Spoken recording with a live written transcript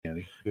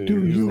funny.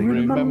 Do you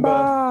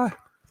remember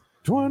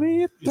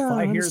 20th If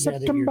I hear that at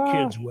September? your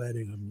kid's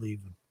wedding, I'm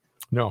leaving.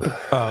 No.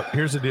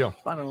 Here's the deal.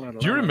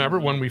 Do you remember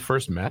when we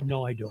first met?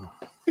 No, I don't.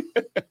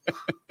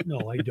 No,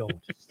 I don't.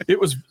 It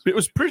was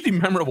pretty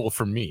memorable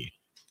for me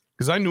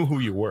because I knew who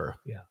you were.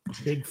 Yeah,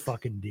 big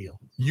fucking deal.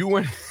 You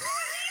went.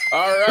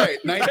 All right,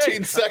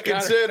 19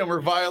 seconds in, and we're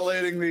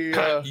violating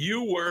the.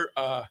 You were.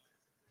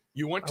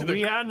 You went to Are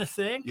we on the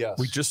thing? Yes.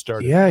 We just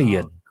started. Yeah,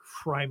 you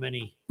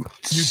Criminy. You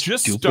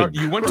just stupid start.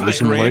 You went to the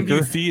prison Grandview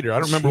liquor. Theater. I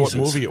don't remember what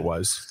Jesus. movie it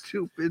was.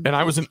 Stupid. And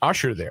I was an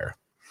usher there,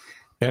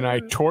 and I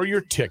tore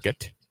your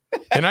ticket.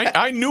 And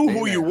I knew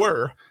who you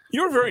were.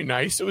 You were very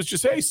nice. It was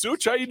just, hey,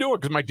 Such, how you doing?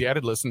 Because my dad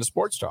had listened to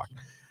Sports Talk.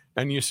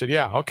 And you said,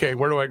 yeah, okay,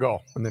 where do I go?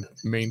 On the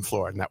main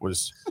floor. And that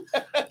was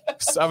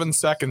 7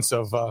 seconds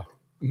of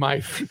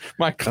my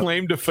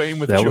claim to fame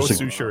with That Joe was a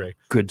Souchere.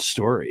 good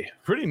story.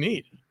 Pretty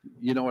neat.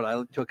 You know what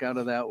I took out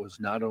of that was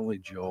not only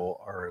Joe,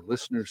 our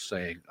listeners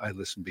saying, I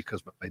listened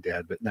because of my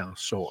dad, but now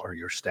so are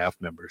your staff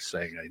members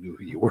saying, I knew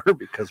who you were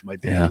because my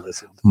dad Yeah.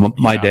 listened.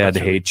 My Yeah, dad that's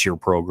really- hates your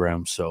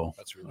program, so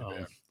That's really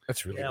bad.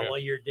 That's really Yeah, bad. well,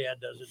 your dad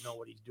doesn't know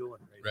what he's doing.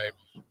 Right.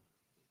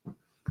 now.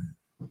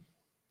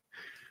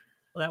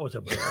 Well, that was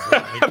a bad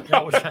ride.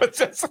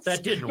 That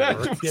didn't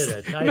work, did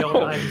it? I don't.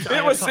 I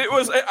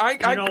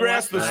You know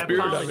grasped what? the I spirit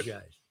of it.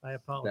 apologize. I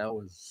apologize. That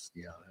was,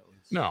 yeah, that was.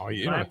 No,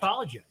 you I know,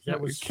 apologize. That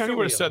was Kenny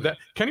would have silly said of that.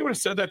 Kenny would have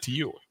said that to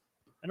you. me.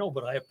 I know,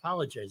 but I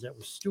apologize. That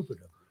was stupid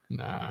of me.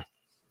 Nah,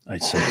 I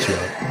set you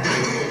up.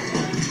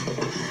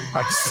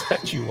 I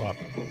set you up.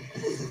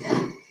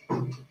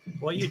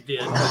 Well, you did,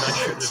 but I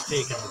should have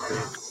taken the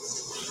break.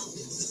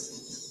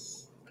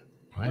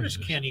 What is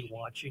Kenny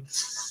watching?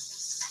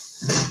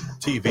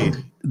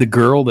 TV. The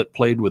girl that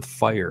played with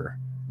fire.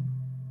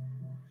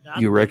 Not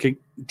Do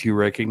you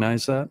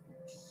recognize that?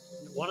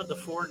 one of the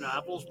 4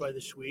 novels by the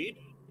Swede?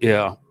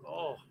 Yeah.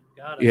 Oh,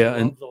 God, I Yeah,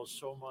 love and- those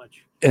so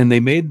much. And they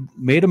made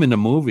them into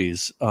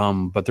movies,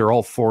 but they're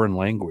all foreign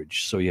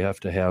language, so you have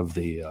to have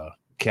the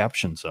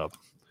captions up.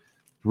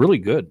 Really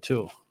good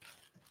too.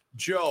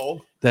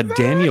 Joe. That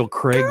Daniel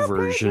Craig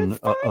version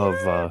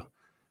of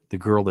the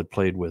girl that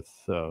played with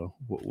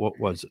what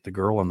was it? The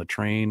girl on the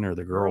train or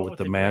the girl with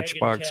the dragon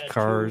Matchbox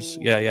cars?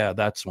 tattoo. Yeah,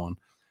 that's one.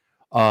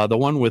 The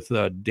one with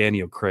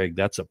Daniel Craig,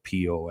 that's a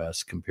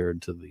POS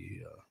compared to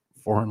the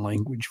foreign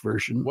language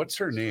version. What's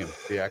her name?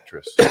 The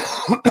actress.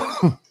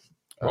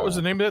 What was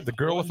the name of it? The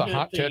girl with the Wasn't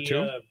hot it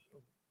tattoo?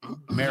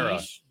 Mara.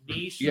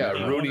 Niece Yeah, the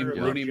Rooney- owner of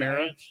the Rooney Mara?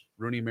 Giants?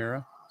 Rooney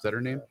Mara. Is that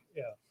her name?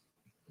 Yeah.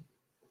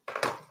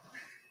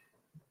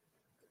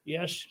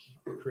 Yes,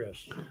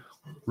 Chris.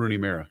 Rooney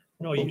Mara.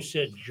 No, you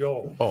said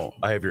Joe. Oh,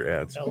 I have your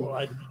ads.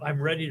 Hell,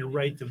 I'm ready to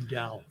write them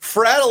down.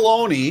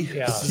 Fratelloni.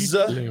 Yeah.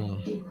 Z-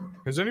 Leon.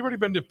 Has anybody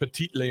been to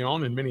Petit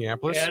Leon in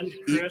Minneapolis? And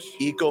Chris,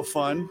 Eco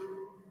Fun.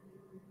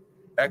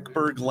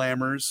 Eckberg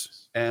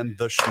Lammers and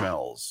the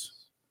Schmells.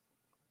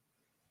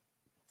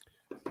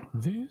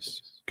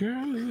 This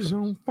girl is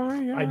on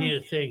fire. I need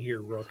a thing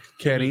here, Rook.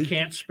 Kenny. You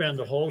can't spend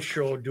the whole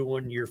show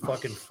doing your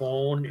fucking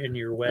phone and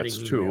your wedding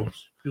That's true.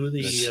 emails. Do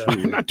the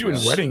I'm not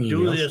doing wedding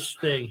do emails. this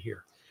thing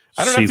here.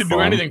 I don't have to do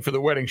Seafoam. anything for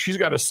the wedding. She's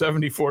got a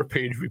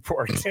 74-page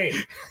report. Hey,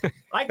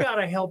 I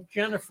gotta help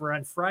Jennifer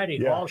on Friday.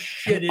 Yeah. All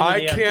shit into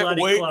I the can't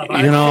athletic wait. club. I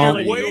I'm You know- can't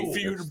calling wait you. for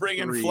you to bring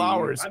in Three.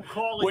 flowers. I'm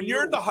calling When you.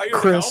 you're the hired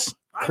Chris, help,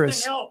 I'm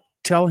Chris, the help.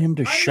 tell him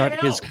to I'm the shut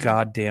his help.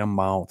 goddamn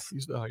mouth.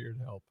 he's the hired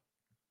help.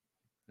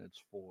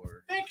 That's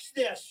for. Fix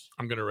this.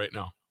 I'm gonna right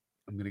now.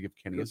 I'm going to give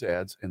Kenny his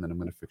ads, and then I'm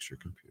going to fix your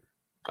computer.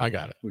 I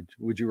got it.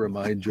 Would you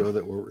remind Joe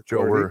that we're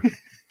Joe, recording?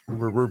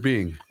 we're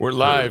being, We're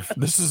live.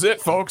 This is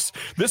it, folks.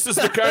 This is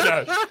the kind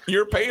of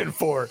you're paying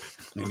for.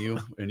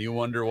 and you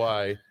wonder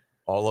why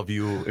all of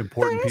you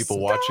important people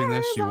watching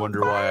this, you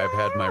wonder why I've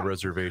had my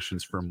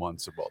reservations for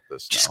months about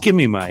this. Just now. give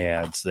me my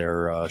ads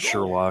there,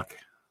 Sherlock.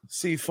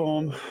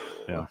 Seafoam,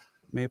 Yeah.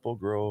 Maple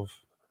Grove.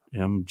 Hey,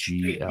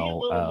 be a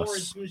little more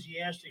MGLS.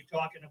 enthusiastic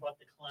talking about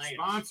the clients.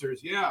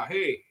 Sponsors, yeah.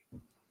 Hey,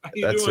 how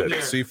you That's doing it.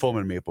 there? Seafoam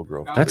and Maple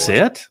Grove. That's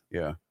it?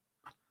 Yeah,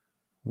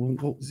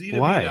 Zeta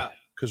Why? Vita.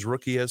 because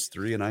Rookie has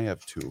 3 and I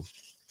have 2.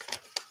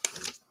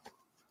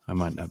 I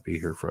might not be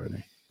here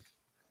Friday.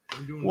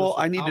 I'm doing Well, this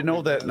I need to without know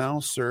you that guys. now,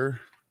 sir.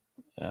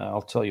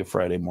 I'll tell you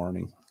Friday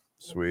morning.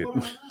 Sweet.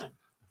 What's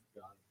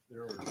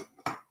going on?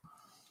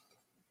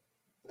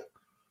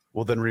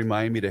 Well, then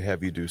remind me to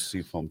have you do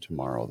Seafoam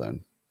tomorrow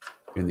then,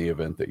 in the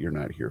event that you're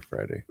not here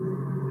Friday.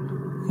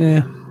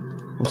 Yeah,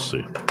 we'll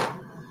see.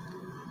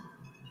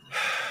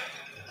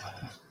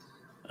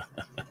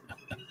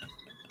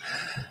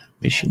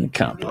 Mission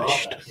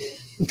accomplished.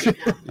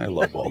 I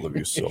love all of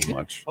you so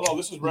much. Hello,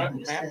 this is Matt.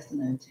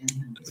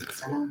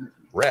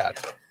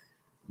 Rat.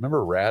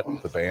 Remember Rat,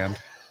 the band?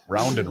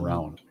 Round and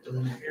Round.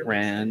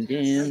 Round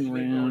and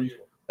round.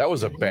 That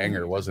was a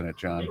banger, wasn't it,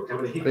 John?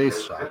 They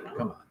suck.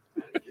 Come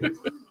on.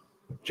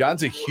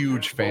 John's a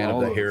huge fan of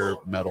the hair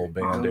metal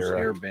band Those era.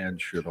 hair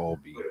bands should all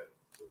be.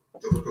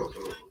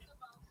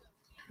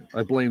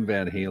 I blame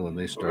Van Halen.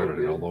 They started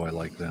it, although I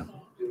like them.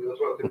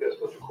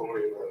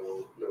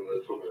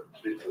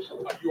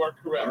 You are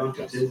correct.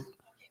 Yes.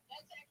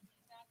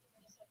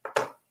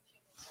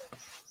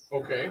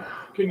 Okay.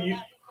 Can you?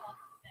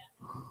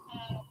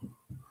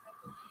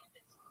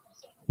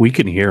 We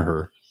can hear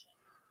her.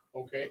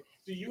 Okay.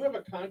 Do you have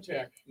a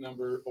contact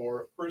number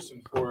or a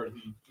person for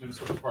the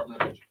Minnesota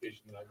Department of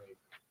Education that I may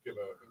give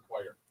a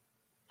inquire?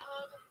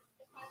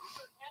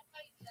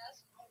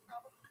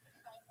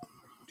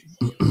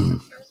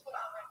 Here's what I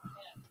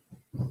recommend.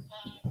 On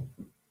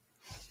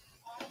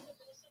the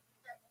Minnesota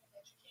Department of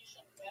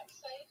Education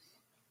website,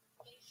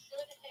 they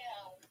should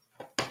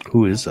have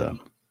Who is that?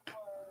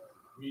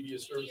 Media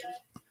services. That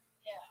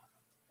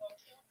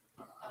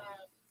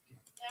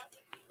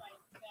would be my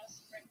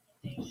best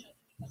recommendation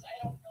because I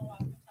don't know off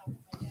the top of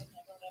my head. I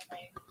don't have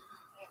my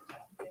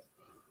laptop with me.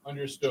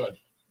 Understood.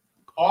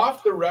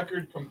 Off the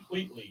record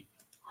completely.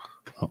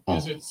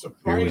 Is it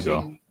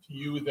surprising to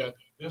you that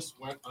this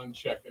went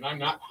unchecked? And I'm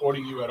not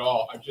quoting you at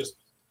all. I'm just,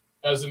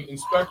 as an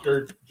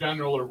inspector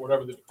general or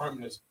whatever the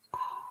department is,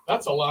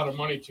 that's a lot of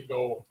money to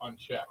go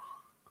unchecked.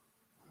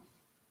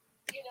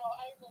 You know,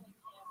 I really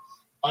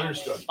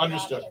can't.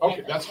 Understood.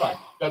 Okay, that's fine.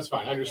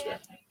 I understand.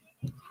 I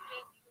do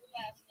your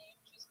last name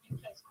just because we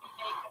make a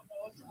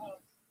note of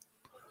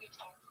who we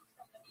talk to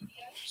from the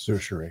media.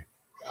 Certiorari.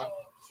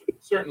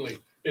 Certainly.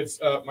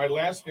 It's my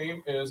last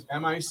name is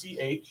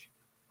Michaelski.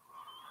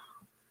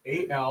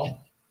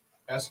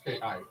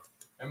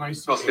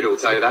 Hospital will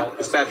tell you that.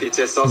 It's bad for your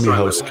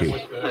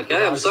testosterone.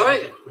 Okay, I'm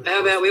sorry.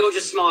 How about we all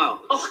just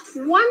smile? Oh,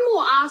 one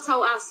more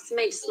arsehole asks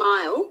me to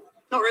smile.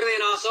 Not really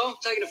an arsehole.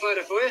 Taking a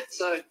photo for you.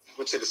 So,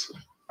 What's it?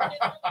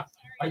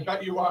 I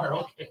bet you are.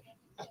 Okay.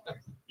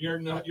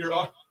 You're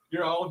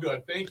all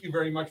good. Thank you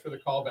very much for the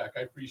call back.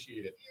 I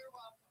appreciate it.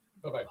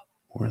 Bye-bye.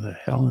 Where the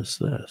hell is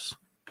this?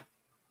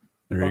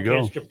 There you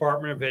go.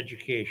 Department of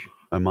Education.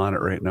 I'm on it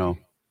right now.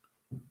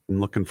 I'm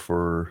looking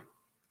for.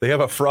 They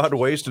have a fraud,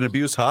 waste, and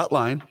abuse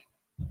hotline.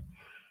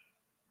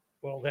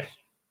 Well,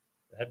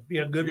 that'd be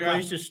a good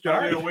place to Are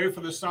start. you away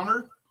for the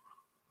summer?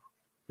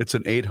 It's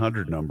an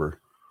 800 number.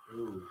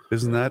 Ooh,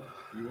 Isn't that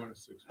you want a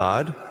 600?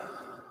 odd?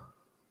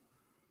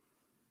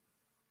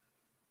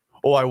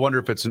 Oh, I wonder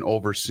if it's an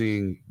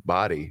overseeing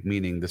body,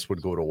 meaning this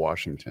would go to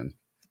Washington.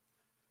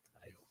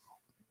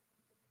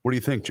 What do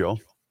you think, Joe?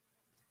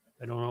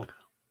 I don't know.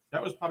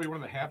 That was probably one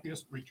of the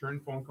happiest return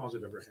phone calls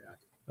I've ever had.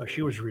 Oh,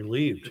 she was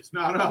relieved. It's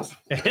not us.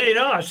 It ain't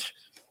us.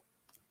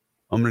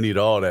 I'm going to need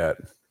all of that.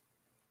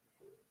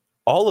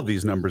 All of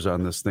these numbers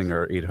on this thing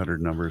are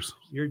 800 numbers.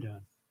 You're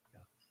done.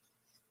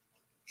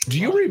 Do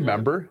you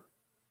remember?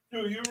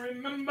 Do you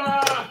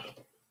remember?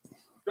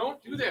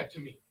 Don't do that to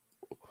me.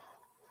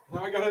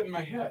 Now I got it in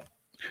my head.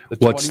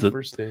 What's the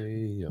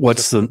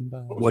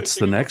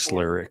the next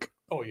lyric?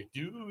 Oh,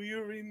 do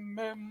you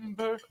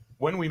remember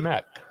when we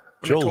met?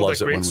 Joe I told loves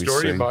that it great when we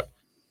story sing. about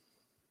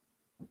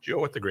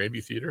Joe at the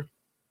Grandview Theater.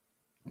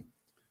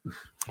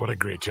 What a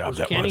great job Was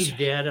that Kenny's was.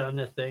 dad on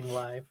the thing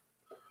live?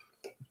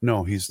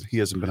 No, he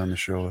hasn't been on the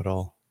show at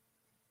all.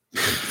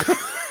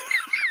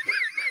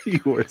 You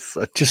were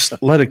such.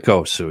 Just let it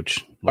go,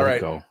 Such. Let All it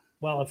right. go.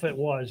 Well, if it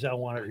was, I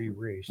want it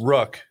erased.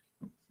 Rook,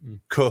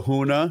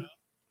 Kahuna,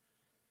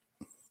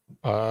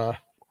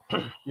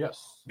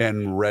 Yes.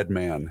 and Red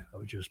Man. I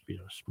would just be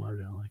a smart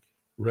aleck.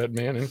 Red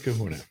Man and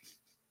Kahuna.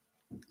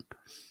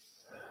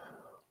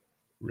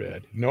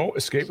 Red. No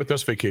Escape with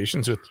Us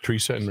Vacations with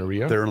Teresa and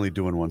Maria. They're only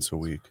doing once a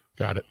week.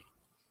 Got it.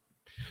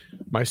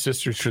 My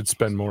sister should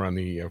spend more on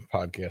the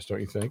podcast, don't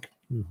you think?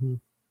 Mm-hmm.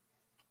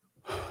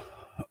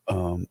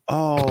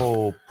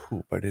 Oh,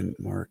 poop. I didn't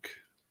mark.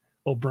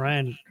 Oh,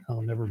 Brian. Oh,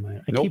 never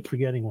mind. I Nope. keep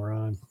forgetting we're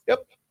on.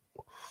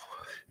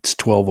 It's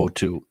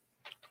 12:02.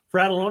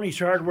 Fratelloni's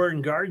Hardware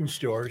and Garden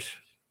Stores.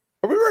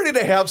 Are we ready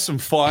to have some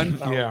fun?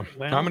 Yeah.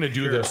 well, I'm going to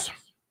do sure. this.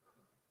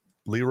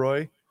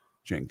 Leroy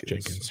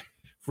Jenkins.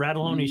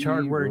 Fratelloni's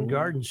Hardware and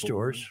Garden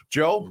Stores.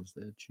 Joe?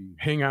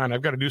 Hang on.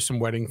 I've got to do some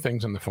wedding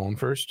things on the phone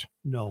first.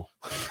 No.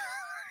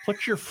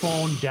 Put your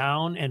phone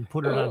down and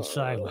put it on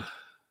silent,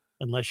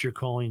 unless you're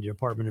calling the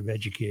Department of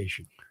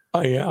Education.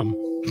 I am.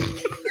 No,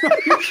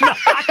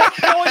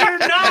 you're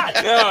not.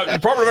 Yeah,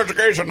 Department of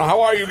Education.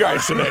 How are you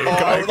guys today? Oh,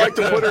 Can I would like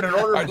get to put in an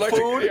order I'd of like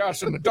food. to,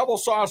 yes, and the double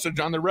sausage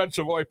on the red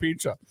Savoy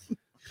pizza.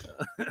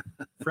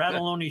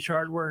 Fratelloni's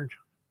Hardware.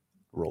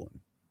 Rolling.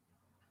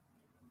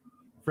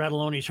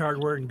 Fratelloni's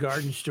Hardware and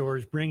Garden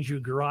Stores brings you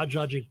Garage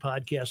Logic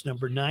podcast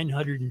number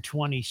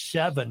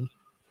 927,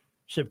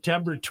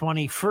 September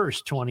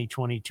 21st,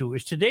 2022.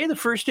 Is today the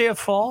first day of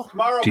fall?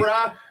 Tomorrow,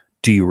 brah.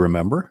 Do you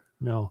remember?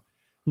 No.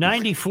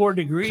 94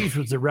 degrees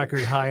was the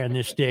record high on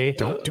this day.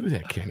 Don't do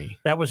that, Kenny.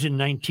 That was in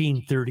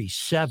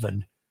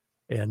 1937.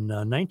 And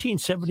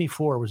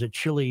 1974 was a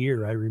chilly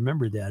year. I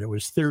remember that. It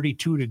was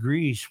 32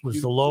 degrees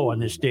was the low on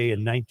this day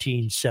in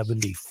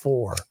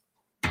 1974.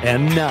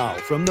 And now,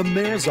 from the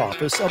mayor's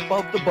office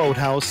above the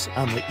boathouse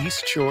on the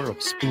east shore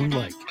of Spoon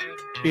Lake,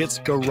 it's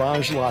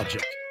Garage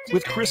Logic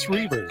with Chris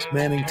Reavers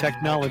manning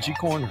Technology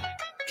Corner,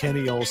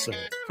 Kenny Olson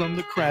from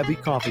the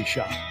Krabby Coffee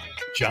Shop,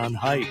 John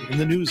Heidt in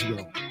the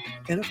newsroom,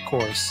 and of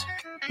course,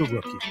 the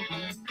Rookie.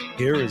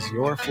 Here is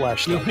your You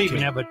flashlight, don't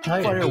even have a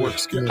title.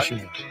 fireworks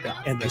commissioner,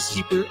 and the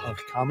keeper of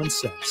common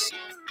sense,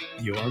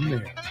 your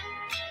mayor,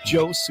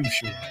 Joe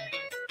Souchere.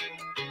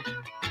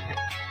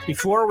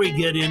 Before we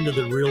get into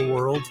the real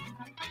world,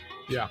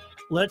 Yeah.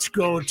 let's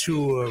go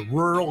to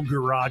rural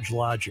garage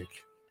logic.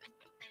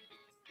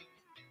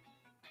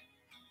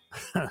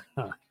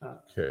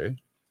 Okay.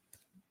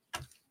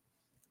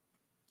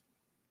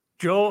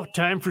 Joe,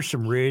 time for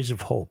some rays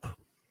of hope.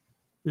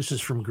 This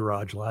is from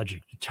Garage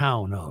Logic, the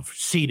town of,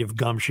 seat of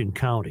Gumption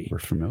County. We're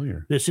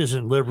familiar. This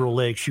isn't Liberal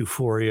Lakes,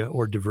 Euphoria,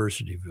 or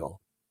Diversityville.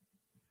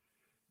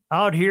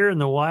 Out here in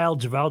the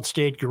wilds of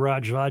outstate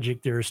Garage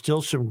Logic, there are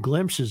still some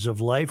glimpses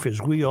of life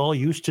as we all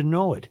used to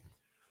know it.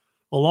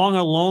 Along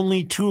a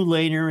lonely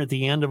two-laner at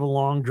the end of a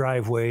long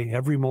driveway,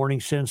 every morning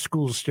since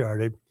school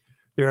started,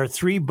 there are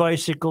 3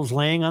 bicycles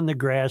laying on the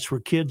grass where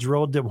kids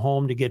rode them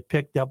home to get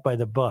picked up by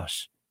the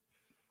bus.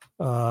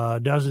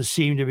 Doesn't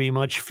seem to be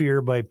much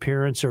fear by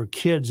parents or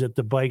kids that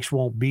the bikes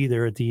won't be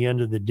there at the end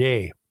of the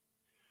day.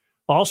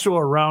 Also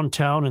around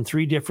town in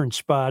 3 different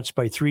spots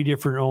by 3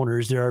 different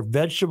owners, there are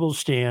vegetable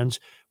stands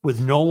with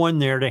no one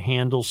there to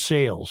handle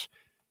sales.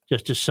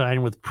 Just a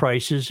sign with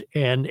prices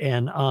and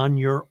an on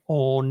your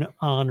own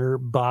honor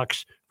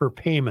box for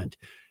payment.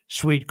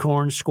 Sweet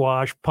corn,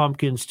 squash,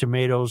 pumpkins,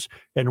 tomatoes,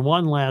 and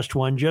one last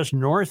one just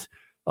north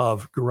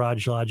of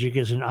Garage Logic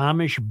is an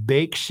Amish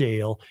bake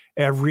sale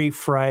every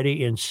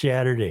Friday and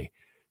Saturday.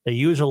 They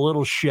use a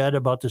little shed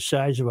about the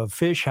size of a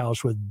fish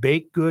house with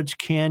baked goods,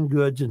 canned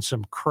goods, and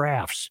some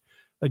crafts.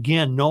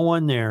 Again, no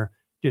one there,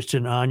 just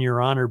an on your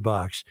honor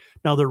box.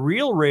 Now, the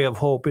real ray of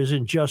hope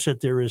isn't just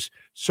that there is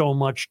so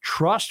much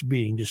trust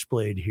being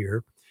displayed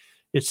here.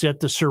 It's that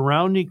the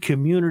surrounding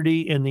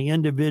community and the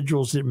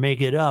individuals that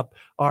make it up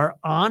are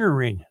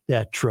honoring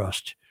that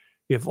trust.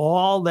 If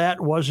all that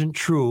wasn't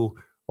true,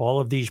 all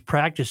of these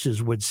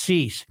practices would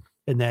cease,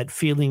 and that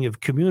feeling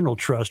of communal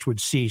trust would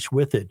cease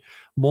with it.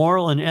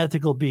 Moral and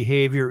ethical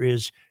behavior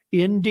is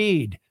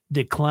indeed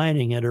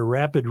declining at a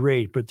rapid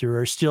rate, but there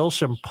are still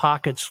some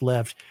pockets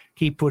left.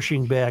 Keep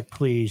pushing back,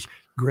 please.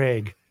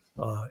 Greg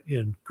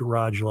in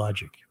Garage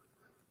Logic.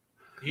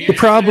 The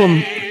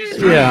problem,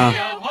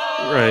 yeah,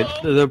 right.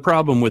 The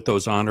problem with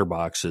those honor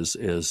boxes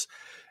is,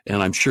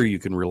 and I'm sure you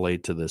can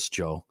relate to this,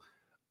 Joe,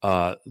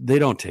 they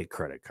don't take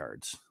credit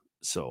cards.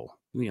 So,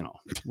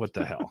 what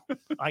the hell?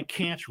 I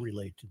can't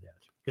relate to that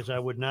because I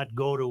would not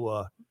go to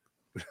a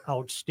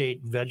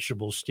outstate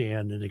vegetable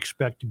stand and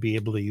expect to be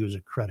able to use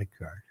a credit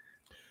card.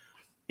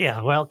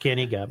 Yeah, well,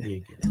 Kenny got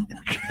me again.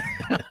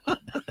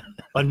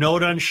 A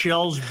note on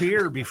Shell's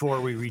beer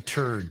before we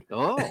return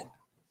to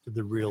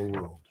the real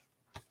world.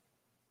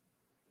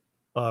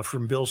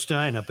 From Bill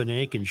Stein up in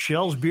Aiken.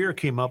 Shell's beer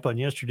came up on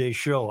yesterday's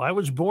show. I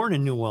was born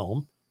in New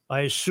Ulm.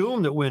 I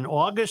assume that when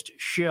August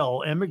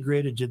Shell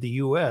emigrated to the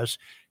U.S.,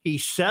 he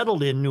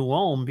settled in New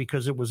Ulm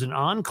because it was an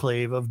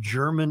enclave of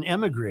German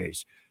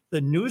emigres.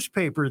 The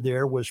newspaper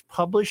there was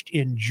published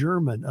in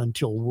German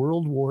until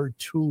World War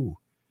II.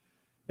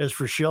 As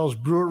for Shell's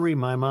Brewery,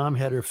 my mom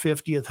had her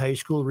 50th high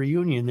school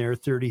reunion there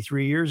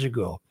 33 years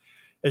ago.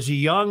 As a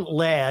young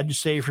lad,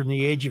 say from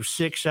the age of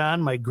 6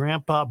 on, my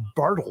grandpa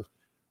Bartle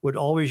would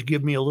always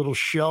give me a little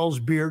Shell's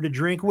beer to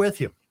drink with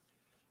him.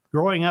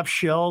 Growing up,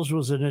 Shell's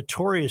was a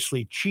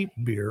notoriously cheap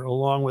beer,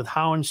 along with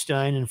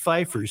Hohenstein and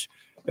Pfeiffer's.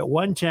 At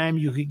one time,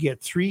 you could get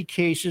 3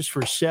 cases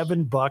for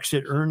 $7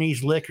 at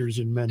Ernie's Liquors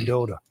in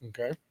Mendota.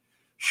 Okay.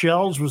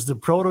 Shell's was the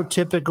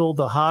prototypical,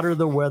 the hotter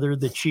the weather,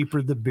 the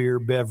cheaper the beer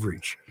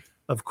beverage.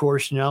 Of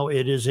course, now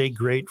it is a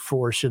great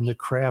force in the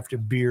craft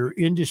beer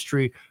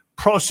industry.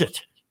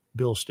 Prosit,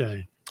 Bill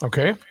Stein.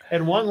 Okay.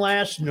 And one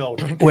last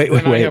note. Wait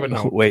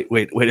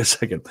a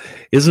second.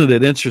 Isn't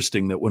it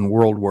interesting that when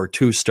World War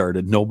II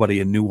started,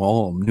 nobody in New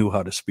Ulm knew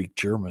how to speak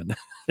German?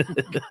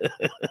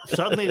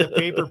 Suddenly the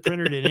paper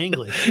printed in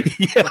English.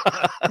 Yeah.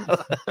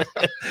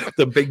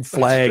 The big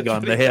flag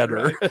on the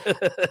header.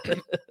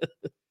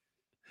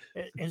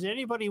 Has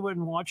anybody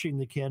been watching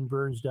the Ken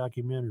Burns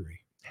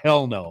documentary?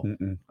 Hell no.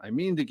 I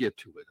mean to get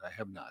to it. I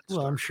have not.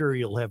 Well, I'm sure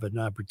you'll have an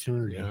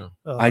opportunity. Yeah.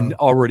 I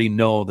already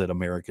know that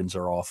Americans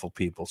are awful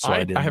people, so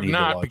I didn't have need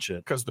not, to watch it.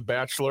 Because The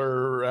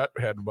Bachelor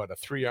had, a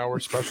 3-hour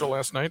special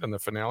last night on the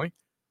finale?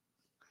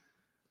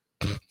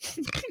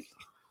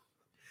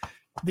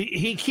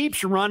 He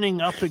keeps running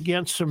up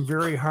against some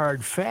very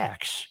hard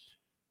facts.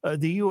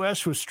 The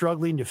U.S. was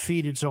struggling to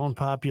feed its own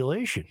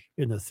population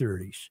in the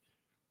 30s.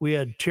 We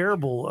had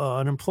terrible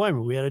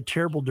unemployment. We had a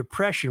terrible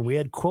depression. We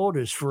had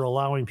quotas for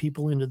allowing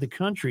people into the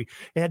country.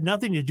 It had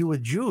nothing to do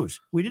with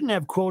Jews. We didn't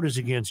have quotas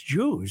against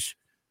Jews.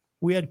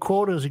 We had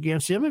quotas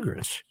against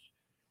immigrants.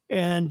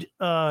 And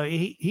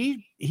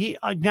he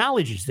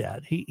acknowledges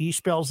that. He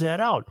spells that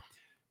out.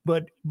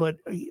 But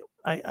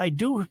I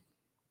do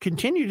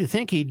continue to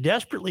think he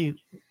desperately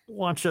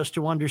wants us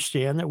to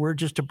understand that we're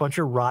just a bunch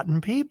of rotten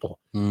people.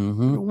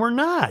 Mm-hmm. We're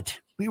not.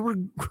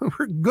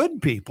 We're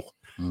good people.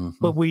 Mm-hmm.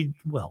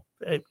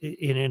 But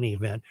in any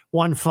event,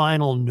 one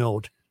final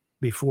note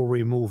before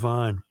we move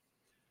on.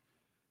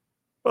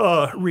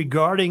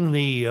 Regarding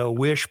the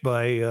wish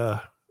by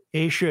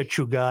Aisha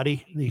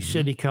Chugati, the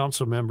city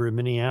council member in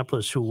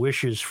Minneapolis, who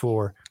wishes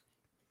for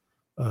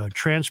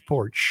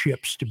transport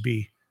ships to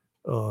be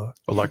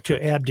to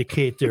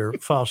abdicate their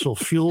fossil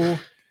fuel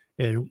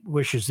and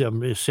wishes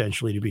them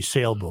essentially to be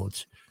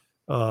sailboats.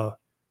 Paul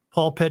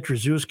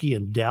Petrozewski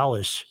in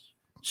Dallas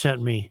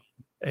sent me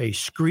a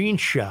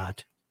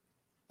screenshot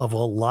of a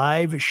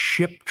live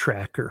ship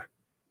tracker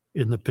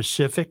in the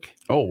Pacific.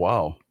 Oh,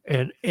 wow.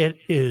 And it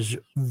is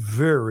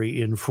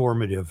very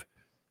informative.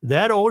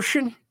 That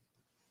ocean,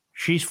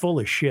 she's full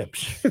of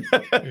ships.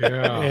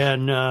 Yeah.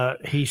 And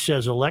he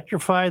says,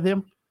 electrify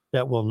them.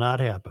 That will not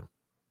happen.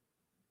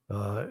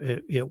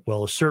 It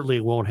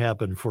certainly won't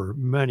happen for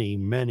many,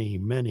 many,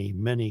 many,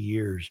 many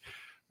years.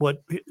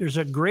 But there's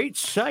a great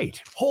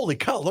site. Holy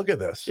cow, look at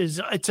this.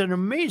 It's an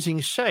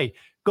amazing site.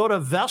 Go to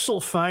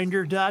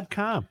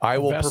vesselfinder.com. I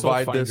will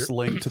provide this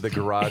link to the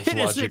Garage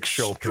Logic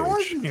show page.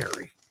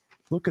 Extraordinary.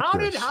 Look at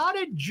this. How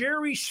did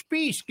Jerry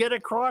Speece get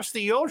across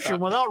the ocean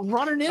without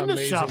running into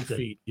Amazing something?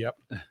 feat. Yep.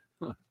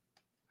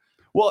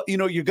 Well,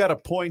 you got a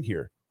point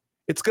here.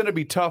 It's going to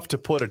be tough to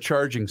put a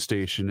charging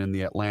station in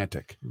the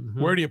Atlantic.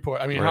 Mm-hmm. Where do you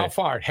put? I mean, how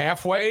far?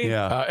 Halfway?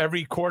 Yeah.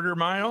 Every quarter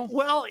mile?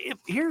 Well,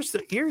 here's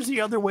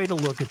the other way to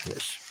look at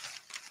this.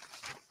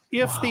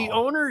 If the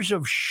owners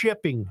of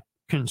shipping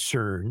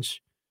concerns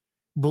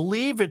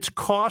believe it's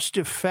cost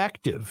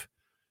effective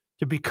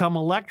to become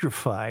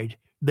electrified,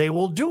 they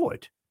will do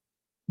it.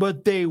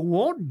 But they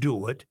won't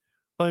do it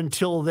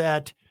until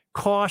that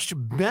cost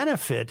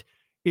benefit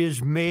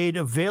is made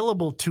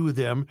available to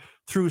them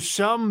through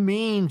some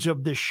means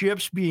of the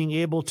ships being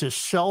able to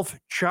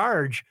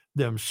self-charge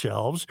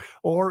themselves,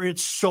 or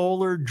it's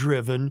solar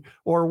driven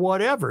or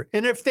whatever.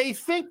 And if they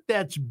think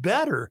that's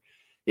better,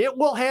 it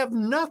will have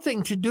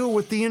nothing to do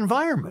with the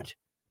environment.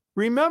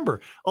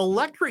 Remember,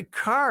 electric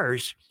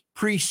cars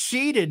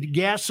preceded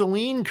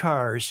gasoline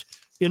cars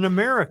in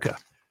America,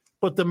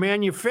 but the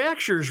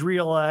manufacturers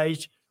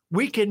realized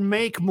we can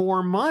make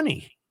more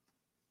money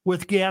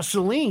with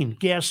gasoline.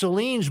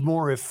 Gasoline's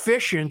more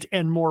efficient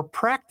and more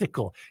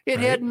practical. It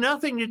had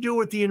nothing to do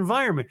with the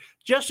environment,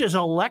 just as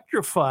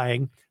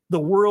electrifying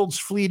the world's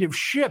fleet of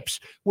ships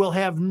will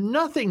have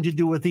nothing to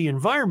do with the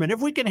environment.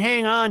 If we can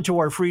hang on to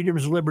our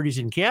freedoms, liberties,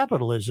 and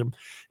capitalism,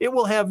 it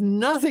will have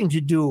nothing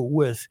to do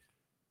with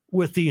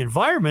the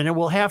environment. It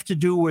will have to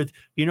do with,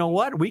 you know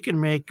what, we can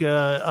make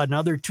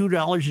another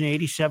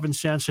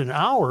 $2.87 an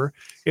hour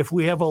if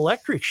we have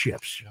electric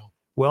ships.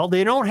 Well,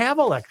 they don't have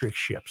electric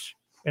ships,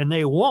 and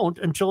they won't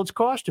until it's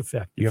cost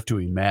effective. You have to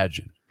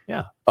imagine.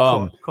 Yeah.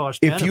 Cost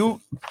if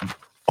you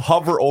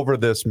hover over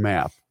this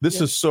map, this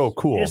is so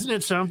cool. Isn't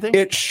it something?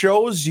 It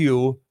shows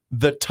you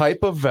the type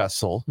of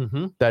vessel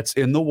that's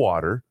in the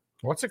water.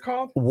 What's it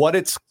called? What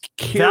it's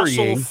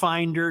carrying.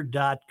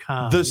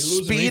 Vesselfinder.com. The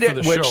speed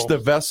at which the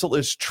vessel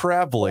is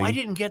traveling. I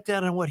didn't get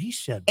that on what he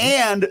said.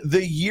 And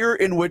the year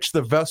in which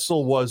the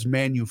vessel was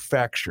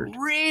manufactured.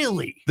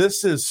 Really?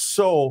 This is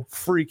so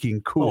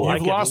freaking cool.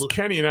 You've lost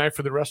Kenny and I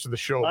for the rest of the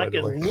show, by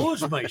the way. I can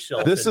lose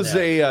myself. This is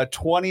a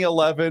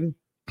 2011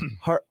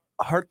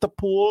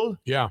 Hartlepool.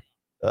 Yeah.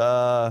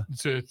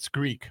 It's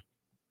Greek.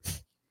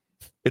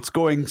 It's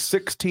going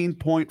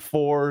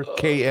 16.4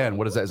 kn.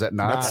 What is that? Is that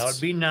knots? That would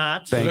be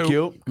knots. Thank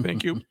you.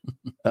 Thank you.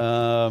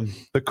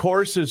 The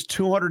course is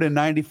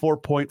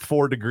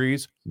 294.4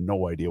 degrees.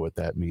 No idea what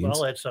that means.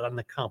 Well, that's on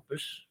the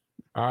compass.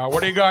 What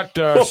do you got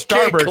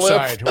starboard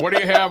side? What do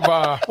you have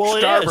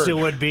starboard? It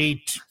would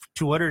be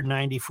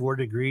 294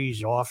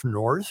 degrees off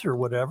north or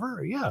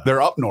whatever. Yeah.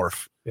 They're up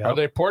north. Yeah. Are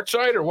they port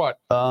side or what?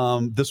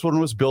 This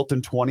one was built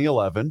in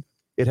 2011.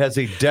 It has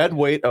a dead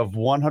weight of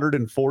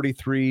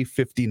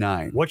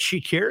 143.59. What's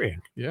she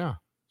carrying? Yeah.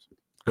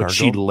 What's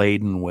she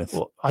laden with?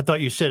 Well, I thought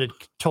you said it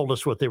told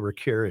us what they were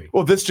carrying.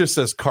 Well, this just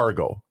says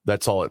cargo.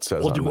 That's all it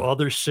says. Well, do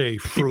others say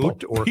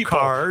fruit or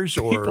cars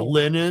or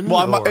linen?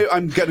 Well,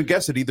 I'm going to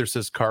guess it either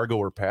says cargo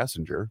or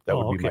passenger. That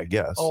would be my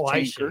guess. Oh,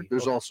 I see.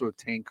 There's also a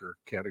tanker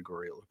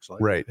category, it looks like.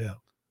 Right. Yeah.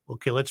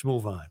 Okay, let's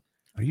move on.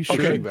 Are you sure?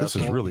 Okay. This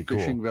is really cool.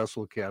 Fishing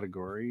vessel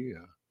category.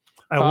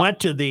 I went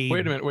to the.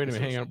 Wait a minute.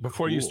 Hang on.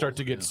 Before you start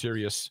to get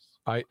serious,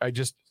 I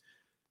just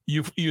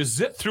you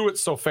zip through it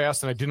so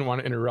fast, and I didn't want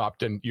to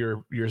interrupt, and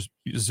you're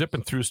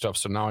zipping through stuff,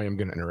 so now I am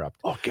going to interrupt.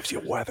 Oh, it gives you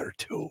weather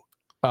too.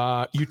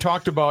 You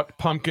talked about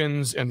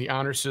pumpkins and the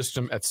honor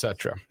system,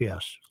 etc.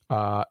 Yes.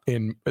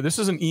 This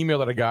is an email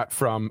that I got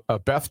from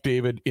Beth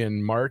David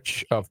in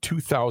March of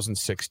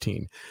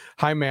 2016.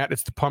 Hi, Matt.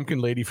 It's the pumpkin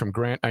lady from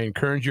Grant. I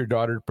encourage your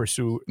daughter to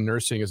pursue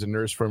nursing as a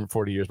nurse for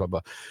 40 years, blah,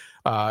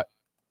 blah.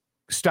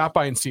 Stop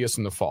by and see us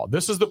in the fall.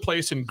 This is the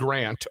place in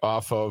Grant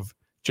off of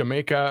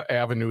Jamaica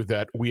Avenue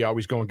that we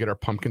always go and get our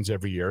pumpkins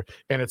every year,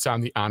 and it's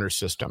on the honor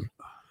system.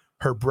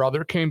 Her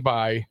brother came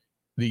by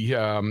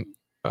the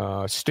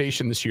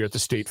station this year at the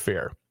state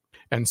fair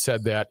and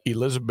said that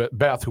Elizabeth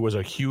Beth, who was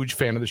a huge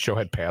fan of the show,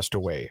 had passed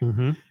away.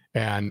 Mm-hmm.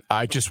 And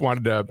I just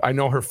wanted to, I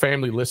know her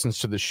family listens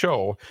to the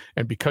show,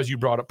 and because you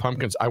brought up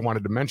pumpkins, I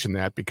wanted to mention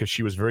that because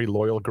she was very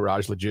loyal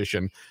garage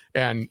logician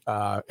and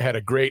had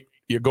a great,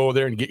 you go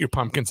there and get your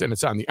pumpkins and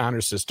it's on the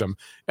honor system.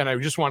 And I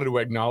just wanted to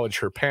acknowledge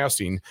her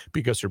passing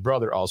because her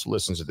brother also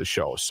listens to the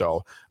show.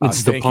 So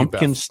is the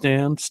pumpkin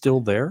stand still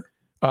there?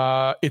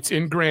 It's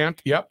in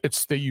Grant. Yep.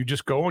 You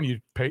just go and you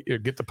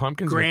get the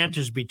pumpkins. Grant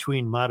is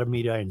between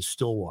Matamita and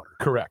Stillwater.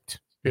 Correct.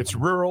 It's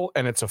rural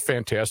and it's a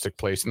fantastic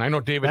place. And I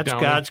know David That's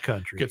Downing God's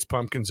country. gets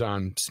pumpkins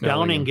on Snelling.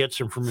 Downing gets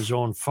them from his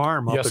own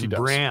farm up in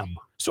Bram.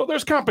 So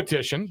there's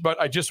competition,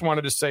 but I just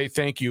wanted to say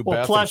thank you,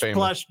 Well, Beth.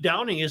 plus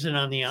Downing isn't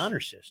on the honor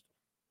system.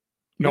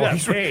 No,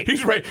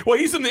 he's right. Well,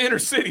 he's in the inner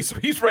city, so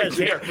he's right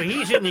there. But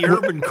he's in the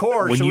urban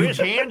core, so his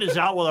hand is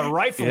out with a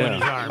rifle in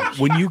his arms.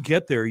 When you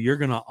get there, you're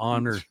going to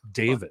honor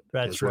David.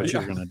 That's what right.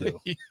 you're going to do.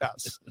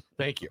 Yes.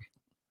 Thank you.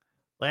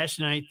 Last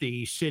night,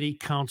 the city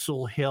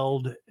council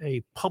held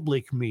a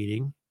public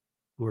meeting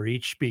where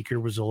each speaker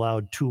was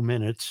allowed 2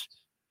 minutes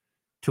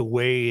to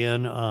weigh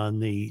in on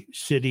the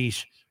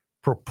city's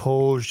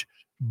proposed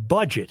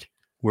budget.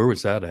 Where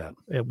was that at?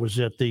 It was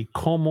at the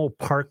Como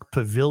Park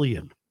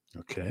Pavilion.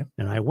 Okay.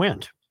 And I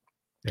went.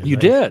 You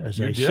did? As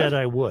I said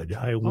I would.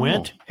 I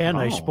went and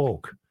I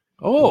spoke.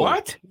 Oh,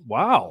 what?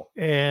 Wow.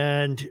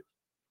 And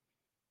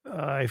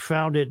I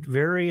found it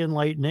very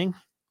enlightening.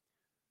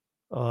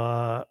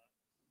 I'm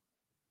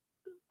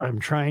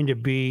trying to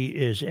be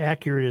as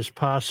accurate as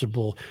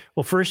possible.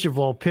 Well, first of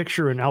all,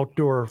 picture an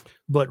outdoor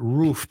but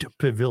roofed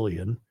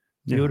pavilion.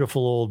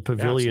 Beautiful old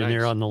pavilion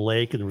there on the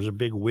lake, and there was a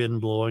big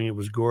wind blowing. It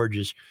was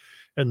gorgeous.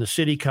 And the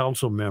city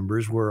council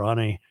members were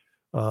on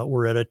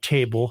were at a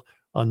table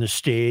on the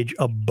stage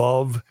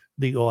above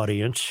the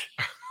audience.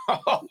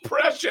 Oh,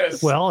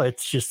 precious. Well,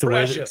 it's just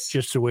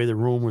the way the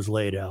room was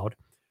laid out.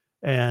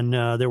 And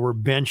there were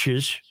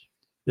benches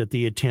that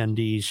the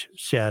attendees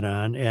sat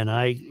on, and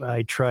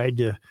I tried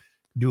to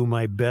do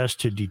my best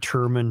to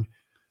determine,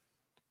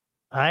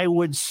 I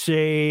would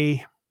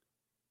say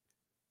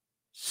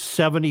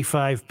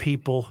 75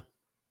 people.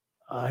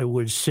 I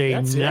would say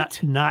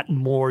not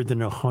more than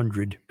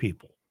 100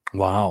 people.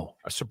 Wow.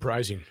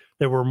 Surprising.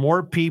 There were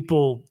more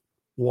people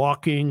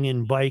walking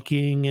and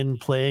biking and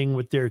playing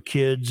with their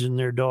kids and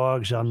their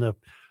dogs on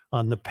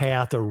the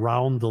path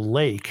around the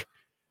lake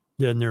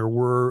than there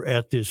were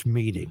at this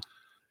meeting.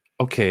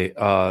 Okay,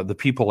 the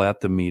people at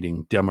the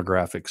meeting,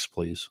 demographics,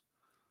 please.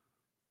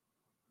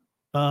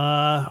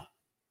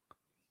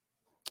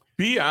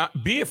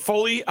 Be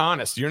fully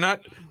honest. You're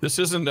not. This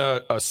isn't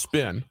a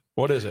spin.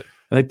 What is it?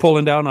 Are they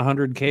pulling down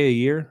 $100K a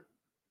year?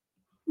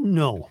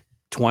 No.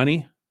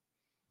 20?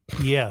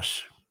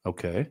 Yes.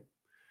 Okay.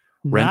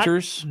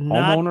 Renters,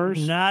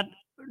 homeowners?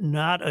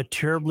 Not a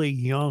terribly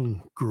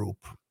young group.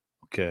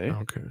 Okay.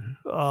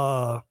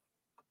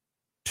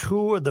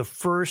 Two of the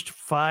first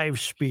 5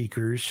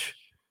 speakers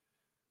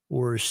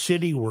were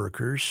city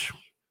workers,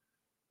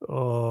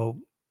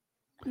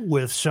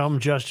 with some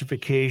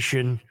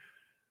justification,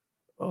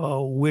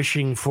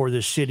 wishing for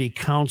the city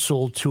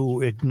council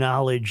to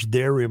acknowledge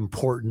their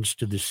importance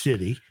to the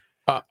city.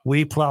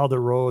 We plow the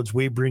roads.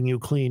 We bring you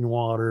clean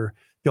water.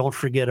 Don't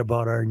forget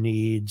about our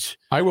needs.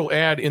 I will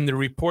add, in the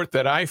report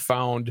that I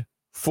found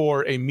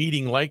for a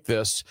meeting like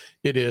this,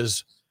 it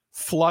is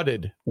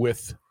flooded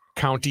with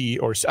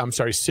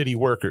city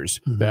workers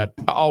that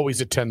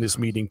always attend this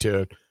meeting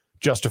to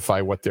justify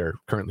what they're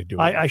currently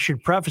doing. I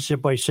should preface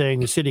it by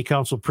saying the city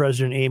council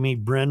president, Amy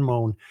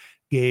Brenmone,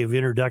 gave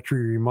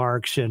introductory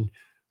remarks and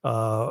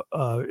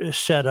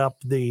set up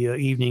the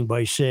evening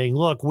by saying,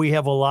 look, we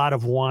have a lot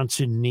of wants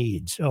and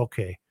needs.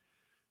 Okay.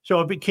 So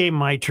it became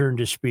my turn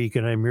to speak,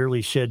 and I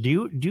merely said,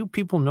 do you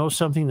people know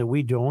something that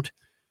we don't?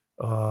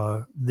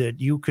 That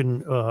you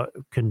can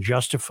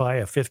justify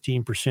a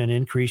 15%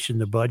 increase in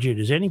the budget?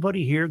 Is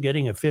anybody here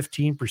getting a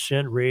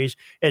 15% raise?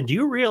 And do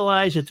you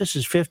realize that this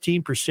is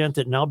 15%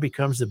 that now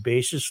becomes the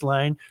basis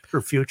line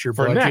for future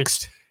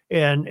budgets?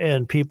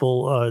 And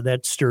people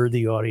that stirred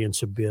the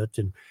audience a bit.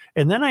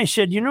 And then I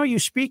said, you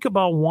speak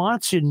about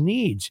wants and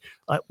needs.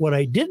 What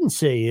I didn't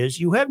say is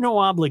you have no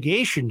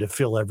obligation to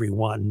fill every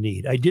want and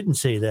need. I didn't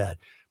say that.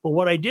 But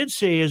what I did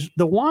say is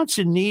the wants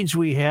and needs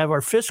we have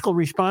are fiscal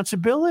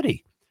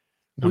responsibility.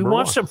 We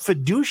want some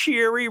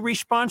fiduciary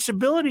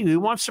responsibility. We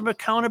want some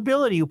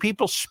accountability.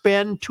 People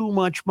spend too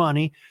much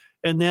money.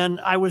 And then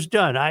I was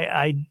done.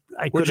 I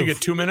Would you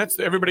get 2 minutes?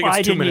 Everybody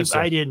gets 2 minutes.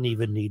 I didn't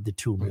even need the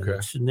 2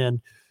 minutes. Okay.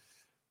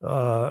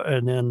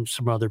 And then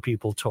some other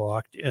people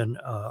talked, and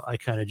I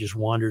kind of just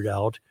wandered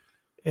out,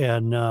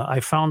 and I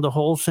found the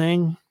whole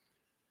thing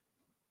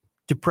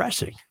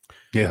depressing.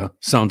 Yeah,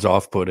 sounds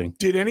off-putting.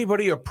 Did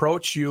anybody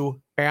approach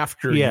you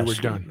after you were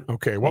done?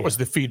 Okay, what was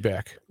the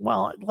feedback?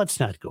 Well, let's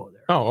not go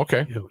there. Oh,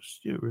 okay.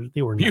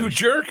 They were nice. You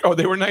jerk? Oh,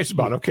 they were nice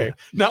about it. Okay.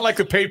 Not like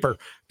the paper.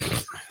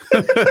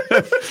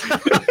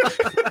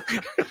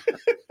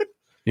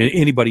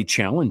 Anybody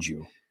challenge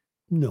you?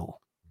 No.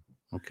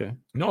 Okay.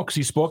 No, because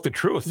he spoke the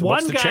truth.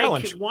 What's the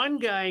challenge? One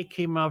guy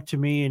came up to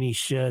me and he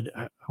said,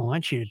 I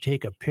want you to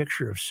take a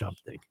picture of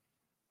something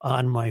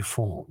on my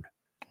phone.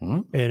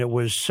 And it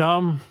was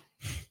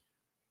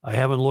I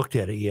haven't looked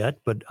at it yet,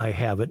 but I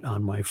have it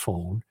on my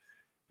phone.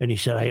 And he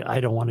said, I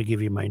don't want to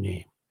give you my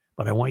name,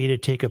 but I want you to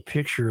take a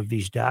picture of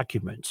these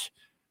documents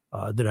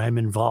that I'm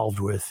involved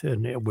with.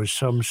 And it was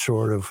some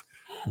sort of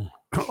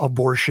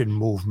abortion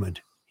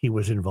movement he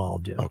was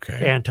involved in.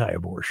 Okay.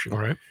 Anti-abortion. All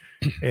right.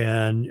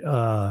 And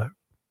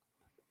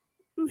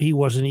he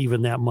wasn't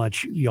even that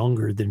much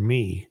younger than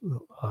me.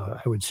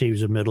 I would say he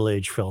was a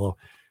middle-aged fellow.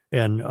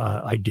 And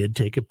I did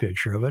take a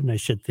picture of it, and I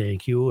said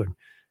thank you.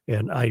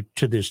 And I,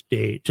 to this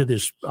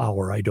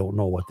hour, I don't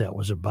know what that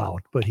was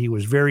about. But he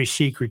was very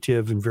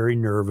secretive and very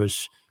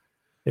nervous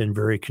and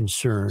very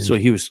concerned. So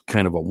he was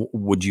kind of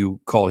would you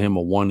call him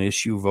a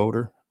one-issue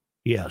voter?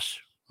 Yes.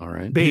 All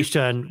right. Based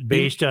on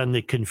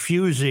the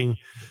confusing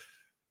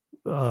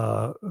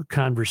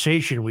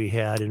conversation we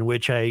had, in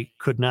which I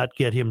could not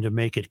get him to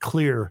make it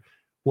clear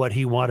what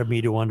he wanted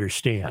me to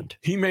understand.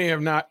 He may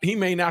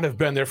not have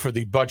been there for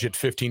the budget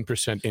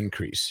 15%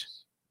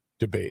 increase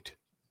debate.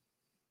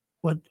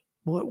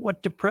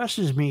 What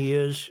depresses me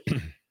is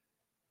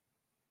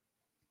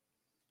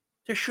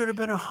there should have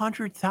been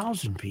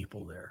 100,000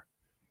 people there.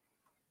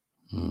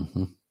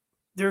 Mm-hmm.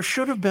 There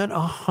should have been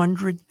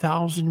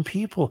 100,000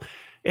 people.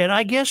 And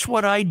I guess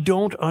what I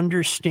don't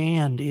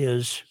understand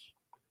is,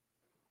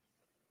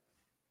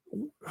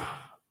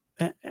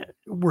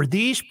 were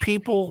these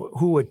people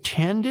who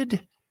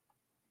attended,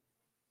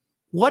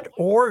 what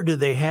ore do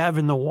they have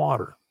in the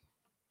water?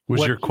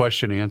 Was your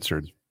question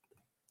answered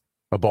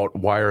about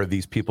why are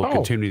these people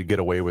continuing to get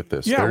away with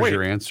this? Yeah, There's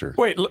your answer.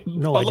 Wait,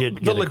 no, I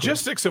didn't. The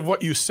logistics of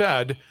what you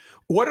said.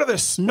 What are the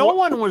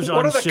one was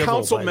What are the uncivil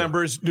council by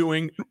members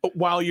doing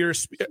while you're?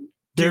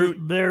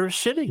 They're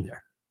sitting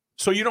there.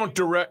 So you don't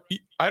direct.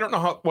 I don't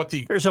know what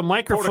the there's a protocol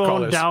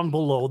microphone is. down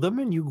below them,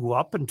 and you go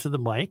up into the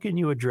mic and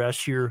you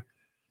address your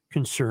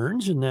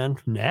concerns, and then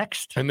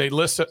next. And they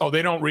listen. Oh,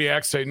 they don't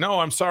react. Say, no,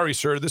 I'm sorry,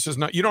 sir. This is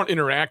not. You don't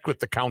interact with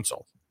the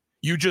council.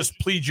 You just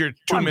plead your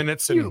 2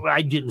 minutes. And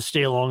I didn't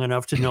stay long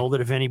enough to know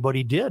that if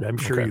anybody did, I'm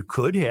sure you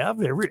could have.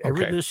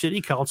 The city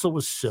council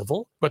was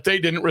civil, but they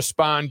didn't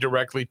respond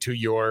directly to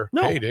your.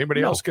 No, hey, did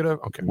anybody else get a?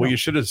 Okay. What you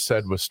should have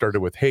said was started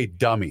with, "Hey,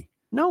 dummy."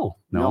 No.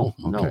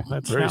 Okay.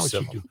 That's Very not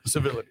civil. what you do.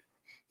 Civility.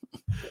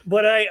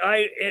 But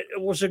it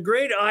was a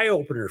great eye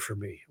opener for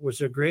me. It was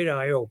a great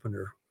eye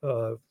opener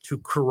to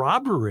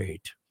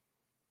corroborate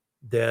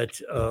that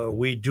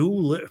we do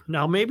live.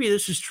 Now, maybe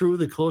this is true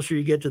the closer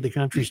you get to the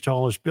country's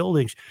tallest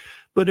buildings,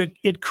 but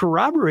it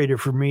corroborated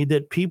for me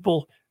that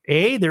people,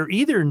 they're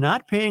either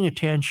not paying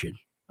attention.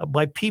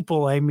 By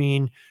people, I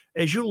mean,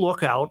 as you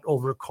look out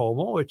over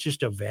Como, it's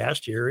just a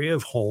vast area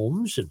of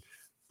homes and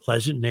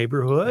pleasant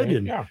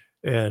neighborhood.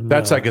 And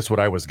that's, I guess, what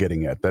I was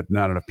getting at, that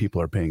not enough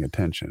people are paying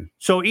attention.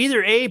 So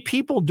either A,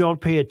 people don't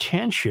pay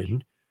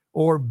attention,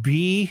 or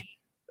B,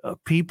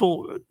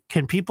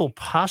 can people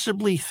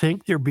possibly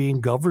think they're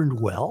being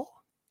governed well?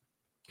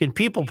 Can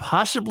people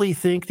possibly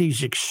think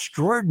these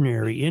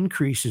extraordinary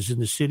increases in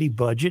the city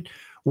budget,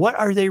 what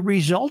are they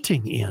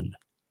resulting in?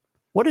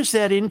 What is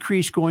that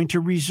increase going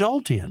to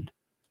result in?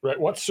 Right.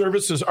 What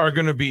services are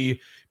going to be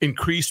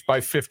increased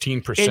by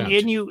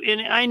 15%?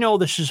 And I know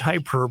this is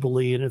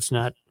hyperbole and it's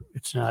not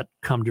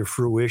come to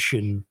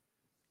fruition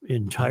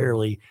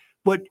entirely,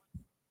 but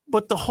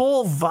the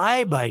whole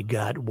vibe I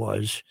got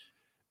was,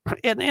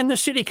 and the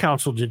city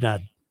council did not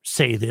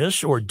say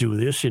this or do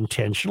this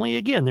intentionally.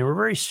 Again, they were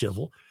very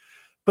civil,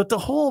 but the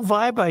whole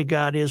vibe I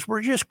got is we're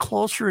just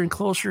closer and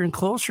closer and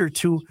closer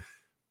to,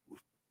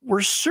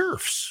 we're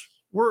serfs.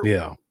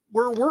 We're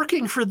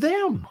working for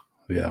them.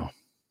 Yeah.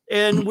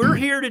 And we're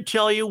here to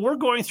tell you, we're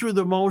going through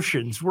the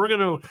motions.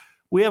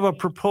 We have a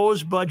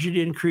proposed budget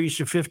increase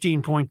of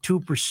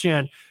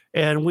 15.2%,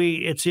 and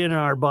it's in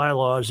our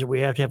bylaws that we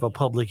have to have a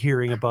public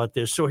hearing about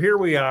this. So here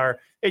we are,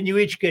 and you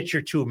each get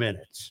your 2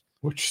 minutes.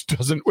 Which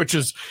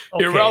is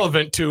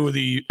irrelevant to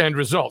the end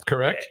result,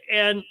 correct?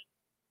 And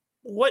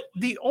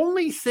the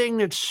only thing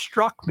that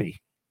struck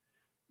me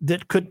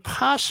that could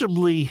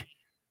possibly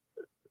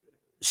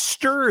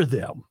stir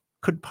them,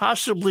 could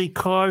possibly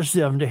cause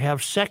them to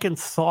have second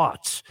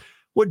thoughts,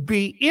 would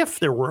be if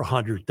there were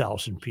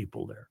 100,000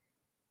 people there.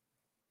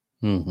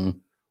 Mm-hmm.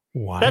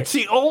 Why? That's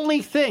the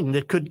only thing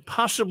that could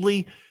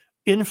possibly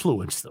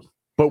influence them.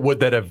 But would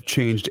that have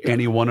changed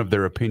any one of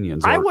their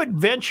opinions? I would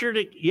venture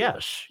to,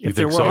 yes. You If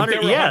there think were so? 100,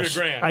 If there were yes. 100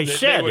 grand, I they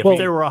said would if be-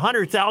 there were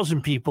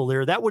 100,000 people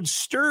there, that would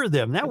stir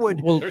them. That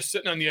would, They're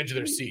sitting on the edge of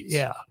their seats.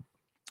 yeah.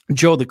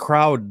 Joe, the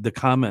crowd, the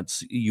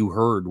comments you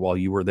heard while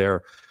you were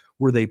there,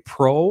 were they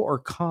pro or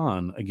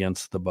con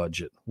against the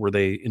budget? Were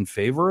they in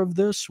favor of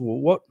this?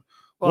 Well,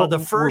 the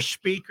first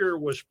speaker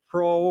was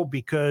pro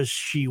because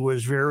she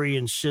was very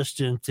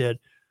insistent that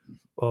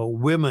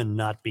women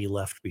not be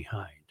left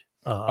behind.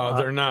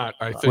 They're not,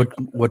 I think.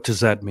 What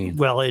does that mean?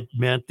 Well, it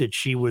meant that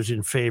she was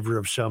in favor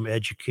of some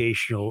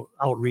educational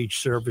outreach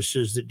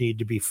services that need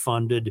to be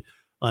funded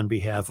on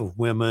behalf of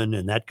women,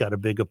 and that got a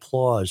big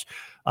applause.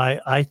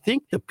 I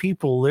think the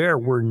people there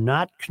were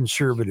not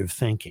conservative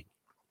thinking,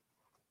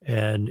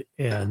 and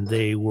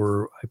they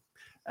were.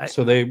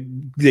 So they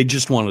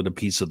just wanted a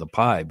piece of the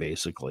pie,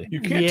 basically.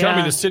 You can't tell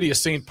me the city of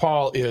St.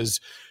 Paul is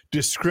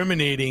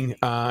discriminating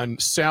on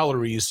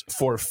salaries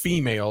for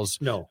females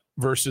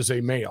versus a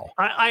male.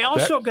 I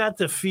also got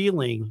the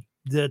feeling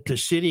that the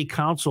city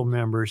council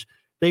members,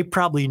 they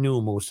probably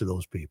knew most of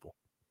those people.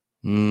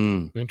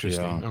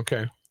 Interesting. Yeah.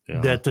 Okay.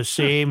 Yeah. That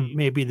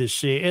maybe the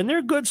same, and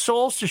they're good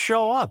souls to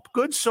show up,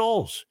 good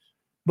souls,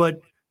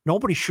 but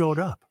nobody showed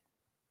up.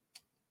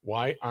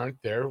 Why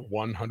aren't there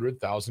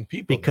 100,000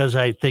 people? Because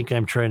I think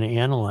I'm trying to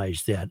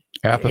analyze that.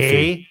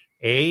 Apathy.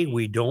 A,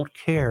 we don't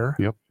care.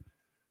 Yep.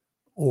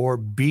 Or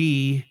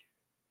B,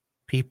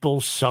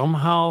 people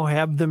somehow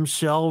have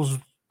themselves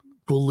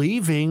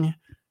believing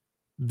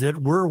that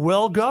we're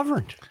well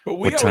governed. But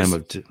What time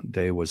of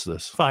day was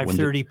this?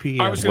 5:30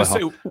 p.m. I was going to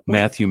say,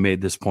 Matthew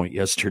made this point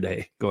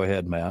yesterday. Go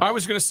ahead, Matt. I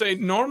was going to say,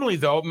 normally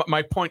though,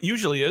 my point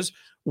usually is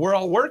we're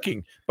all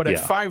working, but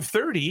at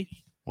 5:30,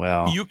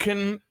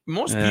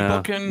 most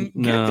people can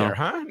get there,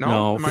 huh?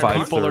 No,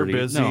 people are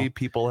busy.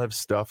 People have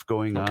stuff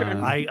going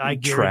on. I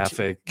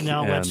traffic.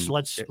 Now let's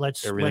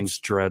everything's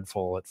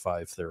dreadful at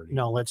 5:30.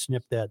 No, let's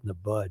nip that in the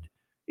bud.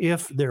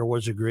 If there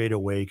was a great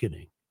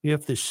awakening,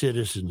 if the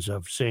citizens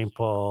of St.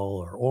 Paul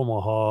or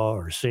Omaha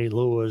or St.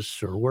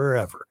 Louis or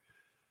wherever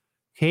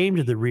came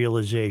to the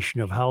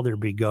realization of how they're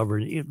be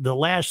governed, the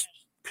last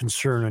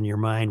concern on your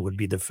mind would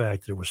be the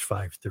fact that it was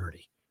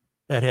 5:30.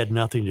 That had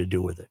nothing to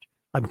do with it.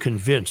 I'm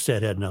convinced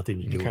that had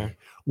nothing to do with it.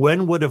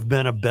 When would have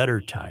been a better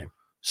time?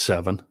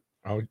 7.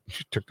 Oh, you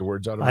took the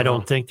words out of my I don't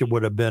mouth. think there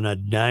would have been a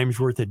dime's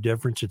worth of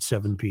difference at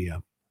 7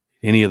 p.m.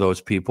 Any of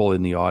those people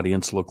in the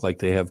audience look like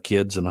they have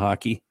kids in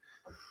hockey?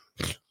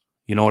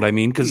 You know what I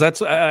mean? Because that's,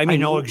 I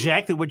know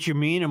exactly what you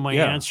mean, and my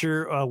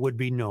answer would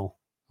be no.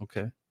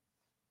 Okay.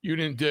 You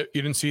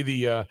didn't see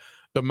the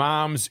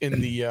moms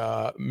in the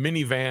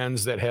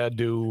minivans that had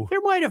to.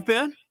 There might have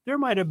been.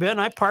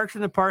 I parked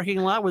in the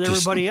parking lot with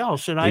everybody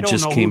else, and I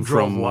don't know came who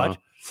drove from what.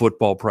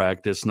 Football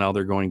practice. Now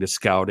they're going to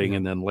scouting,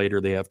 and then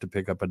later they have to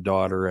pick up a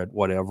daughter at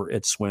whatever,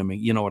 at swimming.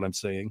 You know what I'm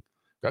saying?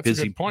 That's a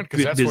good point,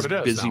 because that's what it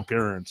is. Busy now.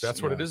 parents.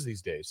 That's what it is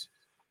these days.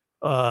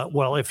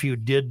 Well, if you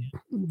did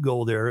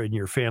go there in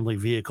your family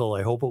vehicle,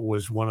 I hope it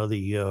was one of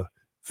the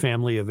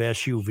family of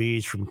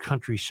SUVs from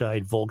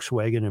Countryside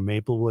Volkswagen in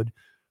Maplewood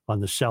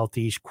on the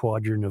southeast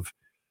quadrant of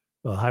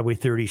Highway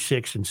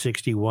 36 and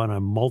 61, a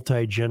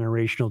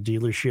multi-generational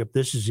dealership.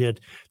 This is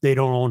it. They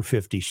don't own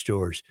 50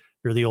 stores.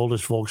 They're the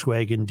oldest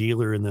Volkswagen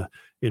dealer in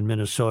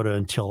Minnesota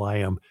until I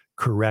am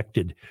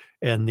corrected.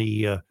 And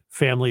the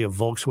family of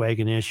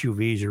Volkswagen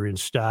SUVs are in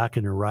stock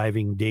and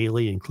arriving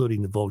daily,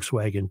 including the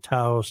Volkswagen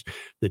Taos,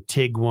 the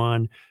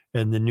Tiguan,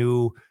 and the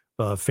new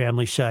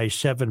family-size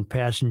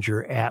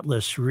 7-passenger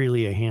Atlas,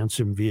 really a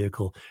handsome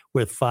vehicle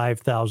with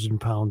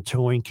 5,000-pound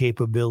towing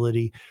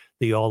capability.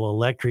 The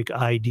all-electric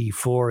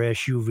ID4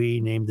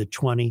 SUV named the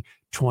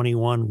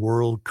 2021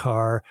 World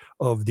Car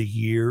of the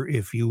Year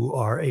if you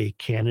are a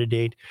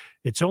candidate.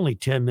 It's only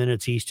 10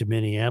 minutes east of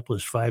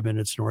Minneapolis, 5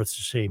 minutes north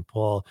of St.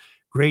 Paul.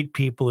 Great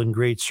people and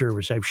great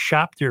service. I've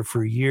shopped there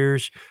for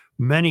years.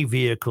 Many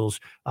vehicles.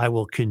 I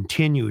will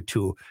continue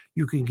to.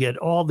 You can get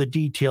all the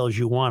details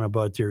you want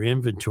about their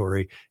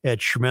inventory at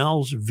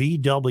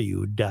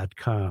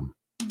schmelzvw.com.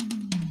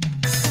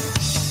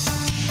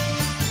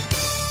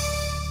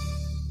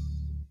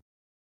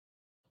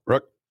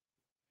 Brooke?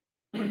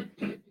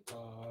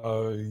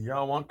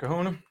 Y'all want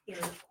kahuna?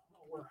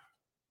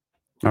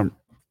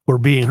 We're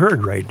being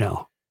heard right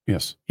now.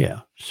 Yes.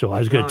 Yeah. So I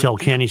was going to tell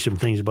Kenny some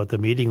things about the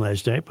meeting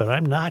last night, but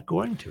I'm not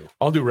going to.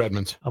 I'll do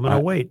Redmond's. I'm going to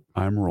wait.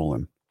 I'm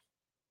rolling.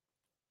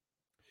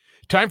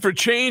 Time for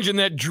change in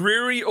that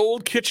dreary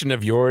old kitchen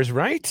of yours,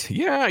 right?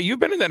 Yeah, you've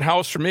been in that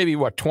house for maybe,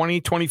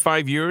 20,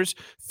 25 years,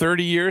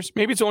 30 years?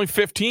 Maybe it's only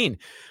 15.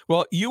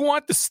 Well, you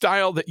want the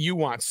style that you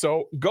want.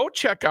 So go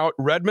check out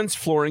Redmond's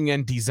Flooring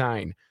and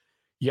Design.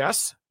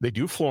 Yes, they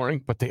do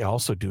flooring, but they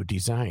also do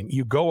design.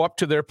 You go up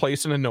to their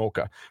place in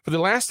Anoka. For the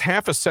last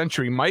half a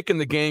century, Mike and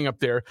the gang up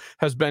there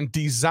has been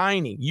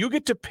designing. You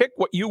get to pick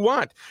what you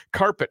want.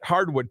 Carpet,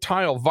 hardwood,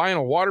 tile,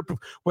 vinyl, waterproof,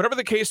 whatever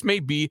the case may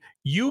be,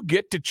 you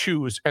get to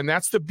choose. And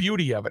that's the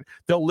beauty of it.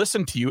 They'll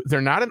listen to you. They're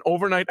not an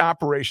overnight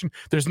operation.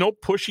 There's no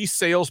pushy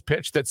sales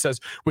pitch that says,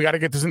 we got to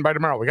get this in by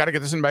tomorrow. We got to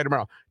get this in by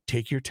tomorrow.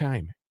 Take your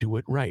time. Do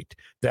it right.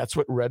 That's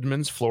what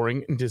Redmond's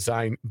Flooring and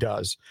Design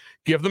does.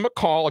 Give them a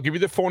call. I'll give you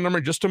the phone number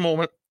in just a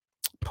moment.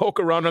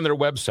 Poke around on their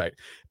website.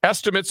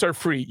 Estimates are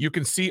free. You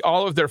can see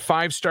all of their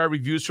 5-star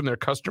reviews from their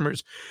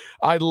customers.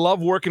 I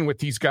love working with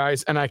these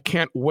guys, and I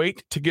can't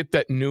wait to get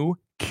that new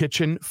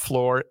kitchen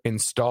floor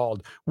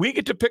installed. We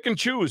get to pick and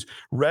choose.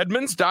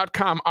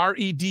 Redmans.com,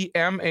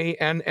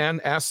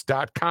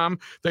 Redmans.com.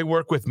 They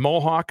work with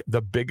Mohawk,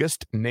 the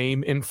biggest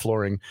name in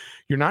flooring.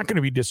 You're not going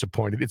to be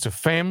disappointed. It's a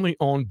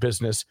family-owned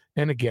business.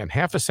 And again,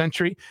 half a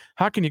century,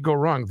 how can you go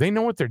wrong? They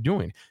know what they're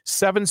doing.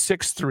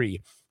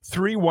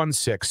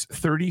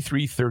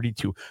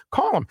 763-316-3332.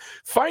 Call them.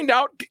 Find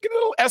out. Get a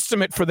little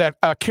estimate for that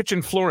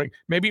kitchen flooring.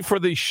 Maybe for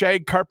the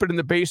shag carpet in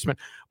the basement.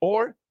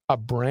 Or a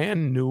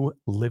brand new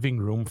living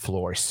room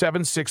floor.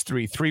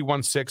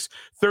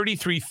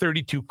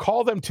 763-316-3332.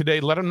 Call them today.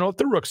 Let them know that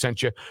the Rook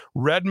sent you.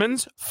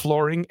 Redmond's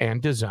Flooring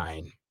and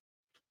Design.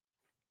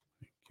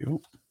 Thank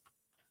you.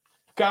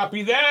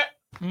 Copy that,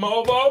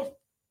 Mobo.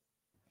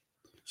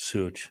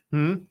 Such.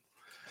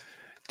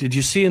 Did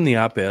you see in the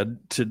op-ed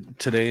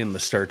today in the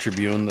Star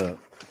Tribune the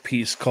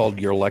piece called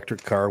 "Your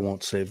Electric Car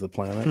Won't Save the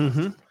Planet"?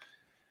 Mm-hmm.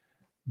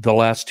 The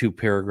last 3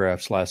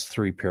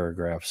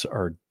 paragraphs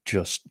are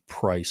just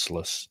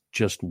priceless,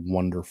 just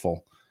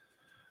wonderful.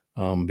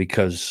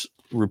 Because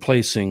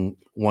replacing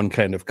one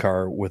kind of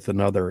car with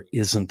another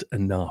isn't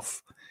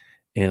enough.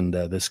 And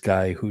this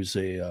guy who's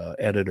a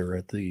editor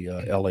at the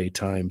LA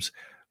Times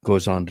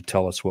goes on to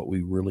tell us what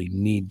we really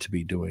need to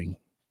be doing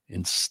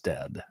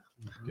instead.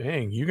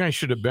 Dang, you guys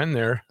should have been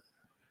there.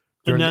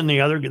 And then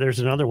there's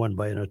another one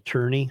by an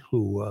attorney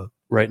who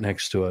right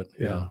next to it.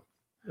 Yeah.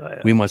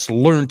 We must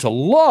learn to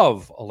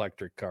love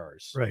electric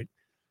cars. Right.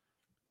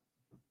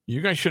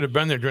 You guys should have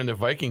been there during the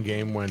Viking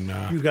game when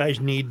you guys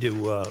need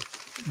to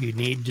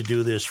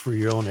do this for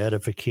your own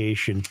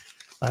edification.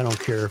 I don't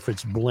care if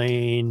it's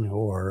Blaine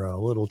or a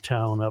little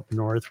town up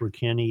north where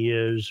Kenny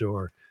is,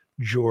 or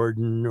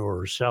Jordan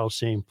or South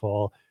St.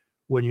 Paul.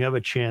 When you have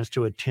a chance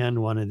to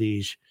attend one of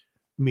these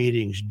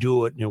meetings,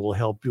 do it, and it will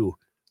help you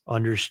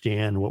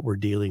understand what we're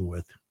dealing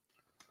with.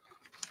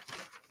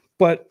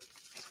 But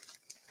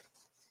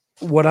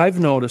what I've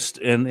noticed,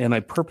 and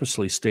I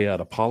purposely stay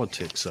out of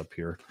politics up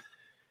here,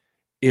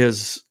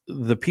 is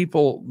the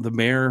people, the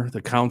mayor,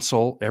 the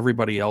council,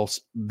 everybody else,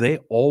 they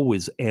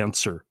always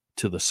answer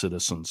to the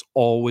citizens.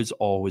 Always,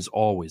 always,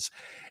 always.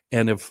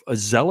 And if a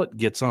zealot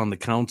gets on the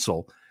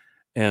council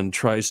and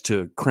tries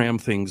to cram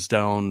things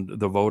down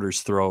the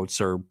voters'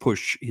 throats or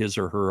push his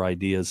or her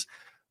ideas,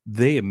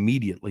 they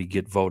immediately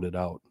get voted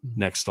out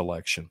next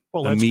election.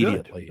 Well, that's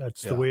immediately. Good.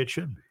 That's the way it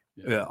should be.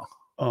 Yeah.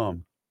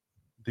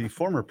 The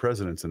former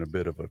president's in a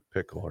bit of a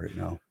pickle right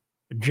now.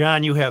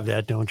 John, you have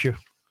that, don't you?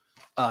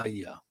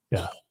 Yeah.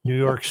 Yeah. New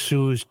York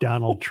sues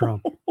Donald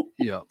Trump.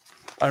 Yeah.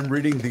 I'm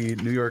reading the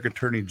New York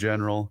Attorney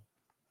General.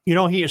 You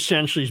know, he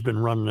essentially has been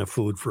running a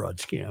food fraud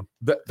scam.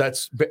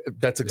 That's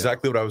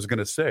exactly what I was going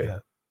to say. Yeah.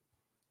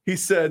 He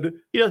said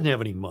he doesn't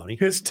have any money.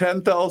 His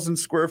 10,000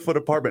 square foot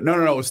apartment.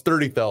 No, it was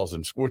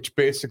 30,000, which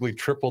basically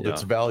tripled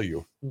its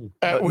value.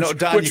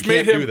 Which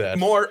made him do that.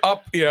 More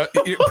up. Yeah,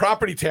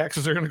 property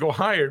taxes are going to go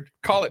higher.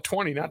 Call it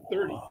 20, not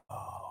 30.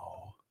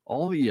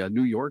 All the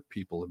New York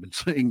people have been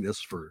saying this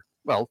for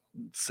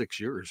 6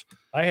 years.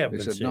 I have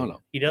been said, saying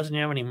no. He doesn't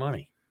have any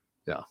money.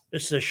 Yeah,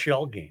 this is a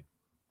shell game.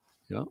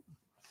 Yeah.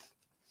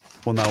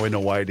 Well, now we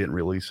know why he didn't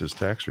release his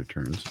tax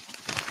returns.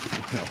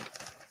 Yeah.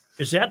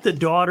 Is that the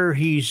daughter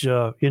he's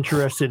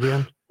interested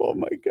in? Oh,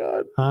 my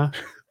God. Huh?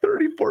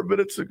 34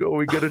 minutes ago,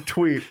 we get a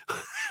tweet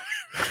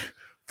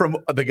from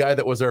the guy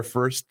that was our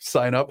first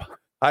sign up.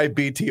 Hi,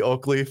 BT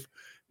Oakleaf.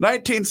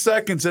 19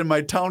 seconds and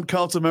my town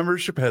council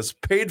membership has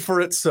paid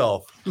for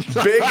itself.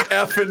 Big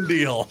effing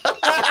deal.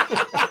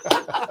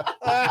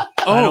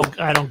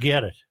 I don't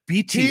get it.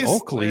 BT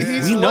Oakleaf.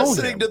 He's we know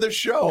listening him. to the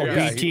show. Oh,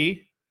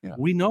 BT?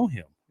 We know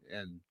him.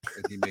 And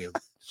he may have.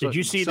 Did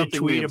you see the something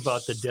may tweet have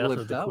about the death of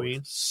slipped the out.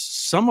 Queen?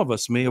 Some of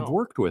us may have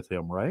worked with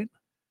him, right?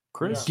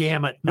 Chris?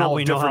 Damn it. Now No,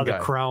 we know how different the guy.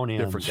 crown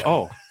ends. Different guy.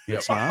 Oh, Yep.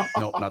 it's not?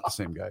 No, not the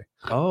same guy.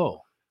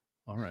 Oh,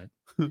 all right.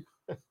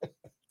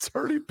 It's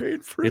already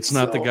paid for It's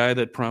itself. not the guy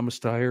that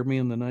promised to hire me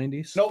in the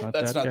 90s? Nope,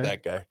 that's not guy?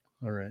 that guy.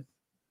 All right.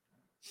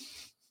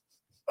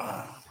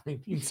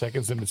 19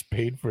 seconds and it's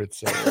paid for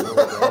itself.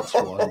 That's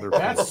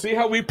wonderful. See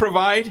how we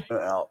provide?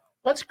 Well,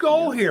 Let's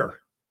go here.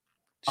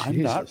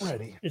 I'm not Jesus.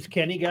 ready. Has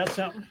Kenny got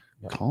something?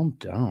 Calm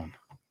down.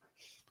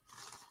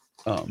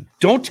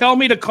 Don't tell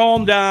me to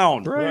calm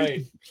down.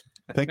 Right.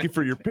 Thank you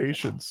for your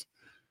patience.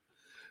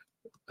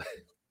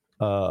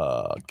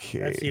 Okay.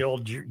 That's the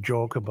old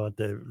joke about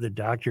the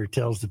doctor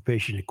tells the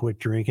patient to quit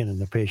drinking and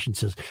the patient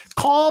says,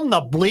 calm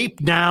the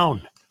bleep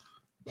down.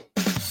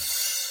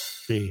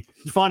 See,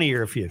 it's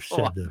funnier if you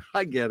said the.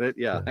 I get it.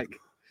 Yeah.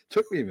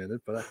 Took me a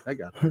minute, but I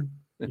got it.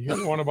 You heard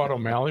the one about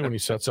O'Malley when he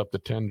sets up the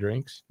 10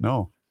 drinks?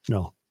 No.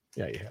 No.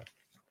 Yeah, you have.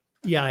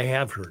 Yeah, I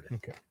have heard it.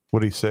 Okay.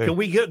 What did he say? Can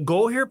we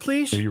go here,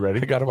 please? Are you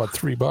ready? I got about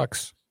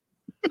 $3.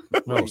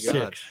 No, God.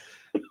 six.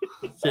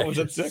 Oh, was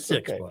it six?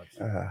 Six Okay. bucks.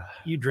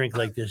 You drink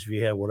like this if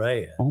you had what I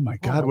had. Oh my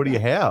God! What do you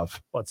have?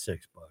 About $6.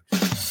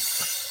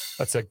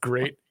 That's a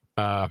great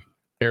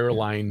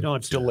airline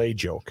delay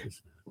joke.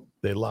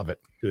 They love it.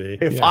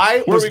 If Yeah. I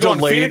Where was are we going?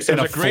 delayed Phoenix? in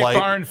There's a a great flight,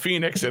 bar in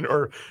Phoenix, and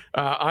we're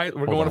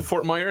going to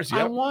Fort Myers. I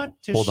Yep.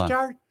 want to Hold on.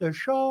 start the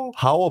show.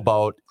 how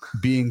about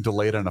being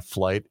delayed on a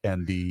flight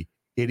and the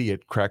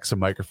idiot cracks a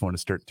microphone and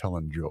start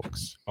telling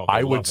jokes? Oh, they I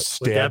love would it.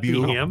 stab Would that be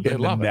you him? They in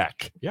the love it.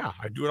 neck. Yeah,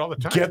 I do it all the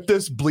time. Get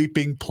this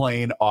bleeping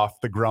plane off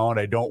the ground.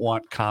 I don't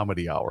want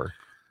comedy hour.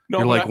 No,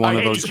 You're like but one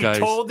of Hey, those you guys.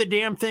 towed the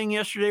damn thing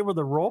yesterday with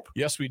a rope?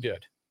 Yes, we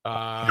did. We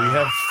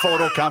have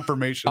photo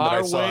confirmation that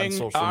I saw on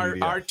social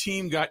media. Our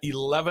team got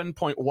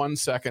 11.1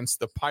 seconds.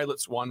 The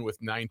pilots won with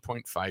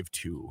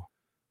 9.52.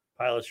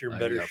 Pilots, you're in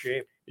better Yeah.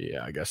 shape.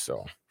 Yeah, I guess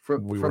so.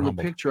 From We were the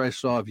humbled. picture I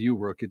saw of you,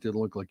 Rook, it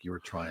didn't look like you were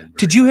trying.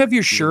 Did you have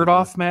your shirt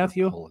off,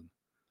 Matthew? No,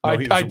 I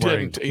he was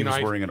wearing- didn't. he You know,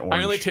 was wearing an I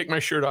only orange. take my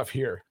shirt off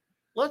here.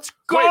 Let's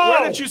go. Wait, why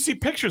didn't you see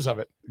pictures of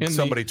it?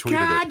 Somebody tweeted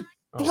God it.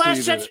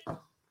 bless it.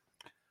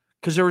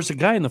 Because there was a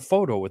guy in the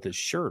photo with his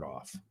shirt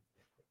off.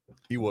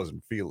 He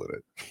wasn't feeling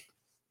it.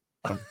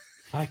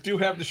 I do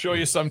have to show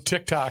you some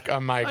TikTok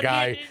on my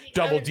guy,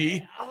 Double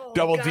D. Oh,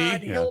 Double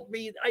God, D. help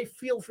me. I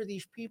feel for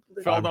these people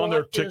that Fell down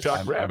their bought this.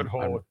 TikTok rabbit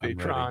hole with I'm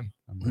Datron.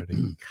 ready.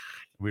 Are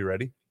we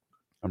ready?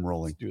 I'm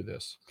rolling. Do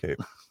this. Okay.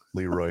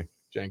 Leroy,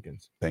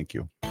 Jenkins. thank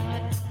you.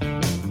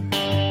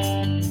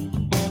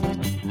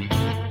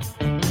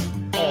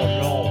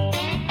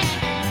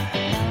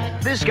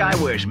 This guy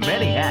wears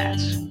many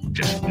hats,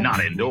 just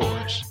not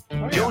indoors.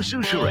 Joe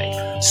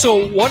Souchere.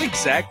 So what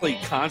exactly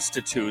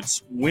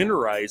constitutes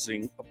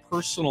winterizing a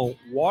personal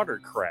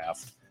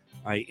watercraft?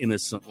 I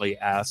innocently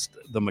asked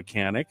the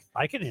mechanic.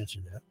 I can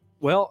answer that.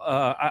 Well,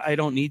 I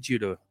don't need you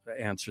to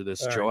answer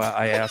this, Joe. Right.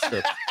 I asked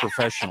a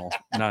professional,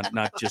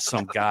 not just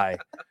some guy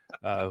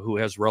who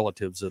has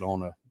relatives that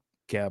own a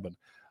cabin.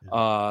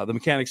 The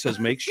mechanic says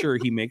make sure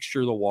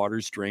the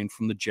water's drained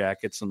from the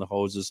jackets and the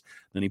hoses.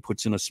 Then he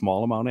puts in a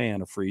small amount of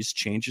antifreeze,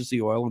 changes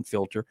the oil and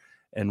filter,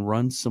 and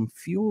runs some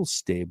fuel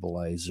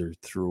stabilizer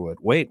through it.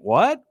 Wait,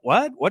 what?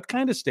 What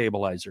kind of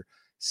stabilizer?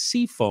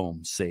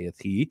 Seafoam,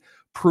 saith he,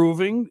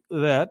 proving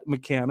that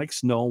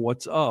mechanics know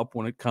what's up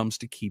when it comes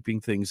to keeping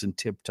things in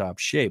tip-top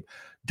shape.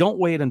 Don't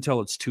wait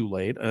until it's too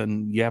late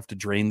and you have to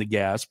drain the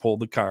gas, pull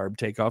the carb,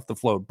 take off the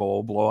float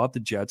bowl, blow out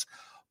the jets.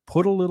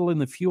 Put a little in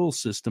the fuel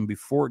system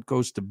before it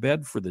goes to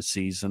bed for the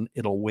season.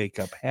 It'll wake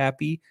up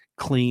happy,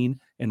 clean,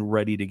 and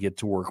ready to get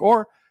to work.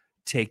 Or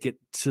take it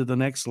to the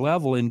next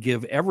level and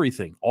give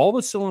everything, all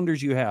the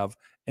cylinders you have,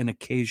 an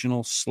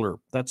occasional slurp.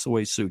 That's the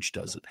way Such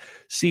does it.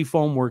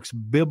 Seafoam works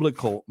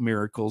biblical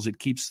miracles. It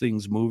keeps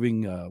things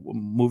moving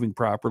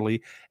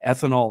properly.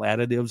 Ethanol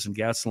additives and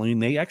gasoline,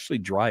 they actually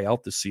dry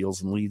out the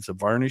seals and leaves a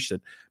varnish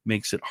that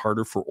makes it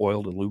harder for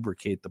oil to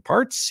lubricate the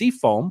parts.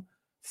 Seafoam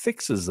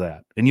fixes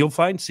that. And you'll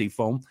find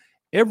Seafoam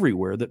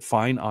everywhere that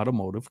fine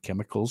automotive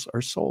chemicals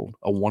are sold.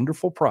 A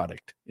wonderful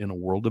product in a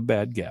world of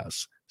bad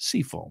gas.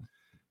 Seafoam.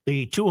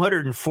 The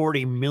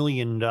 $240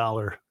 million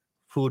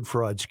food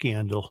fraud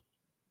scandal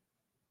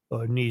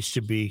needs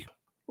to be,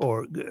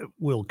 or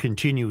will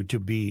continue to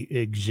be,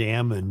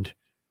 examined.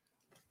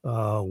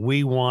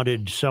 We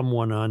wanted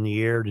someone on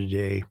the air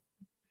today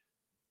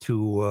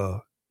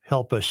to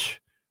help us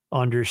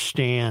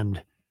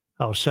understand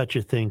how such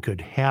a thing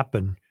could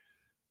happen.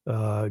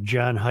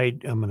 John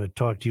Heidt, I'm going to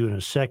talk to you in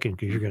a second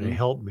because you're going to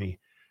help me.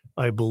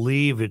 I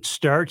believe it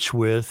starts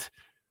with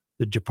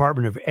the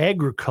Department of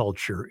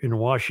Agriculture in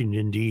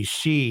Washington,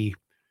 D.C.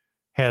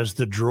 has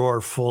the drawer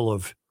full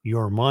of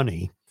your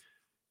money.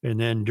 And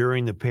then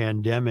during the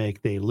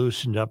pandemic, they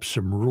loosened up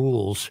some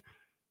rules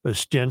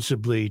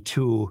ostensibly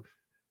to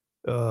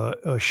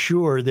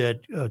assure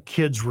that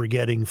kids were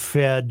getting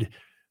fed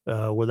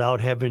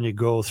without having to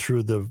go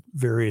through the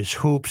various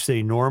hoops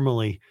they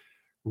normally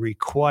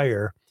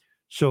require.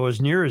 So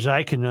as near as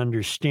I can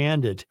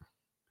understand it,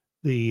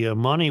 the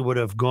money would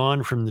have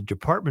gone from the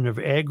Department of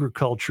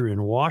Agriculture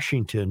in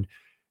Washington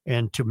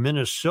and to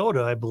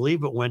Minnesota. I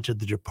believe it went to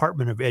the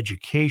Department of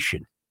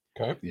Education.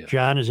 Okay. Yeah.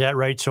 John, is that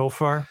right so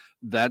far?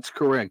 That's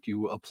correct.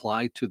 You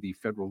apply to the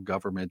federal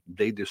government.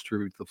 They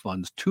distribute the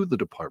funds to the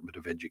Department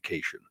of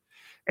Education.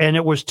 And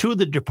it was to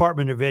the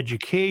Department of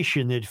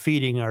Education that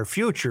Feeding Our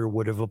Future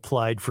would have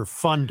applied for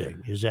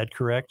funding. Is that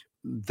correct?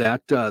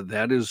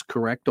 That is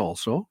correct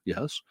also,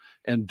 yes.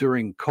 And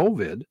during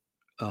COVID,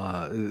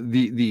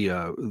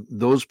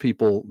 those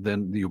people,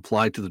 then you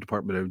apply to the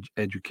Department of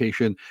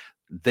Education.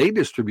 They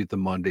distribute the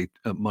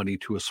money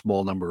to a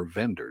small number of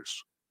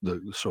vendors.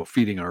 So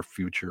Feeding Our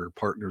Future,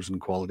 Partners in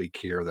Quality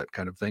Care, that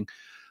kind of thing.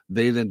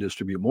 They then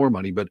distribute more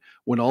money. But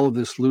when all of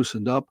this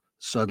loosened up,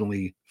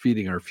 suddenly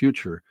Feeding Our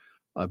Future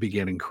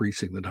began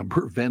increasing the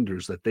number of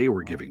vendors that they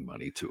were giving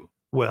money to.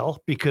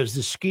 Well, because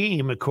the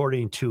scheme,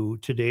 according to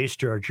today's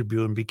Star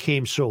Tribune,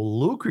 became so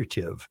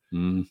lucrative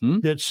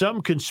that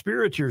some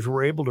conspirators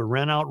were able to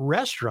rent out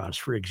restaurants,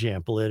 for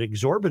example, at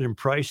exorbitant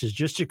prices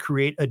just to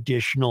create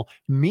additional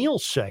meal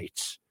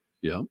sites.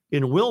 Yeah.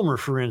 In Wilmer,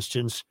 for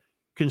instance,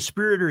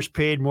 conspirators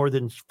paid more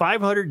than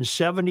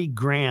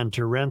 $570,000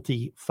 to rent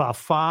the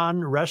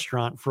Fafan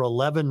restaurant for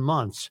 11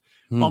 months,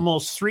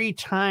 almost 3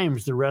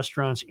 times the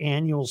restaurant's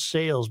annual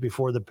sales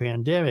before the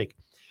pandemic.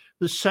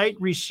 The site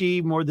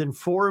received more than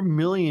 $4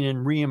 million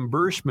in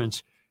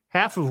reimbursements,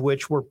 half of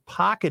which were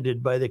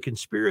pocketed by the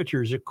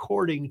conspirators,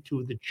 according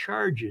to the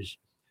charges.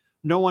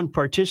 No one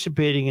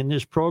participating in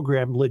this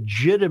program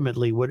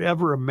legitimately would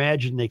ever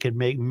imagine they could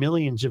make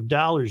millions of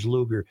dollars,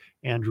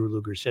 Andrew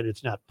Luger said.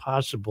 It's not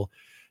possible.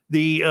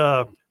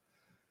 The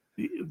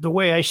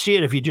way I see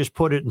it, if you just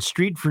put it in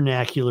street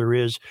vernacular,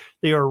 is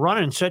they are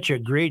running such a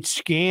great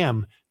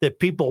scam that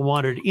people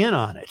wanted in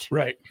on it.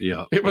 Right.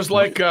 Yeah. It was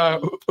like,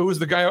 who was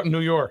the guy out in New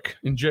York,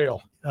 in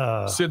jail?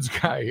 Sid's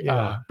guy,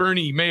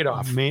 Bernie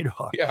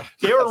Madoff. Yeah.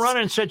 They were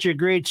running such a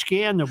great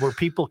scam that were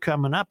people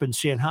coming up and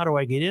saying, how do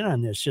I get in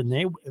on this?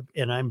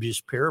 And I'm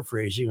just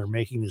paraphrasing or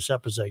making this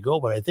up as I go,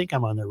 but I think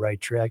I'm on the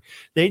right track.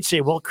 They'd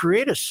say, well,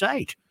 create a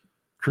site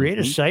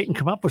and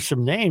come up with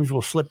some names.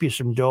 We'll slip you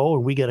some dough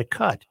and we get a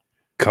cut.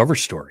 Cover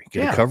story.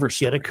 Get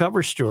a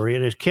cover story.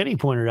 And as Kenny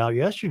pointed out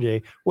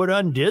yesterday, what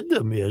undid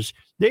them is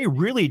they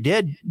really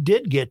did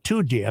get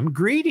too damn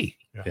greedy.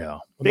 Yeah.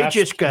 They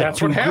just got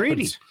too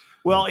greedy.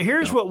 Well,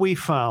 here's what we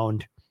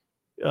found.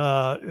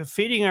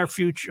 Feeding Our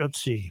Future.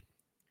 Let's see.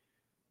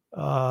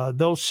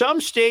 Though some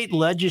state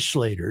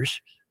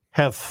legislators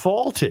have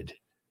faulted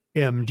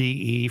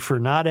MDE for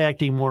not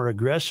acting more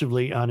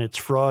aggressively on its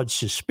fraud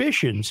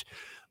suspicions,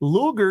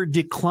 Luger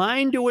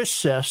declined to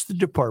assess the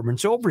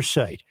department's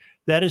oversight.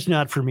 That is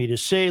not for me to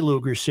say,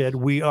 Luger said.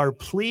 We are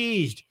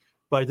pleased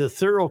by the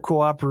thorough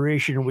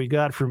cooperation we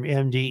got from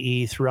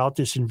MDE throughout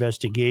this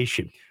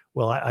investigation.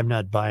 Well, I'm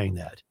not buying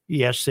that.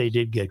 Yes, they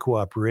did get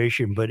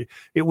cooperation, but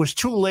it was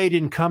too late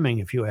in coming,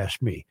 if you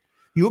ask me.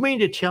 You mean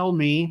to tell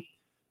me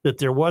that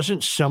there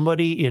wasn't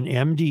somebody in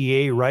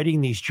MDA writing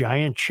these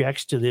giant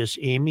checks to this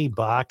Amy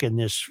Bach and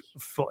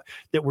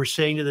that were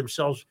saying to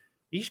themselves,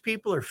 these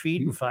people are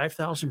feeding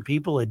 5,000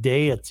 people a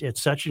day at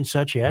such and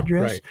such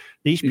address? Right.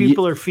 These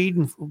people are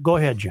feeding. Go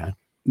ahead, John.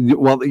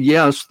 Well,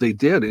 yes, they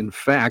did. In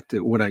fact,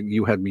 when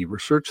you had me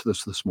research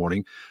this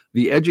morning,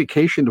 the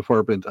education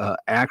department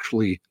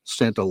actually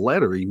sent a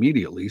letter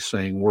immediately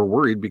saying we're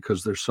worried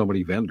because there's so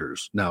many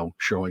vendors now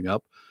showing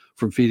up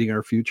from Feeding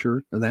Our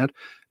Future and that.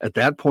 At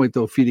that point,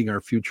 though, Feeding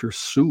Our Future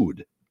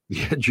sued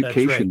the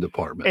education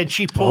department. And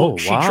she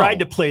tried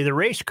to play the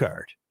race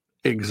card.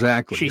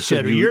 Exactly. She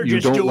said, you're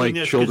just don't doing like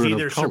this because children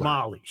either of color.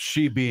 Somalis.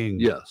 She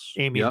being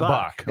Amy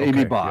Bach. Okay.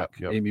 Amy Bach.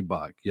 Yep. Amy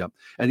Bach. Yep.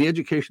 And the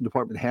education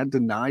department had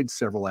denied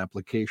several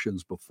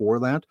applications before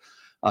that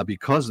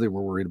because they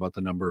were worried about the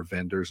number of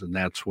vendors. And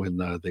that's when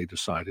they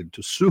decided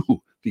to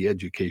sue the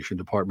education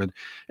department.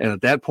 And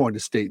at that point, a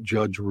state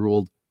judge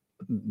ruled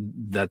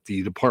that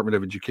the Department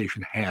of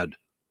Education had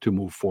to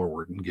move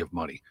forward and give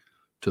money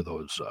to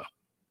those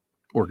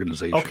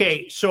organizations.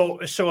 Okay, so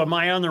am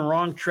I on the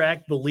wrong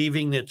track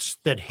believing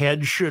that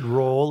heads should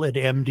roll at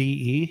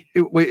MDE?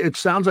 It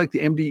sounds like the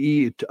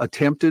MDE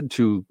attempted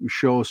to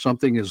show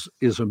something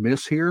is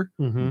amiss here,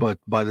 but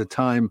by the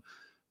time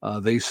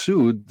they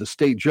sued the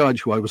state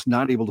judge, who I was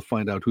not able to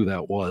find out who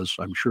that was,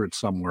 I'm sure it's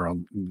somewhere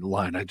on the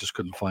line, I just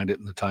couldn't find it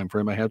in the time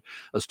frame I had.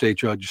 A state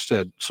judge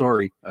said,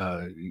 sorry,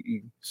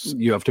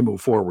 you have to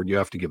move forward, you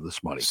have to give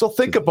this money. So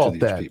think about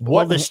that.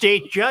 Well, the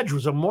state judge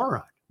was a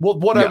moron. Well,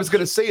 what I was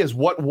going to say is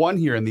what won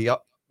here in the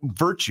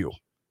virtue,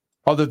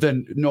 other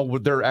than, no,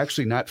 they're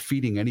actually not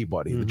feeding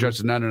anybody. The judge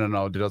said,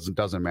 no, it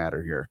doesn't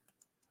matter here.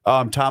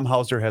 Tom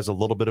Hauser has a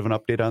little bit of an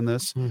update on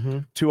this.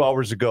 2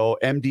 hours ago,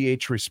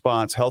 MDH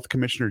response, Health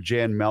Commissioner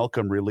Jan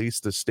Malcolm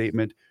released a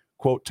statement,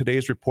 quote,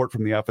 today's report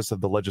from the Office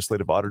of the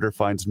Legislative Auditor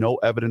finds no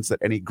evidence that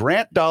any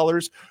grant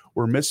dollars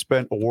were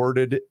misspent,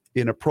 awarded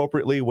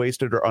inappropriately,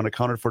 wasted, or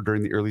unaccounted for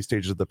during the early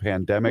stages of the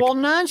pandemic. Well,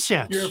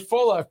 nonsense. You're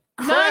full of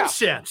crap.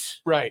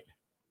 Nonsense. Right.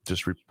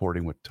 Just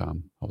reporting what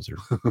Tom Hauser.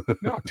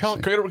 No,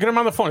 get him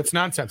on the phone. It's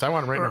nonsense. I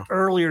want him right now.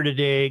 Earlier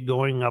today,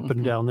 going up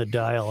and down the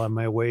dial on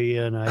my way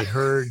in, I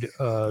heard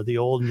the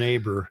old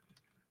neighbor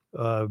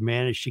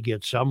managed to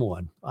get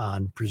someone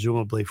on,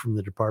 presumably from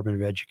the Department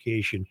of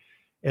Education,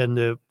 and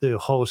the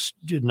hosts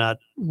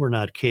were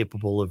not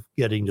capable of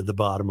getting to the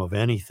bottom of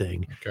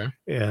anything. Okay.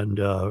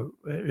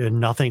 And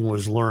nothing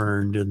was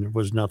learned, and there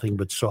was nothing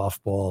but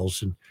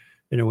softballs, and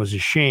it was a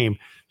shame.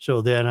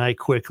 So then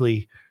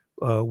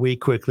we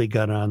quickly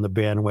got on the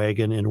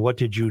bandwagon. And what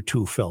did you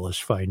two fellas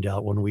find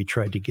out when we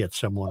tried to get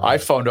someone? I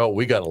found out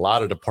we got a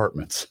lot of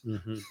departments.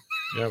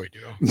 Yeah, we do.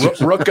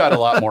 Rook got a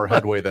lot more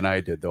headway than I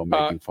did, though,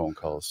 making phone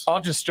calls.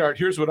 I'll just start.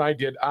 Here's what I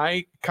did.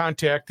 I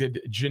contacted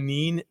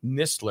Janine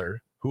Nistler,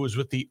 who was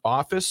with the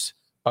Office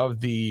of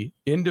the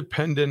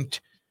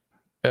Independent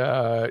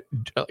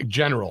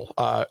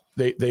General.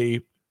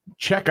 They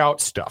check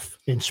out stuff.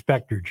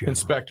 Inspector General.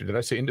 Inspector. Did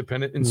I say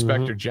Independent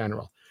Inspector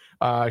General?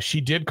 She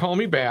did call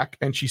me back,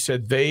 and she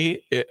said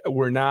they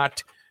were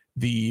not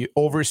the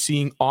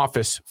overseeing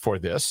office for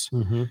this.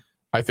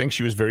 I think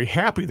she was very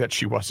happy that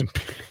she wasn't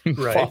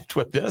involved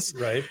with this.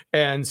 Right.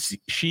 And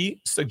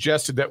she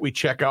suggested that we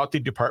check out the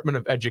Department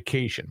of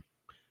Education.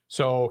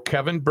 So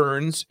Kevin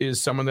Burns is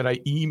someone that I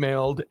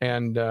emailed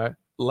and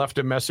left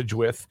a message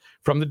with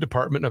from the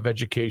Department of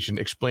Education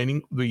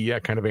explaining the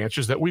kind of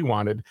answers that we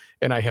wanted.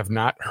 And I have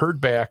not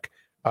heard back.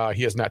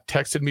 He has not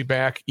texted me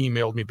back,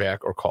 emailed me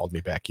back, or called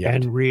me back yet.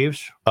 And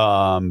Reeves?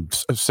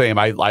 Same.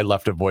 I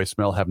left a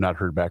voicemail, have not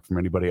heard back from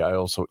anybody. I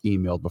also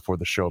emailed before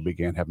the show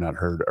began, have not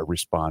heard a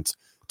response.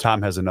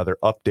 Tom has another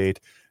update.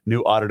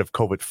 New audit of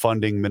COVID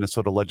funding.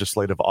 Minnesota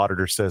Legislative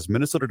Auditor says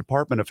Minnesota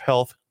Department of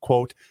Health,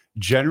 quote,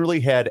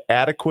 generally had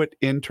adequate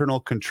internal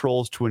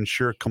controls to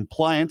ensure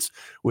compliance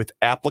with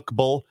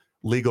applicable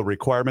legal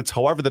requirements.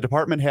 However, the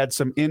department had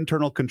some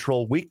internal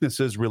control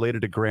weaknesses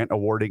related to grant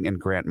awarding and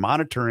grant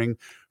monitoring.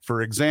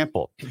 For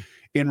example,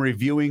 in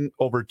reviewing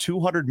over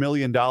 $200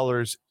 million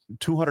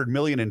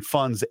in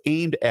funds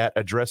aimed at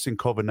addressing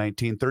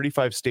COVID-19,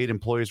 35 state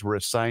employees were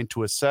assigned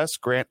to assess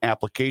grant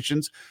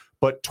applications,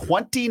 but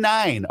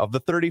 29 of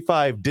the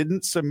 35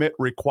 didn't submit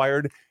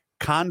required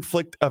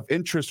conflict of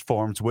interest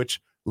forms,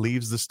 which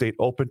leaves the state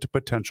open to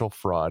potential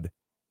fraud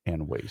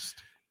and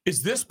waste.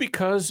 Is this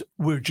because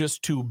we're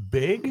just too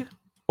big,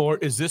 or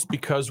is this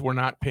because we're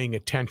not paying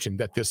attention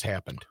that this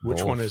happened?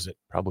 Which one is it?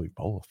 Probably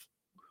both.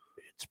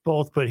 It's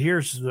both, but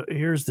here's the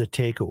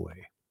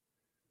takeaway.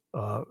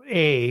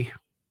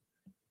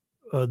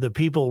 The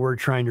people we're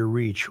trying to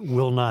reach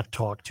will not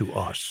talk to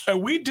us.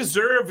 We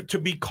deserve to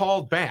be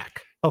called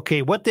back.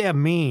 Okay, what that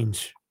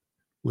means,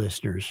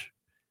 listeners,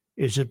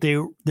 is that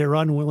they're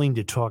unwilling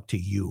to talk to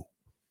you.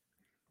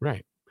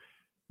 Right.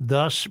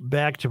 Thus,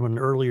 back to an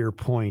earlier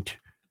point,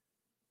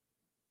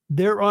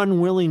 they're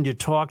unwilling to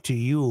talk to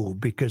you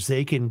because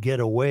they can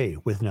get away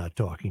with not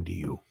talking to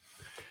you.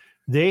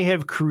 They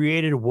have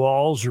created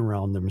walls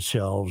around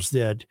themselves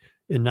that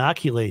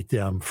inoculate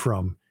them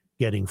from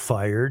getting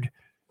fired,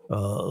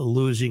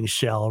 losing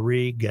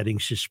salary, getting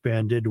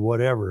suspended,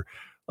 whatever.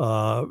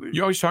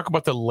 You always talk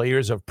about the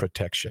layers of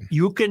protection.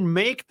 You can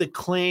make the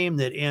claim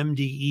that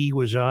MDE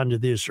was onto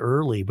this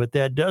early, but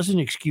that doesn't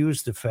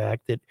excuse the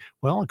fact that,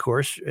 well, of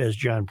course, as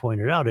John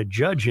pointed out, a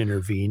judge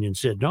intervened and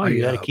said, no,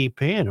 you got to keep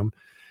paying them.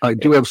 I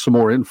do have some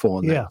more info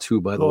on that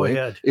too, by the way.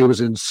 Ahead. It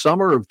was in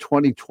summer of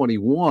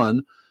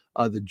 2021.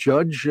 The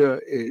judge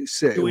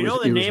said... Do we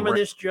know the name of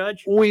this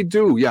judge? We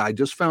do, yeah. I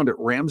just found it.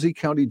 Ramsey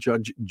County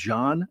Judge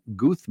John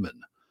Guthman.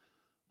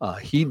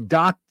 He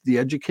docked the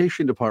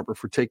Education Department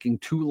for taking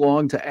too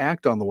long to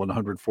act on the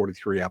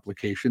 143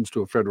 applications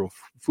to a federal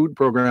food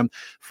program,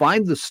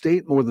 fined the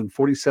state more than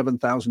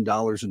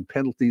 $47,000 in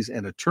penalties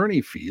and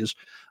attorney fees.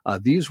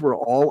 These were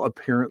all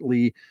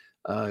apparently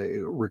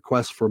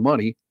requests for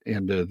money,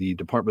 and the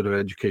Department of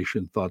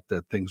Education thought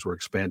that things were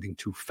expanding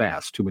too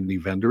fast, too many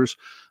vendors.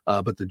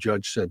 But the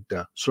judge said,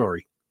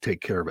 sorry,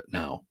 take care of it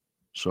now.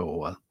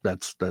 So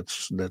that's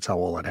how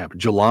all that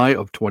happened. July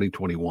of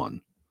 2021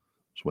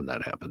 is when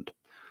that happened.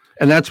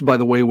 And that's, by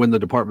the way, when the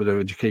Department of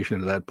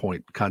Education at that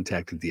point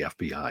contacted the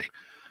FBI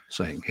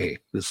saying, hey,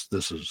 this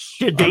is...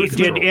 Did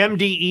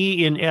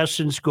MDE, in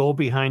essence, go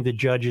behind the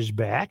judge's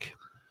back?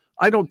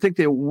 I don't think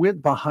they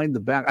went behind the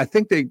back. I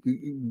think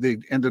they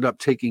ended up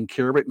taking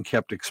care of it and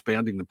kept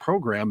expanding the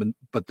program,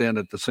 but then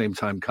at the same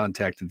time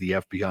contacted the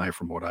FBI,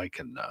 from what I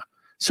can...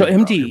 So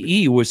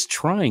MDE was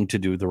trying to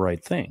do the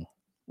right thing.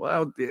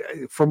 Well,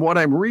 from what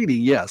I'm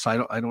reading, yes. I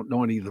don't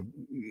know any of the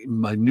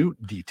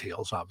minute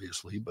details,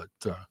 obviously, but...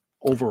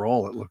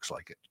 overall, it looks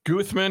like it.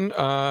 Guthman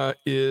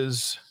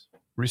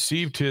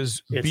received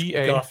his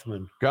BA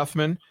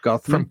Guthman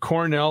from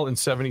Cornell in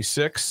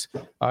 76,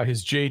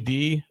 his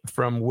JD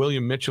from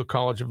William Mitchell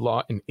College of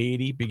Law in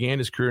 80, began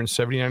his career in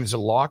 79 as a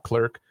law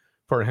clerk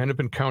for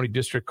Hennepin County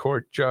District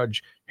Court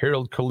Judge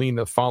Harold Killeen.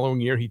 The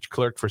following year, he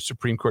clerked for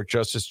Supreme Court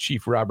Justice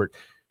Chief Robert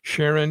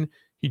Sharon.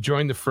 He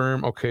joined the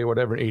firm, in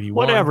 81.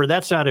 Whatever,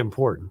 that's not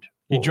important.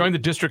 He joined the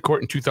district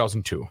court in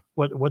 2002.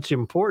 What's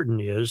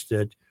important is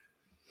that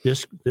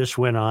this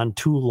went on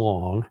too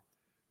long,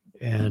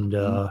 and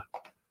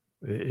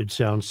it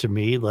sounds to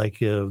me like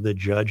the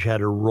judge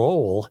had a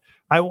role.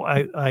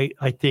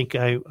 I think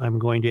I'm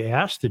going to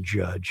ask the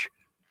judge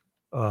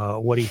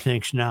what he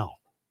thinks now.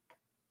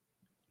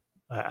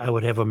 I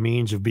would have a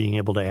means of being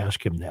able to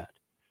ask him that.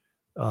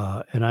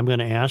 And I'm going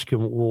to ask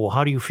him, well,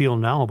 how do you feel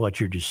now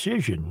about your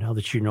decision, now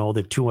that you know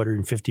that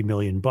 $250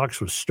 million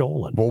was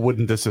stolen? Well,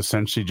 wouldn't this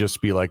essentially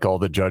just be like all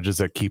the judges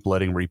that keep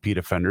letting repeat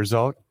offenders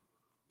out?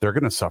 They're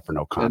going to suffer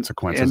no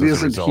consequences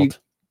as a result.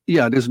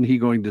 Isn't he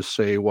going to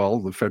say, well,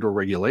 the federal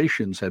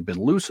regulations had been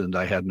loosened.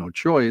 I had no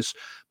choice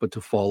but to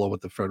follow what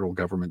the federal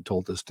government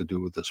told us to do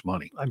with this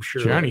money. I'm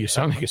sure. Johnny, you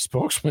sound like a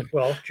spokesman.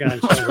 Well,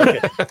 John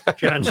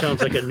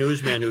sounds like a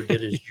newsman who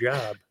did his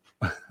job.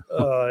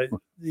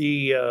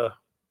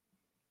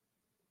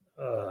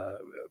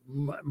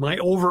 My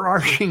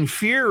overarching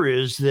fear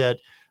is that,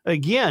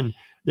 again,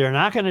 they're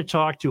not going to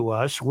talk to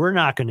us. We're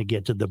not going to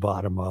get to the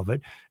bottom of it.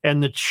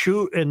 And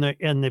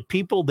the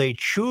people they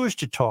choose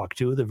to talk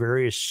to, the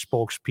various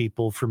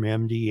spokespeople from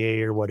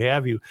MDA or what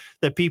have you,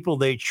 the people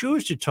they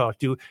choose to talk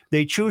to,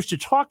 they choose to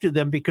talk to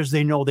them because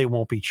they know they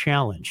won't be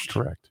challenged.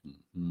 Correct.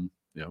 Mm-hmm.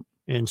 Yep.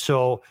 And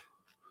so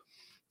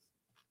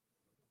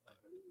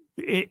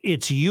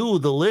it's you,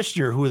 the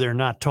listener, who they're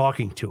not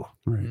talking to.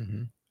 Right.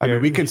 Mm-hmm. I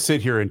mean, we can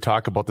sit here and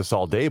talk about this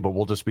all day, but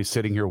we'll just be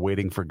sitting here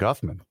waiting for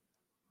Guthman.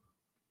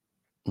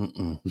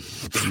 No,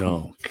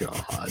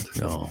 God,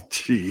 no.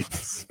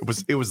 Jeez,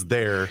 it was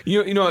there.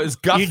 You know, it's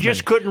Guthman. You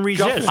just couldn't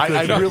resist.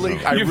 I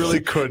really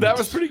couldn't. That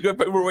was pretty good,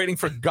 but we're waiting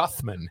for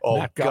Guthman. Oh,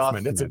 not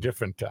Guthman. It's a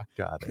different.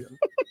 Got it.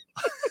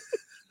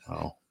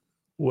 Oh,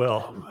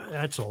 well,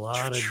 that's a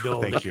lot of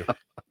dough. Thank you.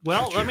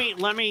 Well, let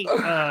me,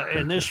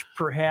 and this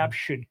perhaps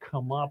should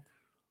come up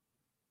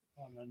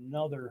on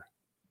another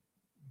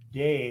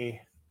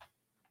day.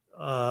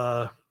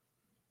 I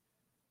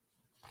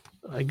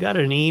got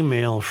an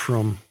email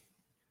from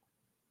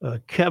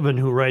Kevin,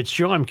 who writes,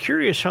 Joe, I'm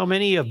curious how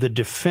many of the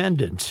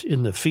defendants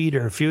in the Feed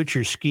Our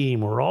Future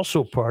scheme were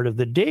also part of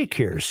the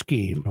daycare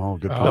scheme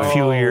a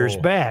few years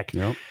back.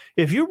 Yep.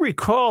 If you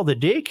recall, the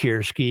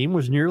daycare scheme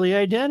was nearly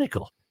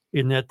identical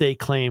in that they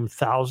claimed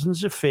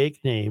thousands of fake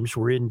names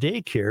were in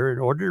daycare in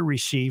order to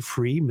receive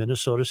free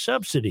Minnesota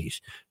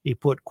subsidies. He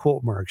put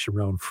quote marks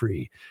around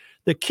free.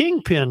 The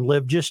kingpin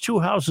lived just 2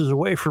 houses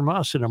away from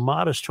us in a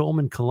modest home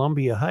in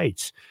Columbia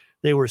Heights.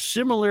 They were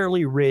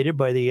similarly raided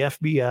by the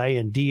FBI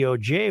and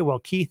DOJ, while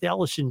Keith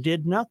Ellison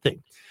did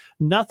nothing.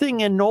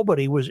 Nothing and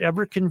nobody was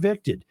ever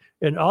convicted.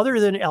 And other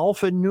than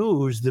Alpha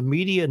News, the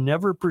media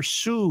never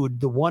pursued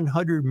the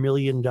 $100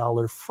 million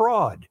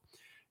fraud.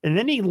 And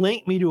then he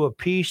linked me to a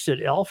piece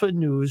that Alpha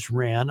News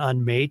ran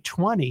on May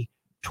 20,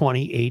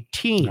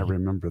 2018. I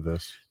remember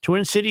this.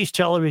 Twin Cities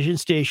television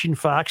station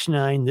Fox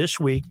 9 this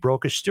week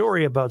broke a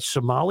story about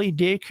Somali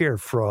daycare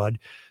fraud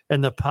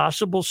and the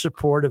possible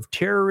support of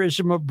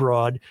terrorism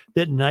abroad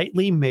that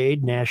nightly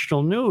made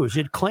national news.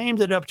 It claimed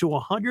that up to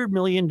 $100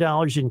 million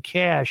in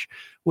cash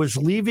was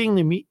leaving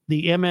the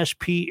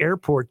MSP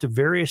airport to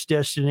various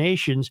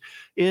destinations,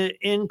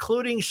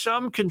 including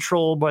some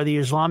controlled by the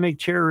Islamic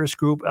terrorist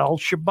group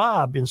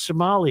Al-Shabaab in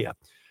Somalia.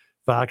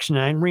 Fox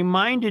 9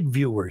 reminded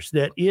viewers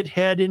that it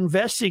had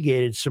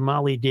investigated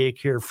Somali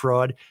daycare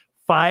fraud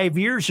 5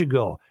 years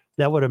ago.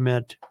 That would have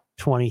meant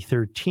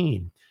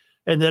 2013.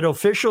 And that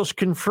officials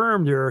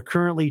confirmed there are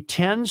currently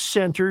 10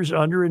 centers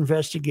under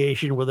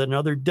investigation, with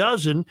another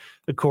dozen,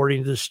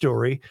 according to the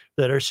story,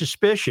 that are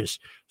suspicious.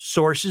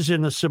 Sources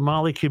in the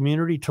Somali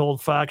community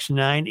told Fox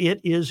 9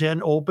 it is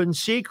an open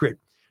secret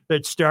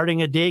that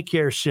starting a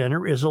daycare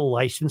center is a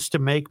license to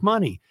make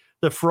money.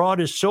 The fraud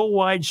is so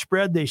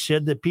widespread, they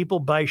said, that people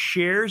buy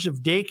shares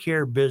of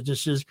daycare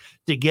businesses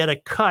to get a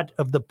cut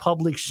of the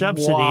public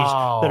subsidies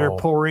that are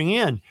pouring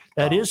in.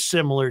 That is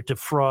similar to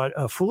fraud,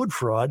 food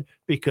fraud,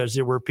 because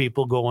there were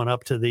people going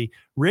up to the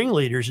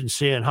ringleaders and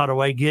saying, how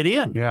do I get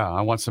in? Yeah,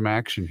 I want some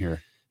action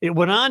here. It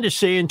went on to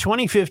say in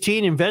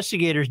 2015,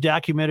 investigators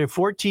documented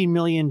 $14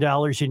 million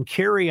in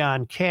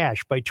carry-on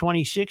cash. By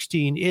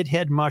 2016, it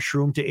had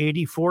mushroomed to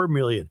 $84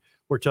 million.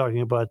 We're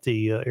talking about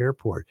the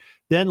airport.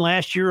 Then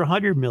last year,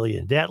 $100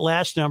 million. That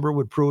last number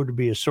would prove to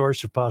be a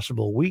source of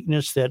possible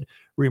weakness that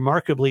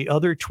remarkably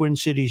other Twin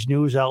Cities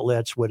news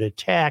outlets would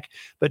attack.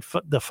 But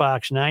the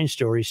Fox 9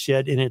 story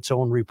said in its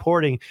own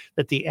reporting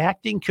that the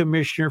acting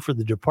commissioner for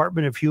the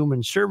Department of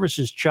Human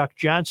Services, Chuck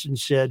Johnson,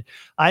 said,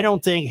 I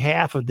don't think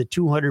half of the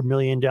 $200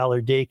 million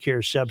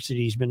daycare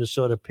subsidies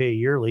Minnesota pay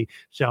yearly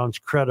sounds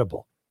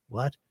credible.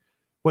 What?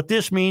 What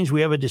this means,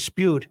 we have a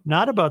dispute,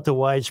 not about the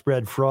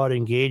widespread fraud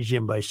engaged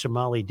in by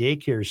Somali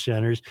daycare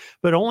centers,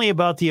 but only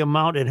about the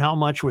amount and how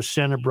much was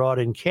sent abroad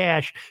in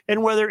cash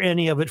and whether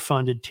any of it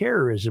funded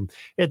terrorism.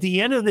 At the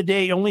end of the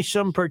day, only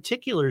some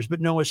particulars, but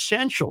no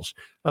essentials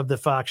of the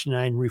Fox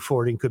 9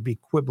 reporting could be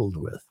quibbled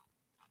with.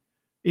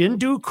 In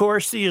due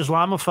course, the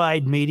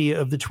Islamified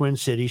media of the Twin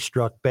Cities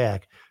struck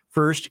back.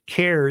 First,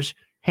 CARE's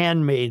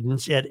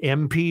handmaidens at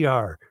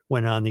NPR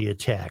went on the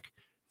attack.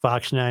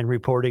 Fox 9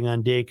 reporting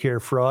on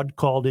daycare fraud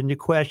called into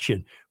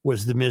question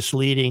was the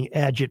misleading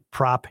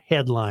agitprop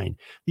headline.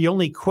 The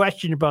only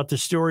question about the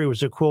story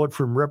was a quote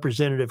from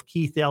Representative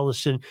Keith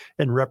Ellison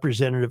and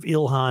Representative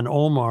Ilhan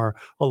Omar,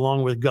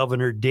 along with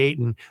Governor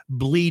Dayton,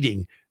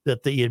 bleating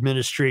that the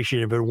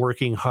administration had been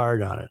working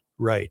hard on it.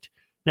 Right.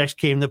 Next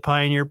came the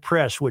Pioneer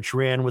Press, which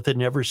ran with a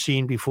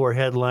never-seen-before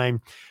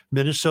headline,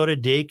 Minnesota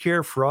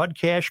daycare fraud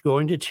cash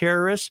going to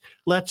terrorists?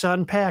 Let's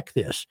unpack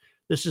this.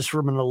 This is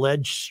from an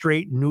alleged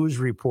straight news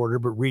reporter,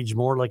 but reads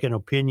more like an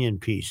opinion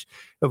piece.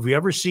 Have you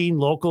ever seen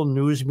local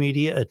news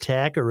media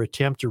attack or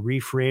attempt to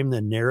reframe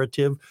the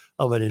narrative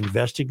of an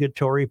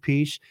investigatory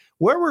piece?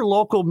 Where were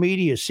local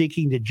media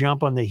seeking to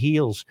jump on the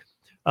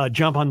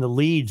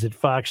leads that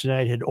Fox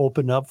 9 had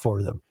opened up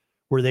for them?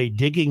 Were they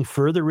digging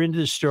further into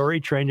the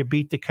story, trying to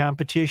beat the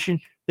competition?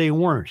 They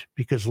weren't,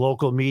 because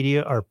local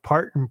media are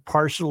part and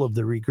parcel of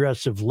the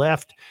regressive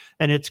left,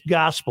 and it's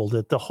gospel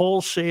that the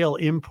wholesale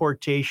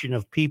importation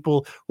of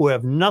people who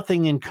have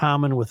nothing in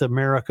common with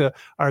America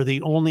are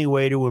the only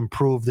way to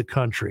improve the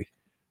country.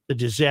 The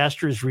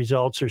disastrous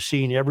results are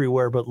seen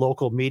everywhere, but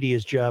local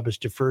media's job is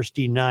to first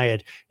deny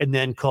it and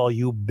then call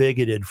you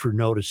bigoted for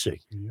noticing.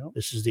 Yep.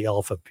 This is the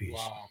alpha piece.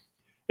 Wow.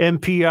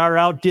 NPR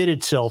outdid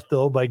itself,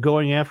 though, by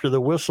going after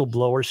the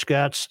whistleblower,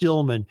 Scott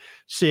Stillman,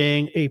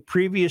 saying a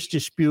previous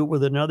dispute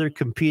with another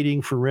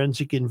competing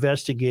forensic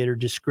investigator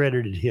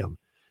discredited him.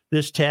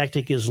 This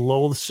tactic is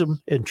loathsome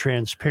and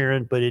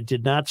transparent, but it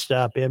did not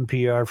stop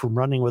NPR from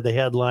running with the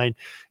headline,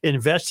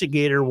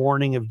 Investigator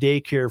warning of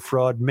daycare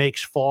fraud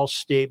makes false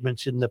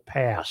statements in the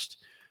past.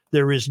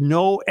 There is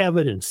no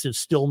evidence that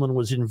Stillman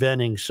was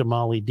inventing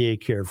Somali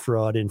daycare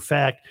fraud. In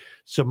fact,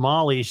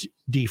 Somalis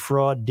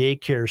defraud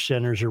daycare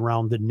centers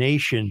around the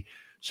nation,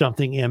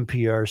 something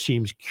NPR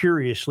seems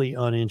curiously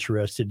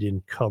uninterested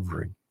in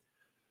covering.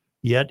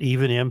 Yet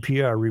even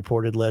NPR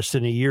reported less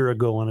than a year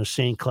ago on a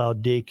St.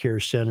 Cloud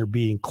daycare center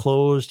being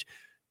closed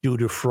due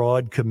to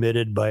fraud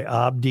committed by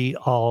Abdi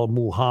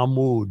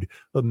al-Muhammad.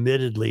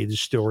 Admittedly, the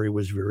story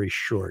was very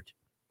short.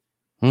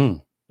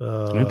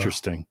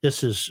 Interesting.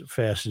 This is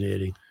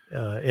fascinating.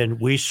 And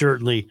we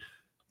certainly,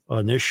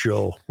 on this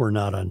show, were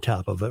not on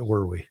top of it,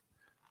 were we?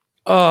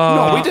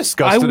 No, we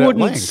discussed it at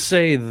wouldn't length.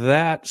 say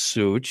that,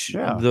 Such.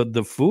 Yeah.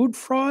 The food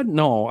fraud?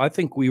 No, I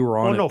think we were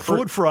on. Oh, no,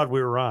 food fraud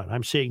we were on.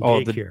 I'm saying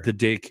Oh, daycare. the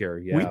daycare,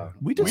 yeah.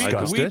 We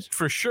discussed we it.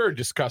 for sure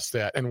discussed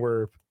that, and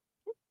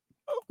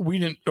we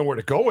didn't know where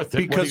to go with it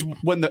Because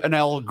and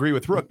I'll agree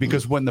with Rook,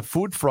 because when the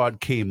food fraud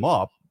came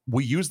up,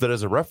 we used that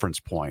as a reference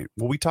point.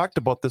 Well, we talked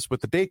about this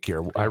with the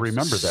daycare. I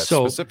remember that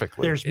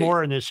specifically. There's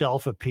more in this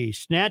alpha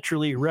piece.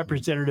 Naturally,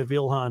 Representative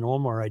Ilhan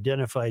Omar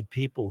identified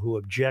people who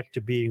object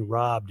to being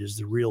robbed as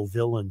the real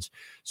villains,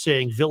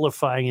 saying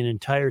vilifying an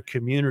entire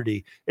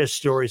community, as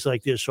stories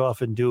like this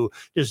often do,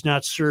 does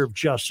not serve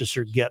justice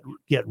or get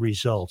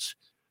results.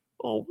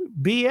 Oh,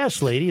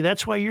 BS, lady.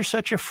 That's why you're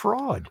such a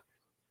fraud.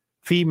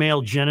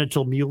 female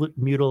genital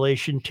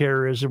mutilation,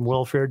 terrorism,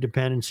 welfare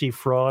dependency,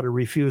 fraud, a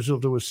refusal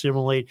to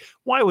assimilate.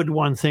 Why would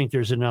one think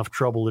there's enough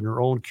trouble in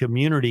her own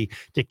community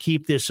to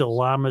keep this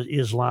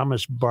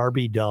Islamist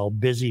Barbie doll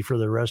busy for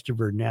the rest of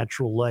her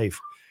natural life?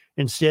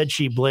 Instead,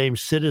 she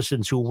blames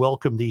citizens who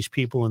welcomed these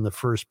people in the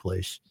first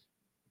place.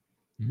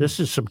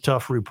 This is some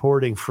tough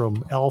reporting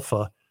from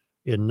Alpha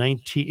in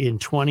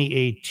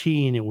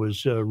 2018. It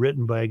was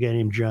written by a guy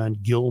named John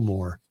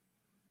Gilmore.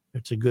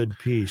 It's a good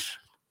piece.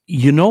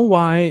 You know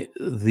why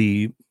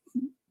the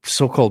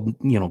so-called,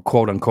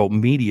 quote unquote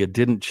media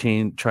didn't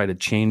try to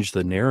change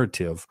the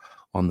narrative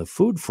on the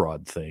food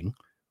fraud thing?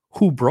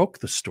 Who broke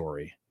the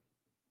story?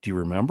 Do you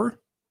remember?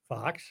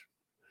 Fox?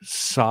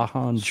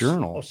 Sahan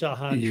Journal. Oh,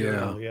 Sahan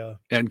Journal, yeah.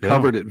 And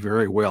covered it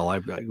very well.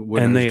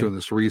 When I was doing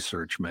this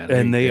research, man.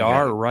 And they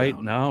are right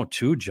now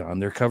too, John.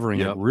 They're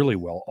covering it really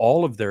well.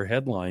 All of their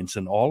headlines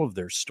and all of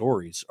their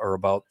stories are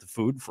about the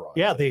food fraud.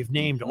 Yeah, they've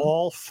named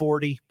all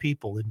 40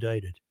 people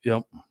indicted.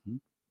 Yep.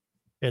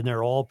 And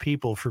they're all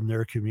people from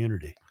their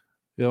community.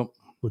 Yep.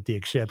 With the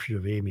exception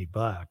of Amy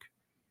Bach.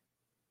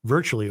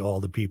 Virtually all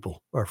the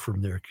people are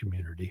from their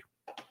community.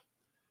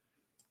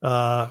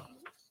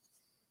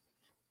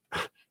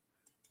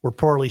 We're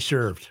poorly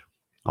served.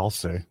 I'll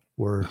say.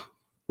 We're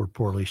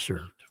poorly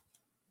served.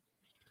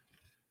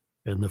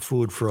 And the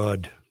food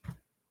fraud.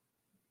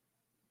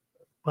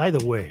 By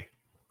the way.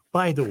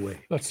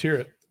 Let's hear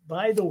it.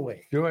 By the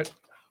way. Do it.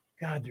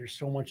 God, there's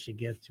so much to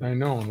get to. I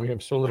know, and we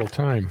have so little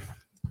time.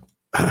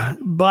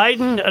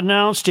 Biden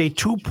announced a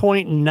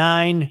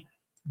 $2.9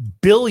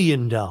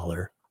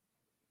 billion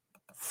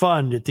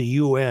fund at the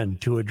UN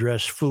to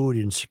address food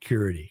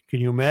insecurity. Can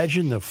you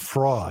imagine the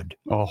fraud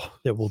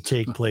that will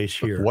take place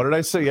here? What did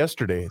I say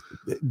yesterday?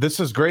 This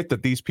is great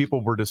that these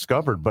people were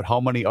discovered, but how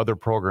many other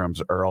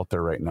programs are out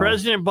there right now?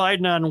 President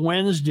Biden on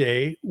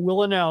Wednesday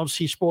will announce,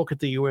 he spoke at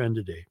the UN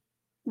today,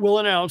 will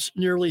announce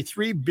nearly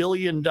 $3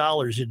 billion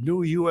in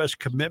new U.S.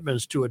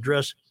 commitments to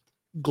address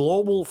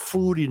global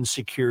food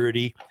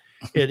insecurity,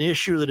 an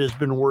issue that has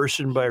been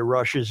worsened by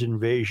Russia's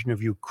invasion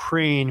of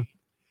Ukraine.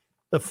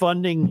 The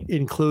funding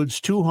includes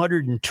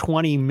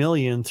 $220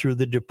 million through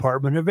the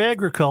Department of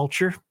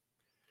Agriculture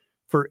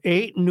for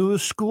 8 new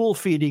school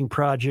feeding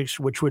projects,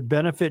 which would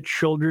benefit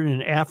children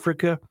in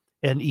Africa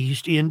and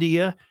East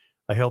India.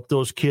 I hope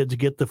those kids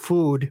get the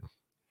food.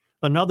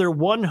 Another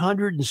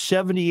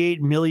 $178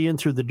 million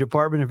through the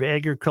Department of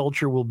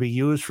Agriculture will be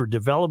used for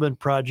development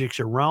projects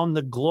around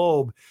the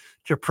globe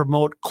to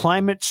promote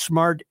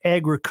climate-smart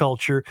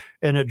agriculture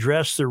and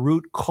address the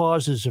root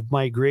causes of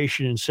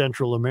migration in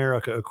Central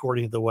America,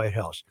 according to the White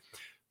House.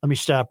 Let me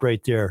stop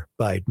right there,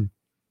 Biden.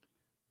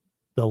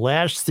 The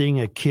last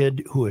thing a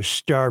kid who is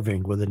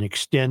starving with an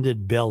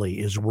extended belly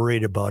is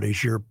worried about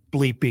is your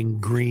bleeping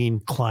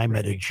green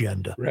climate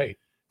agenda. Right.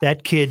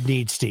 That kid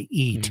needs to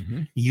eat,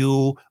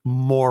 you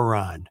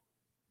moron.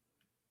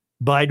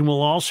 Biden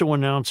will also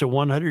announce a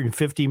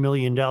 $150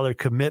 million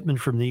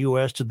commitment from the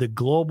U.S. to the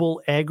Global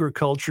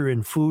Agriculture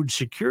and Food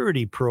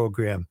Security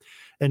Program,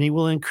 and he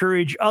will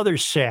encourage other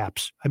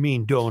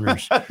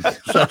donors,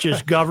 such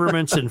as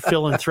governments and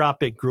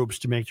philanthropic groups,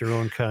 to make their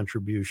own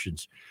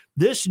contributions.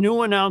 This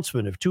new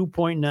announcement of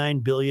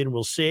 $2.9 billion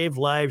will save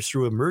lives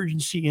through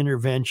emergency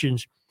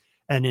interventions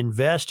and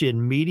invest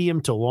in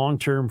medium to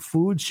long-term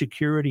food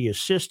security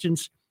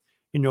assistance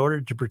in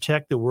order to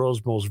protect the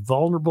world's most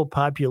vulnerable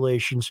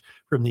populations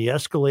from the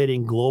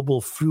escalating global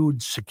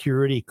food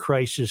security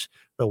crisis,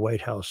 the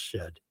White House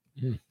said.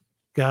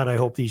 God, I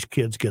hope these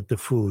kids get the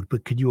food.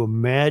 But could you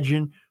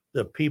imagine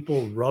the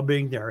people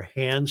rubbing their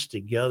hands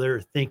together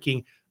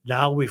thinking,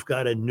 now we've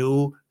got a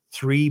new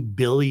 $3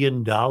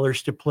 billion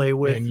to play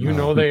with? And you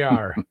know they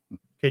are.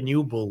 Can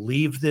you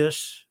believe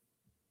this?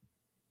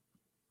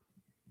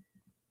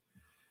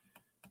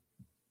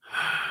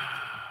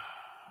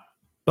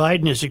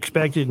 Biden is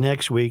expected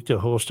next week to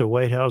host a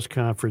White House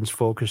conference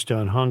focused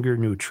on hunger,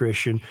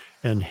 nutrition,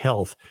 and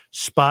health,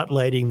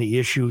 spotlighting the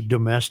issue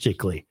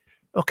domestically.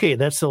 Okay,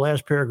 that's the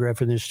last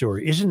paragraph in this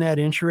story. Isn't that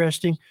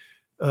interesting,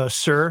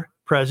 Sir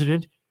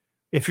President?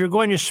 If you're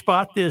going to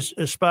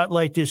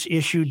spotlight this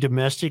issue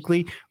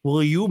domestically,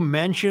 will you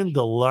mention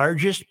the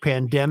largest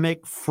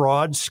pandemic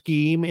fraud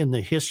scheme in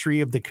the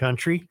history of the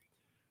country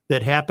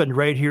that happened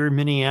right here in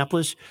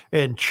Minneapolis,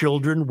 and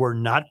children were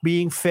not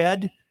being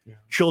fed?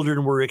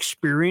 Children were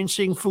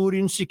experiencing food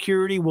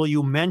insecurity. Will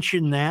you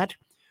mention that?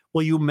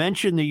 Will you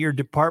mention that your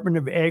Department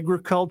of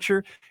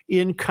Agriculture,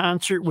 in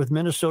concert with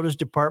Minnesota's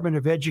Department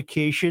of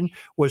Education,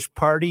 was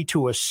party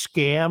to a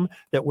scam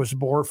that was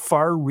more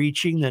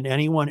far-reaching than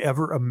anyone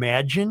ever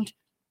imagined?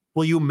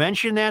 Will you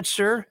mention that,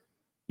 sir?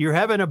 You're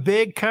having a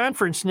big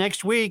conference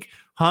next week,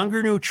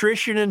 Hunger,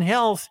 Nutrition, and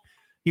Health.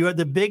 You had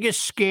the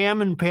biggest scam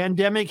in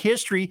pandemic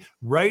history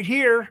right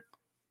here,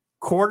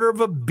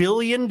 $250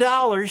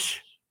 million.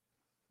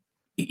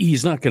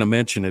 He's not going to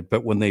mention it,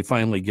 but when they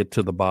finally get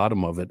to the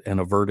bottom of it and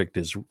a verdict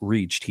is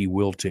reached, he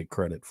will take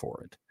credit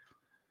for it.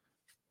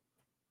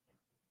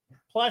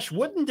 Plus,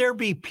 wouldn't there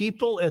be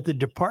people at the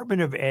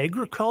Department of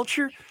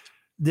Agriculture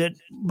that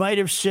might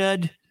have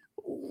said,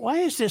 why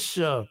is this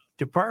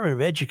Department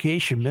of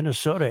Education,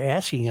 Minnesota,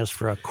 asking us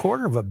for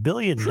 $250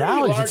 million. Pretty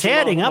large It's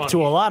adding amount up of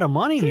to a money. lot of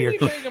money here.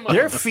 Pretty big amount.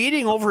 They're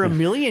feeding over 1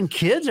 million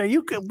kids.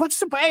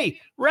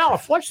 Hey,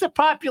 Ralph, what's the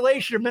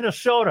population of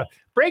Minnesota?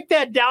 Break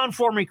that down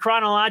for me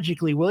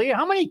chronologically, will you?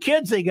 How many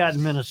kids they got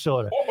in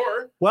Minnesota?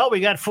 Well, we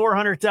got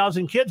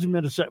 400,000 kids in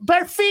Minnesota.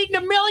 They're feeding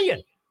 1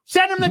 million.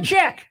 Send them the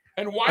check.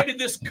 And why did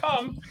this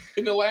come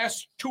in the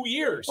last 2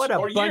 years? What a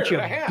or bunch year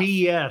of and a half?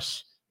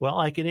 BS. Well,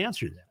 I can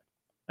answer that.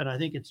 And I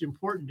think it's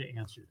important to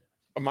answer that.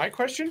 My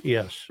question?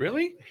 Yes.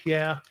 Really?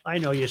 Yeah, I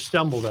know you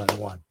stumbled on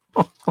one.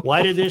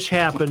 Why did this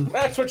happen?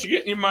 That's what you're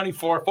getting your money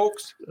for,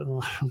 folks.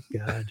 Oh,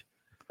 God.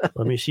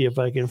 Let me see if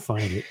I can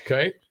find it.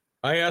 Okay.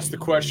 I asked the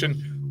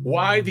question,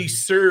 why the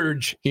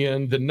surge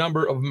in the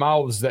number of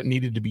mouths that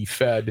needed to be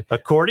fed?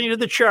 According to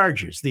the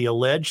charges,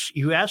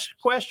 you asked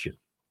a question.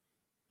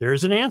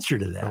 There's an answer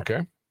to that.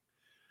 Okay.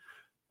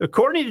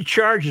 According to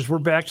charges, we're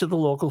back to the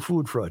local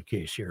food fraud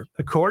case here.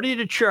 According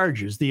to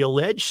charges, the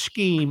alleged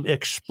scheme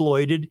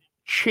exploited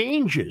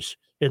changes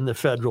in the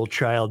federal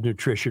child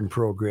nutrition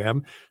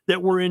program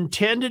that were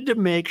intended to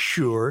make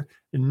sure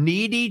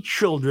needy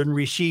children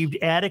received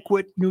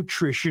adequate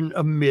nutrition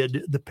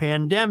amid the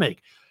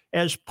pandemic.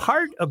 As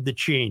part of the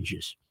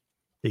changes,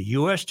 the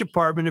U.S.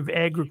 Department of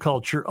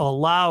Agriculture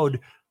allowed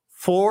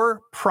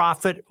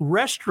for-profit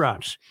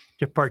restaurants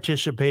to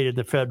participate in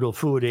the federal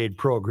food aid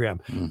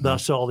program.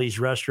 Thus, all these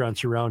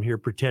restaurants around here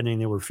pretending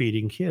they were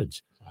feeding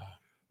kids.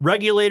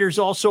 Regulators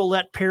also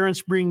let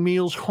parents bring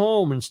meals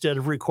home instead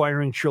of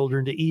requiring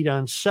children to eat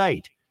on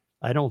site.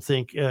 I don't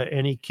think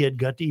any kid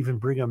got to even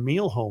bring a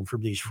meal home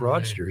from these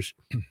fraudsters.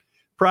 Right.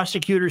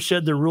 Prosecutors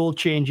said the rule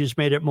changes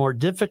made it more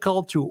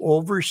difficult to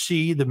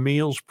oversee the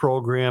meals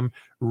program,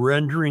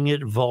 rendering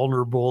it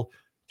vulnerable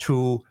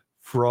to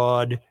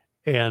fraud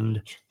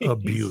and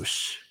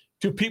abuse.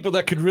 To people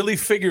that could really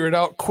figure it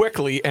out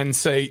quickly and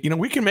say,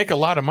 we can make a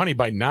lot of money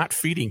by not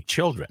feeding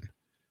children.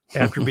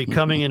 After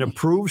becoming an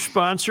approved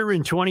sponsor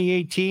in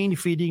 2018,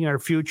 Feeding Our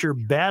Future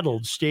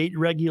battled state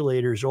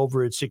regulators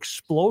over its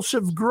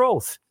explosive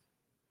growth.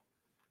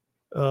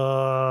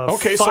 Filing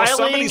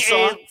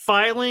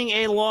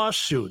a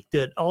lawsuit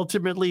that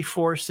ultimately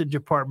forced the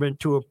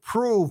department to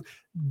approve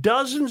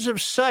dozens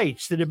of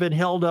sites that have been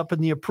held up in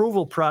the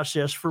approval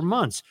process for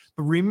months.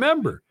 But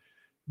remember,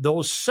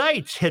 those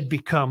sites had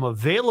become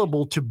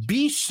available to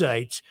be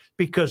sites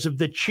because of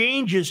the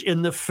changes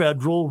in the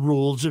federal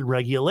rules and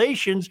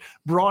regulations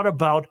brought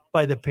about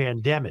by the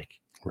pandemic.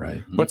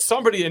 Right. But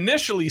somebody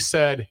initially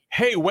said,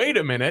 hey, wait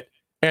a minute.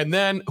 And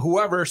then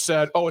whoever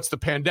said, oh, it's the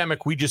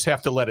pandemic, we just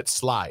have to let it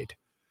slide.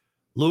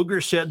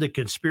 Lugar said the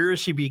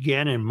conspiracy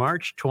began in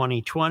March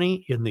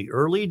 2020 in the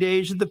early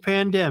days of the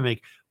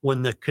pandemic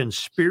when the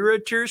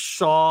conspirators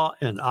saw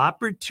an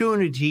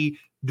opportunity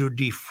to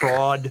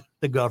defraud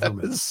the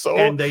government.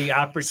 And the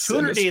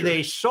opportunity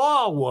they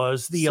saw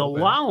was the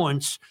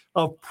allowance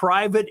of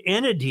private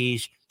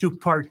entities to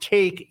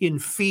partake in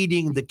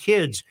feeding the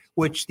kids,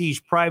 which these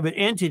private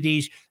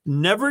entities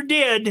never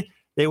did.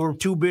 They were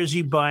too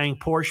busy buying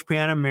Porsche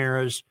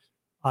Panameras,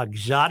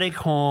 exotic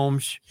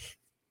homes,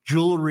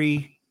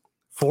 jewelry,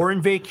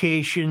 foreign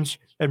vacations,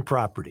 and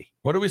property.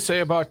 What do we say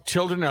about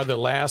children are the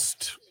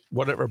last,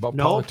 whatever, about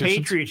no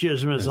politicians?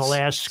 Patriotism is the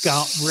last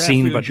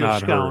seen but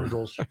not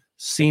scoundrels. Heard.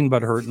 Seen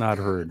but heard, not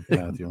heard,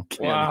 Matthew.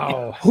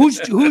 Wow.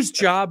 Whose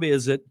job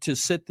is it to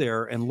sit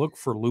there and look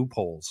for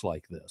loopholes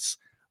like this?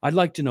 I'd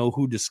like to know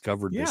who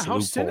discovered this how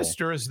loophole.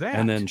 sinister is that?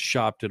 And then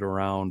shopped it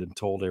around and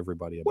told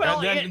everybody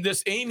about it. And then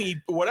this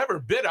Amy, whatever,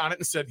 bid on it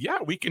and said, yeah,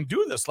 we can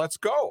do this. Let's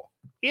go.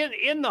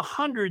 In the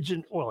hundreds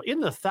in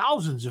the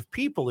thousands of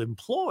people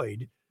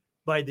employed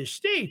by the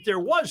state, there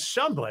was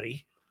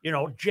somebody,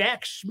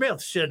 Jack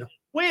Smith said,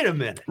 wait a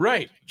minute.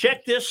 Right.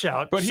 Check this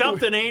out. But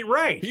something ain't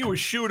right. He was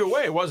shooed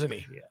away, wasn't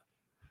he? Yeah.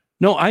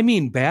 No, I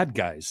mean bad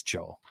guys,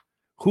 Joe.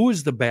 Who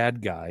is the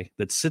bad guy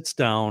that sits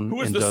down? Who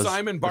is and the does,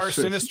 Simon Bar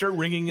Sinister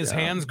wringing his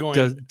hands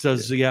going?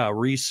 Does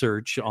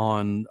research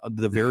on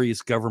the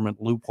various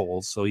government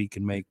loopholes so he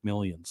can make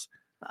millions.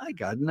 I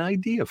got an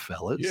idea,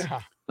 fellas. Yeah.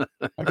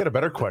 I got a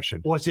better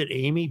question. Was it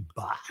Amy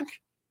Bach?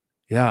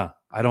 Yeah,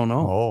 I don't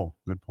know. Oh,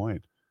 good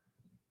point.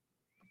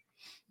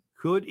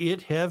 Could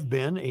it have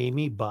been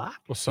Amy Bach?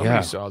 Well,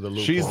 somebody saw the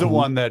loophole. She's the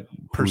one that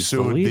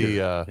pursued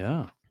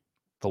the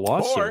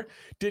lawsuit. Or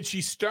did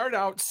she start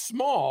out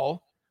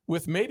small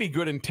with maybe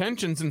good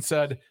intentions and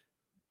said,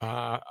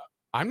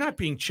 I'm not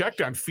being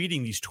checked on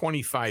feeding these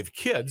 25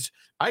 kids.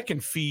 I can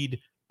feed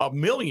 1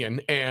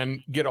 million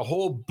and get a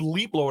whole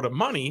bleep load of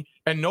money,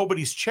 and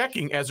nobody's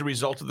checking as a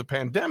result of the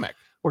pandemic.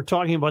 We're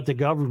talking about the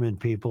government,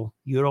 people.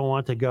 You don't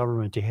want the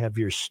government to have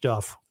your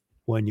stuff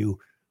when you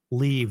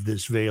leave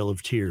this vale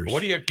of tears.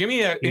 What do you give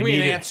me an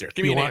answer?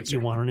 Give me an answer.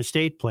 You want an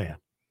estate plan,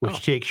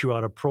 which takes you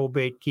out of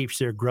probate, keeps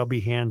their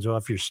grubby hands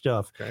off your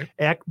stuff. Okay.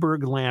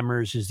 Eckberg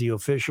Lammers is the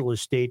official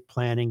estate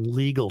planning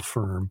legal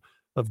firm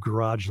of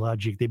Garage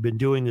Logic. They've been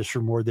doing this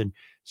for more than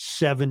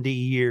 70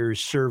 years,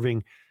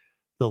 serving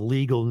the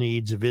legal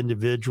needs of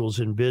individuals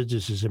and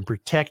businesses and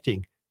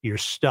protecting your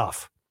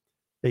stuff.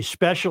 They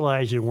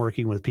specialize in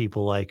working with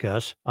people like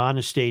us on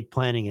estate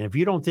planning. And if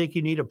you don't think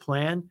you need a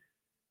plan,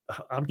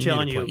 I'm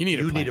telling you, you need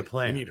a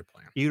plan. You need a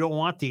plan. You don't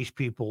want these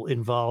people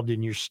involved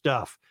in your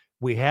stuff.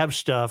 We have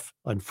stuff.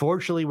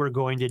 Unfortunately, we're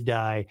going to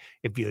die.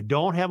 If you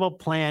don't have a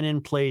plan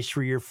in place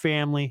for your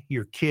family,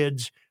 your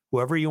kids,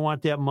 whoever you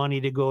want that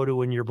money to go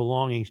to and your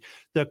belongings,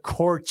 the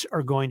courts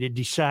are going to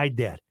decide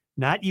that.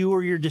 Not you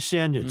or your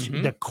descendants.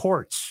 The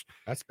courts.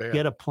 That's bad.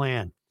 Get a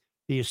plan.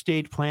 The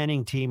estate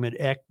planning team at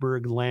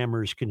Eckberg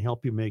Lammers can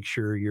help you make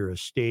sure your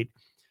estate.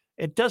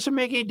 It doesn't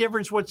make any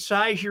difference what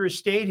size your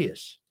estate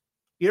is.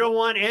 You don't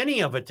want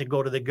any of it to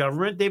go to the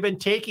government. They've been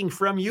taking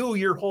from you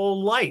your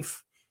whole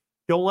life.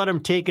 Don't let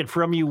them take it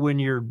from you when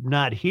you're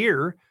not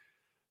here.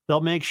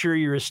 They'll make sure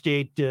your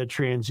estate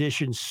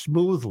transitions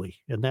smoothly,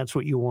 and that's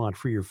what you want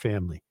for your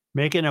family.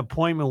 Make an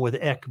appointment with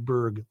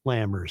Eckberg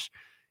Lammers,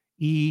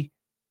 ECKBERG,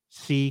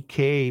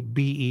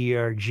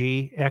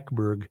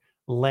 Eckberg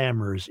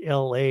Lammers,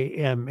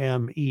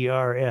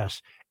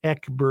 LAMMERS,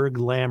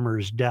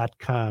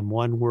 eckberglammers.com,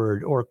 one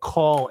word, or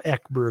call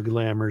Eckberg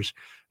Lammers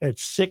at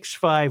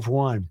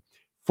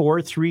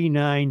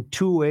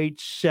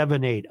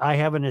 651-439-2878. I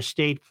have an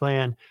estate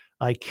plan.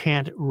 I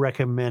can't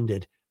recommend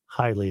it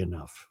highly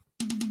enough.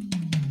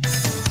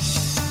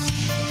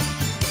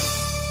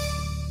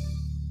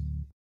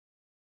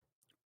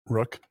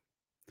 Rook,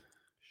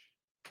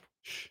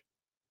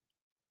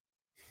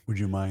 would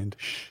you mind?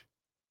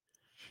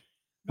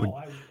 I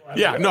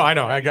know.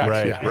 I got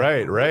right, you.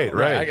 Right.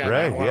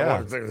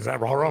 Yeah. Is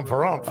that rump?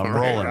 I'm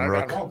rolling,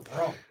 Rook.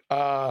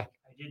 I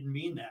didn't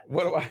mean that.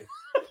 What do I?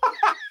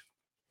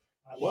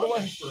 What do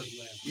I?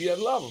 You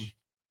love them.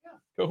 Yeah.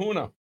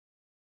 Kahuna.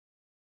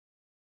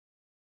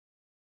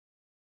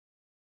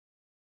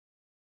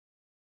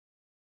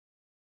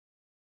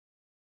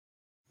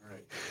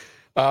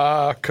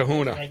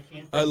 Kahuna.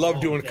 I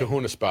love doing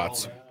Kahuna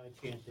spots.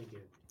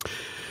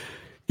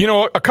 You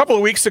know, a couple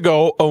of weeks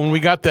ago, when we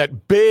got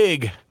that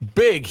big,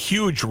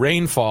 huge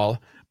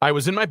rainfall, I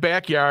was in my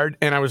backyard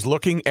and I was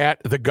looking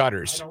at the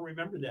gutters. I don't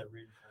remember that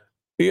rainfall.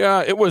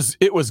 Yeah, it was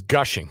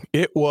gushing.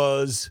 It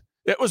was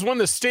when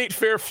the state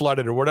fair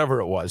flooded or whatever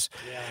it was.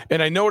 Yeah.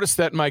 And I noticed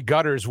that my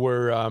gutters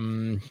were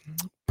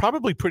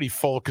probably pretty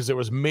full because there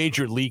was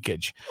major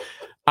leakage.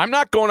 I'm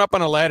not going up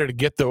on a ladder to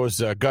get those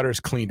gutters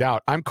cleaned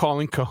out. I'm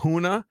calling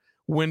Kahuna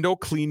Window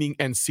Cleaning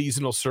and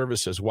Seasonal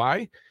Services.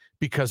 Why?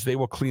 Because they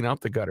will clean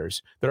out the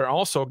gutters. They're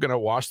also going to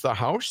wash the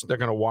house. They're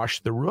going to wash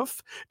the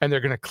roof, and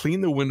they're going to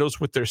clean the windows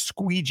with their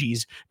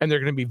squeegees, and they're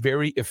going to be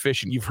very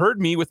efficient. You've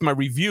heard me with my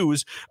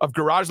reviews of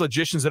garage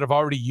logicians that have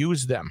already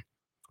used them.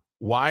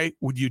 Why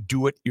would you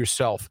do it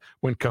yourself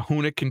when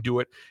Kahuna can do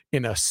it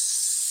in a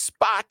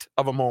spot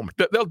of a moment?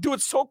 They'll do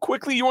it so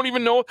quickly you won't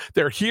even know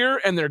they're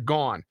here and they're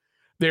gone.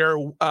 They're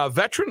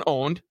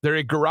veteran-owned. They're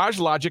a Garage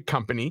Logic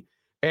company,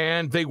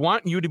 and they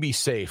want you to be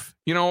safe.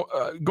 You know,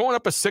 going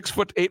up a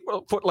 6-foot,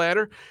 8-foot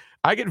ladder,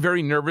 I get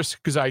very nervous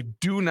because I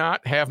do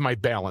not have my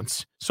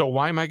balance. So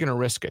why am I going to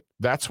risk it?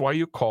 That's why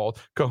you call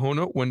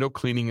Kahuna Window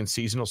Cleaning and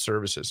Seasonal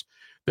Services.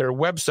 Their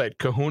website,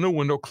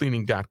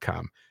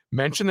 kahunawindowcleaning.com.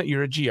 Mention that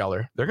you're a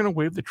GLer. They're going to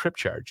waive the trip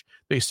charge.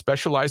 They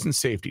specialize in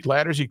safety.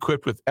 Ladders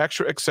equipped with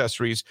extra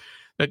accessories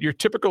that your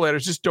typical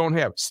ladders just don't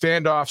have.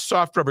 Standoff,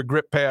 soft rubber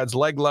grip pads,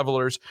 leg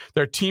levelers.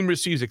 Their team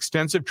receives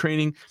extensive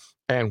training,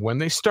 and when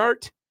they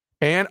start,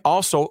 and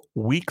also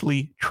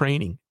weekly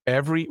training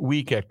every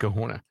week at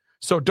Kahuna.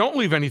 So don't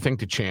leave anything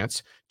to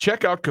chance.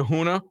 Check out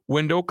Kahuna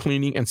Window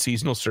Cleaning and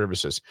Seasonal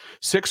Services,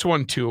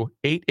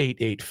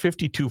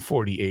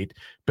 612-888-5248.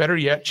 Better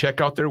yet, check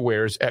out their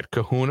wares at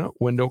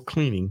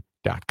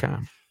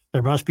kahunawindowcleaning.com.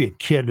 There must be a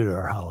kid at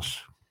our house.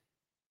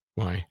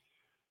 Why?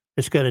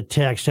 It's got a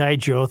text. Hi,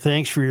 Joe.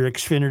 Thanks for your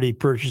Xfinity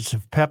purchase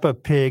of Peppa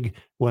Pig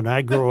when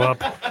I grow up.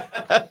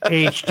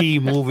 HD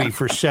movie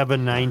for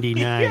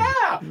 $7.99.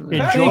 Yeah.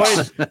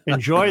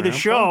 Enjoy the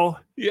show.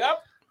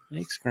 Yep.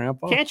 Thanks,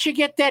 Grandpa. Can't you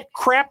get that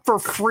crap for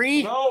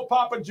free? No,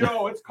 Papa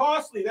Joe. It's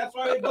costly. That's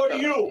why they go to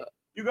you.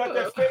 You got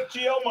that fake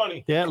GL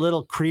money. That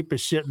little creep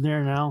is sitting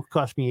there now.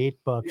 Cost me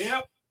 $8.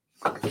 Yep.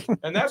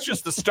 And that's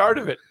just the start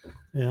of it.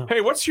 Yeah.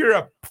 Hey, what's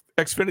your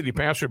Xfinity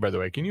password, by the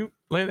way? Can you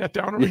lay that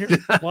down over here?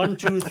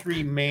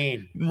 123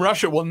 Main.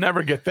 Russia will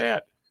never get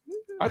that.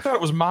 I thought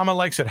it was Mama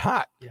Likes It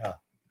Hot. Yeah.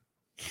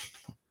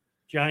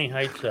 Johnny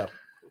Height's up.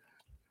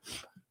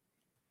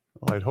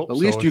 Well, I'd hope At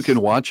least you can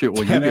watch it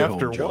when you get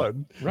after home, Joe.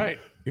 one. Right.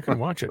 You can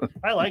watch it.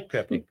 I like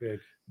Peppa Pig.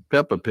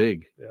 Peppa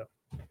Pig. Yeah.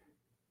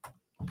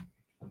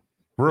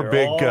 We're They're a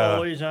big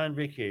always on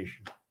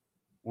vacation.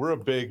 we're a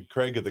big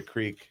Craig of the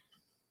Creek.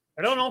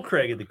 I don't know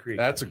Craig of the Creek.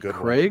 That's a good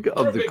Craig We're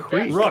a of the big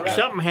Creek. Rook,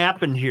 something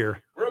happened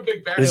here. We're a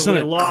big back. Isn't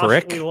it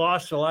Crick? We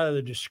lost a lot of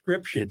the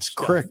description. It's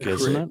stuff. Crick,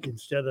 isn't it?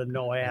 Instead of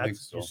no ads, think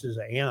so. just as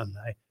an N.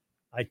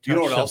 I You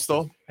know what touched else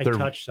though? something. I They're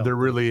touched something. they're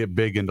really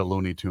big into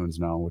Looney Tunes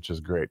now, which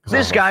is great. 'Cause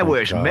This I guy love-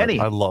 wears God, many.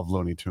 I love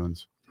Looney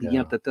Tunes.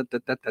 Yeah.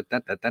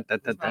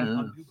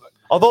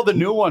 Although the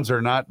new ones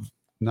are not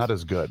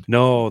as good.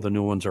 No, the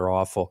new ones are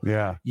awful.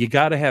 Yeah. You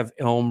got to have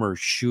Elmer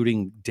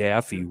shooting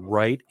Daffy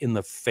right in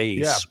the face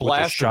with a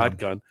blasting him.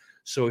 shotgun.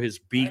 so his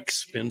beak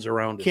spins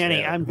around his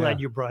Kenny, head. I'm glad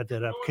you brought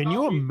that up. Can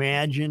you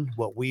imagine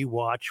what we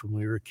watched when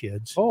we were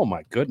kids? Oh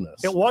my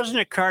goodness! It wasn't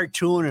a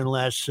cartoon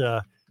unless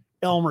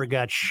Elmer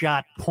got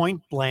shot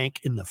point blank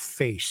in the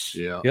face.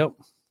 Yeah. Yep.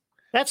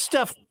 That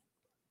stuff.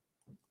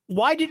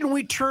 Why didn't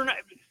we turn?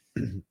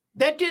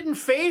 That didn't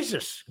phase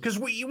us because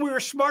we were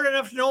smart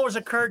enough to know it was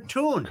a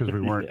cartoon. Because we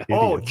weren't.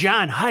 Oh, idiots.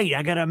 John Heidt,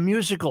 I got a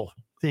musical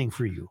thing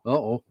for you.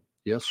 Oh,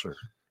 yes, sir.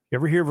 You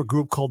ever hear of a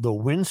group called the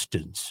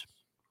Winstons?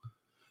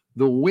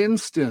 The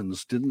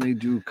Winstons, didn't they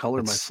do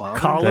Color My Father?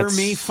 Color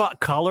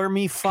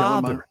Me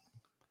Father.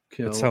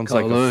 It sounds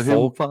like a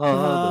folk.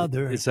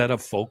 Is that a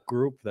folk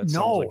group? That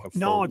sounds like a folk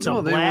no, it's group.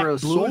 a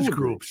black blues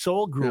group,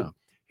 soul group. Yeah.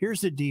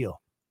 Here's the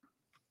deal.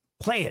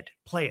 Play it.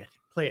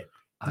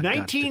 I got to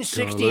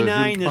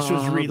 1969, color this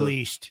was him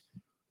released.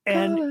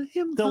 And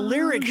the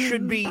lyrics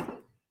should be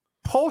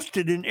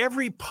posted in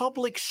every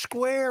public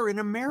square in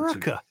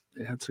America.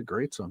 That's a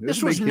great song.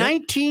 This was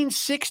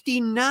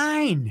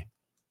 1969.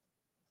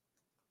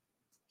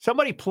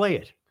 Somebody play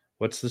it.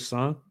 What's the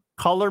song?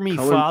 Color Me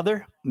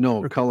Father.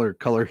 No,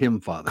 color him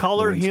Father.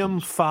 Color Him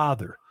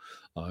Father.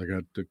 I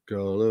got to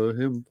color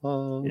him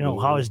Father. You know,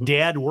 how his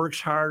dad works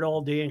hard all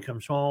day and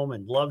comes home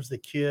and loves the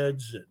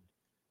kids. And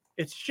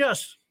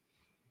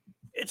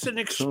it's an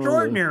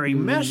extraordinary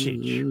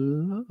message.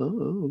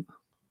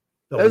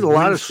 There's a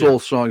lot of soul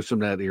songs from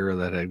that era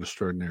that had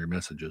extraordinary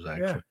messages,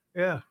 actually.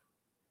 Yeah.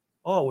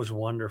 Oh, it was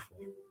wonderful.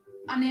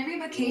 On every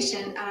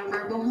vacation at a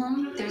verbal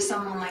home, there's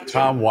someone like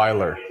Tom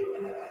Weiler.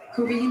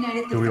 who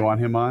reunited Do we want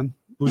him on?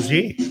 Who's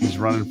he? He's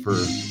running for.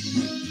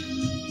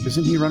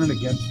 Isn't he running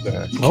against?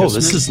 Oh,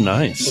 this is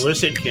nice.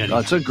 Listen, Kenny.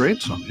 That's a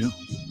great song. Yeah.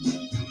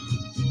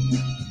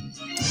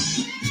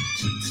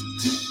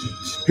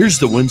 Here's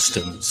the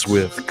Winstons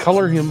with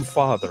Color Him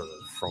Father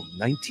from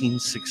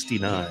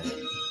 1969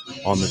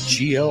 on the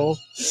GL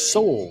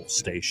Soul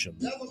Station.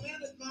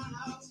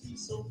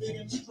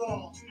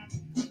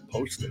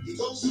 Posted. He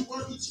goes to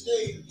work each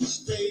day, he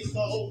stays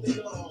all day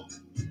long.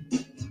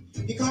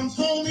 He comes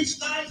home each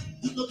night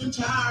looking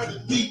tired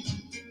and weak.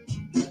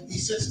 He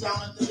sits down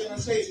at the dinner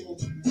table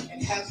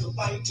and has a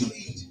bite to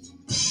eat.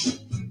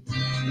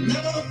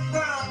 Never a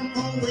frown,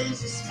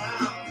 always a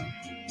smile.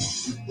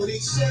 But he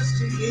says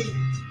to me,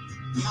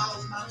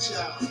 how's my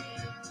child?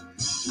 I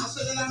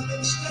said that I've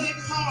been studying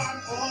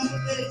hard all the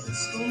day at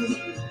school.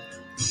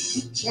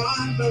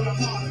 Trying very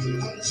hard to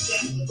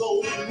understand the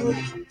golden rule.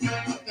 I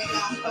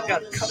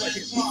got color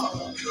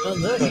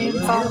him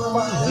father.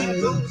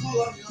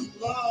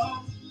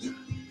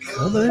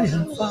 Color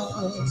him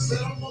father.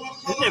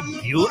 Isn't it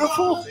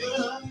beautiful?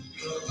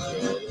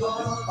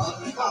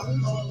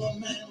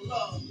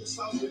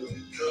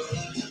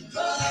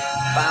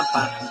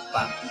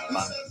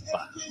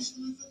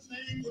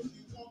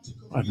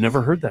 I've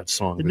never heard that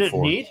song Isn't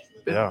before. it neat?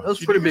 Yeah, That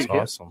was pretty big.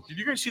 awesome. Did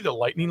you guys see the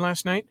lightning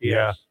last night?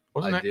 Yeah.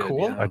 Wasn't I that did,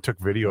 cool? yeah. I took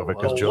video of it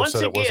because Well, Joe once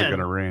said it wasn't again- going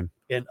to rain.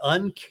 And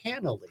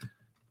uncannily,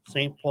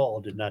 St.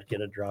 Paul did not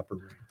get a drop of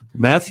rain.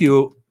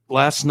 Matthew,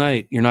 last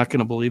night, you're not going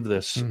to believe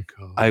this.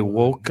 I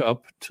woke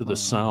up to the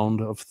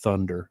sound of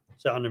thunder.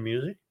 Sound of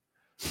music?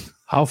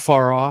 How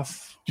far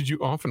off? Did you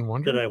often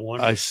wonder? Did I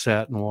wonder? I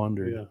sat and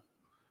wondered. Yeah.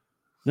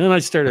 Then I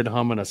started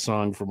humming a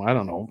song from, I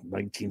don't know,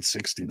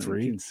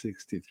 1963.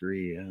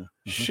 1963, yeah.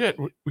 Shit,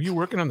 were you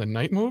working on the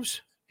night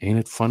moves? Ain't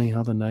it funny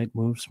how the night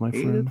moves, my Ain't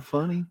friend? it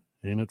funny?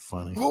 Ain't it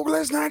funny? Woke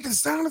last night to the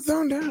sound of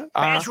thunder.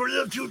 Pants were a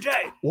little too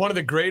tight. One of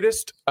the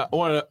greatest.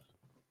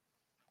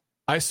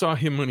 I saw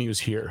him when he was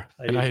here,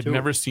 I and did I had too.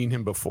 never seen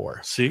him before.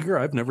 Seeger,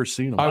 I've never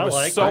seen him. I was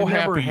like so I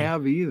never happy.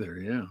 have either,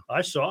 yeah.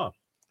 I saw him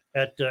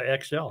at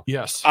XL.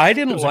 Yes, I It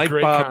didn't was a like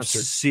great Bob concert.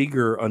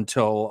 Seger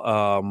until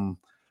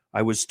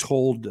I was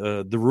told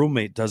the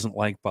roommate doesn't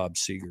like Bob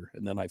Seger,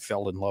 and then I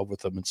fell in love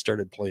with him and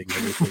started playing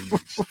everything.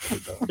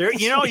 There,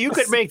 you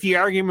could make the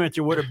argument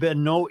there would have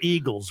been no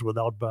Eagles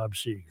without Bob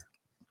Seger.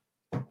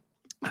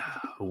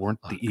 Weren't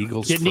the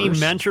Eagles? Didn't he first?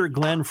 mentor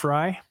Glenn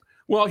Fry?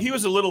 Well, he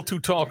was a little too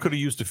tall. Could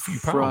have used a few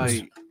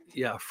pounds.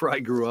 Fry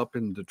grew up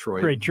in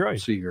Detroit.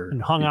 Seeger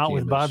and hung out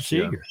with became Bob his-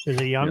 Seger as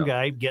a young Yeah.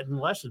 guy getting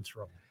lessons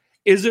from him.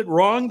 Is it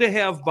wrong to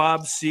have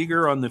Bob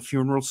Seger on the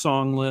funeral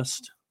song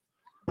list?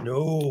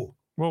 No.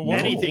 Well,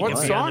 Anything what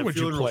can be on song the would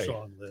you funeral play?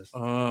 song list.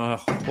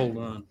 Hold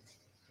on.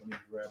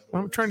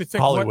 I'm trying to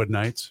think. Hollywood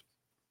Nights.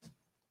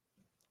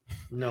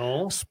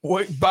 No.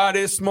 What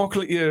body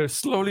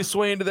slowly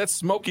swaying to that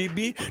smoky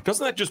beat.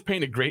 Doesn't that just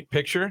paint a great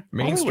picture?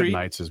 Main Hollywood Street.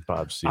 Nights is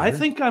Bob Seger. I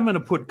think I'm going to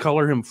put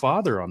Color Him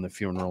Father on the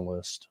funeral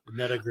list. Isn't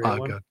that a great I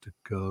one? got to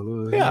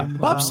color Yeah, him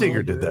Bob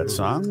Seger did that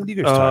song. What are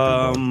you guys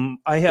talking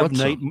I have What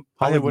night. song?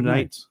 I have Hollywood night.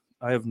 Nights.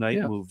 I have night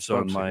Yeah, moves Bob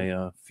on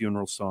my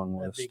funeral song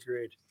That'd be list.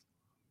 great.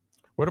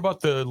 What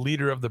about the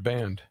leader of the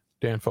band,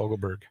 Dan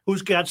Fogelberg?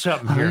 Who's got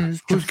something here?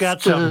 Who's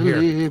got something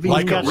here?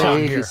 Like got a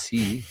something here?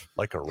 rock.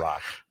 Like a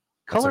rock.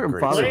 Color Him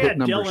great Father Play hit a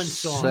number Dylan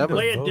song. 7.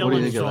 Play a What do you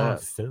Dylan think song.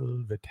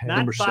 of that? Not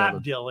Number Bob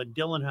 7. Dylan,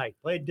 Dylan Height.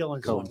 Play a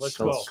Dylan song. Let's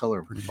go.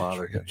 Color Him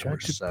Father hit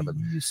number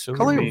 7.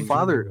 Color Him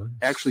Father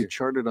actually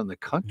charted on the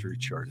country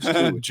charts too.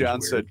 which is John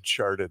weird. said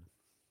charted.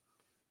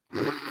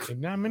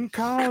 And I'm in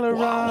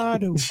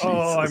Colorado.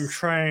 Oh, I'm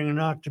trying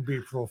not to be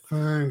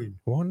profane.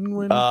 One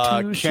went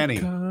to Kenny.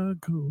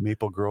 Chicago.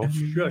 Maple Grove.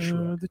 Shush,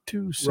 The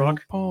two St.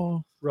 Rook.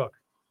 Paul. Rook.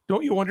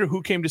 Don't you wonder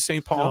who came to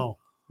St. Paul? No,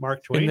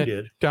 Mark Twain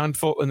did.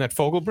 In that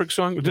Fogelberg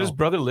song? Did his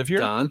brother live here?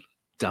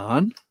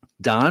 Don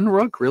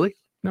Rook, really?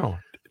 No.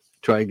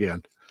 Try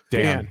again.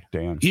 Dan.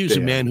 He's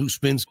a man who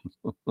spends.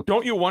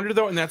 Don't you wonder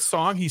though? In that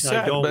song, he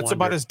said that's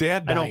about his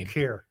dad dying. I don't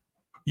care.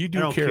 You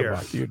do care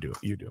about it.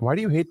 You do. Why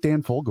do you hate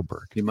Dan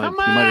Fogelberg? He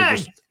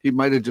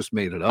might have just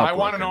made it up. I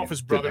want to know if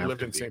his brother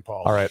lived in St.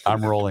 Paul. All right,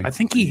 I'm rolling. I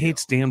think he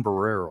hates Dan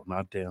Barrero,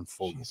 not Dan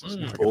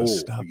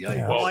Fogelberg.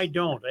 No, I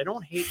don't. I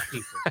don't hate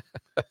people.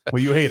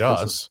 Well, you hate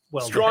us.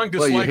 Well, strong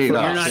dislike. You're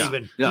not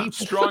even people.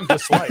 Strong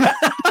dislike.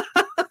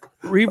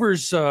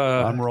 Reavers,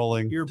 I'm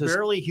rolling. You're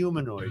barely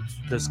humanoids.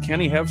 Does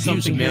Kenny have He's a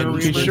something man here? who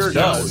He spends sure hours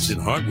does. in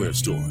hardware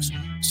stores,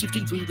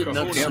 sifting through the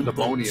Nuts and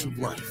abundance of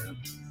Devonian. life.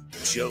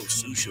 Joe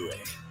Souchere.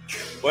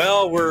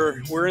 Well,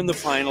 we're in the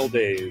final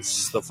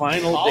days. The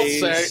final I'll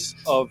days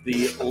of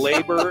the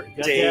Labor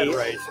Day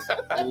Right.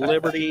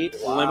 Liberty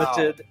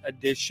Limited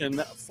Edition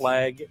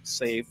Flag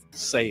Safe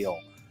Sale.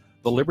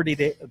 The Liberty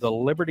Day. No,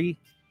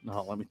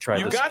 let me try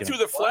You this got again. through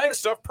the flag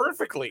stuff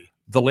perfectly.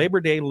 The Labor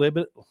Day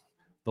Limited.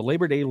 The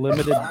Labor Day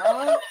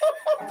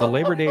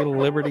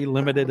Liberty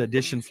Limited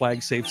Edition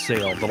Flag Safe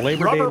Sale. The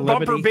Labor Day Rubber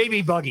bumper Liberty.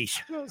 baby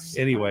buggies.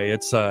 Anyway,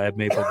 it's at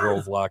Maple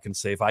Grove Lock and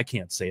Safe. I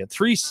can't say it.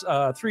 Three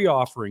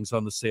offerings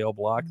on the sale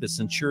block. The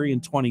Centurion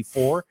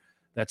 24.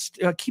 That's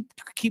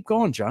keep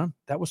going, John.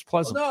 That was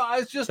pleasant. No, I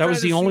was just. That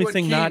was the only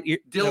thing not. Trying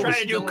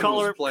to do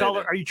color.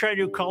 Are you trying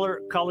to do color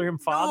him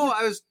father? No,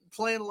 I was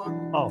playing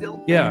along.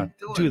 Oh, Yeah,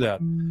 do that.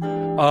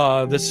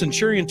 The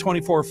Centurion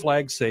 24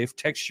 flag safe,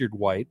 textured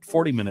white,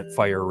 40-minute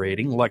fire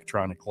rating,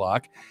 electronic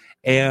lock,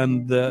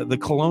 and the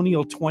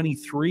Colonial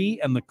 23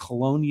 and the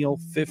Colonial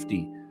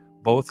 50,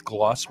 both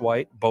gloss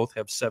white, both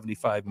have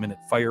 75-minute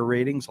fire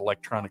ratings,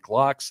 electronic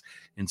locks,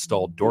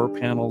 installed door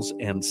panels,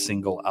 and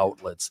single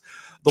outlets.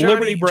 The Johnny,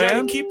 Liberty brand.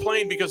 Johnny, keep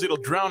playing because it'll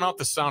drown out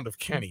the sound of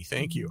Kenny.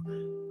 Thank you.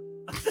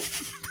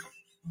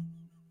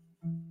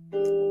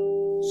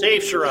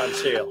 Safes are on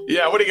sale.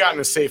 Yeah, what do you got in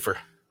the safer?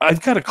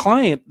 I've got a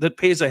client that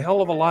pays a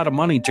hell of a lot of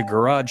money to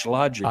Garage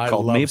Logic I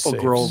called love Maple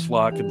safes. Grove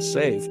Lock and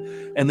Safe,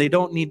 and they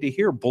don't need to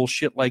hear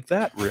bullshit like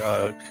that.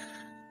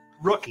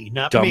 Rookie,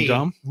 not Dum me.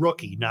 dum.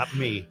 Rookie, not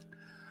me.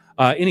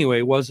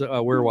 Anyway,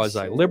 where was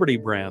I? Liberty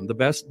brand, the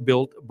best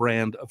built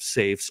brand of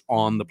safes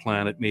on the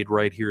planet, made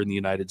right here in the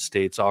United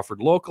States,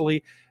 offered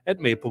locally at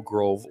Maple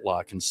Grove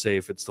Lock and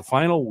Safe. It's the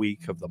final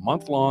week of the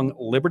month-long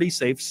Liberty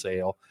Safe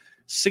Sale,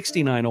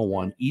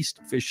 6901 East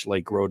Fish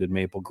Lake Road in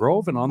Maple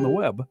Grove, and on the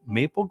web,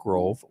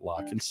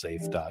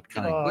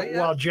 maplegrovelockandsafe.com.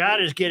 While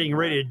John is getting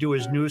ready to do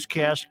his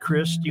newscast,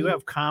 Chris, do you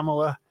have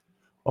Kamala?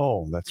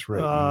 Oh, that's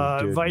right.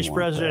 You did Vice want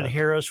President that.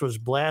 Harris was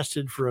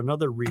blasted for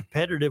another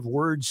repetitive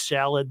word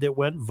salad that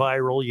went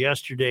viral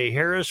yesterday.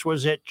 Harris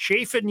was at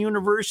Clayton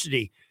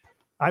University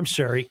in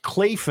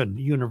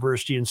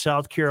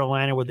South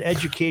Carolina with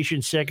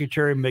Education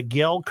Secretary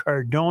Miguel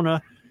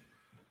Cardona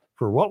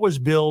for what was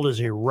billed as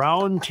a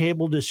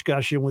roundtable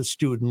discussion with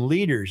student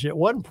leaders. At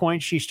one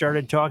point, she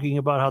started talking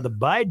about how the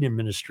Biden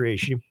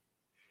administration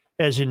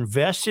has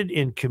invested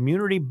in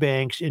community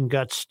banks and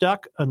got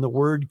stuck on the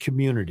word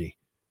community.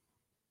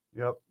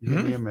 Yep.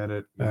 Give me a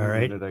minute. All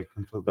right. I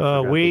completely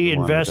forgot We that you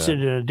wanted invested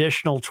that. an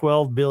additional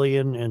 $12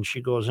 billion, and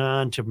she goes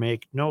on to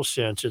make no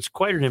sense. It's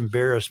quite an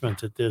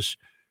embarrassment that this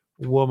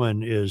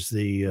woman is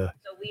the. So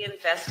we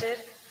invested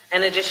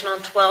an additional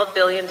 $12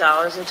 billion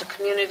into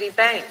community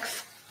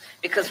banks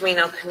because we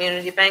know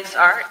community banks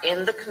are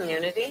in the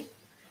community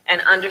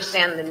and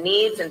understand the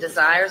needs and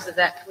desires of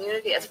that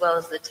community as well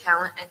as the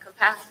talent and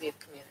capacity of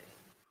community.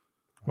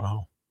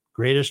 Wow.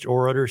 Greatest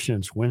orator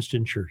since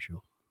Winston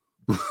Churchill.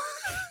 I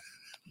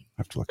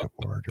have to look up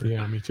orator.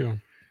 Yeah, me too.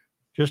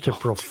 Just a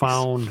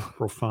profound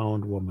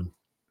woman,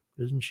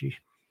 isn't she?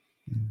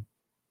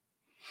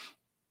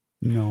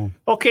 No.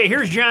 Okay,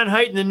 here's John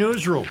Heidt in the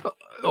newsroom.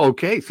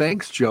 Okay,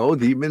 thanks, Joe.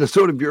 The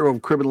Minnesota Bureau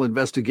of Criminal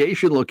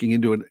Investigation looking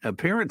into an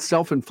apparent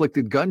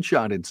self-inflicted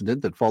gunshot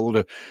incident that followed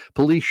a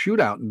police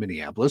shootout in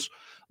Minneapolis.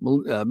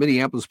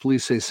 Minneapolis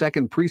police say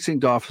second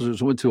precinct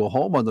officers went to a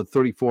home on the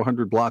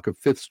 3400 block of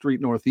 5th Street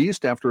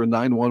Northeast after a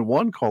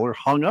 911 caller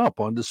hung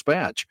up on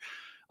dispatch.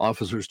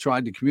 Officers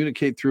tried to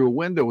communicate through a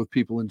window with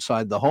people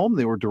inside the home.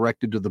 They were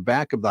directed to the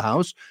back of the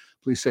house.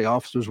 Police say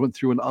officers went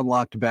through an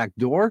unlocked back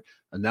door,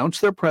 announced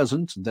their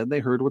presence, and then they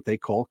heard what they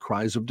call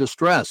cries of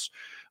distress.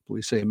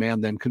 Police say a man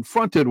then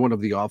confronted one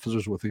of the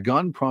officers with a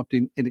gun,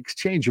 prompting an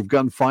exchange of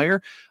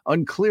gunfire.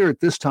 Unclear at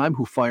this time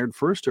who fired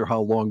first or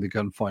how long the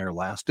gunfire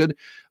lasted.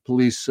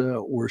 Police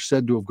were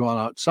said to have gone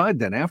outside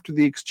then after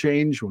the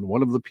exchange when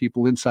one of the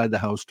people inside the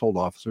house told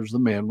officers the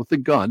man with the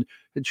gun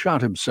had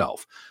shot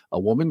himself. A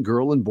woman,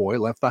 girl, and boy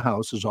left the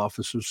house as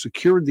officers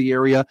secured the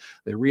area.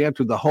 They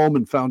re-entered the home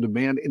and found a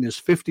man in his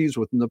 50s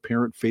with an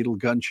apparent fatal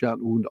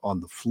gunshot wound on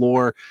the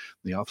floor.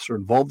 The officer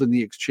involved in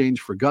the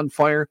exchange for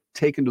gunfire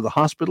taken to the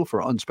hospital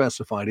for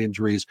unspecified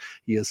injuries.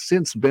 He has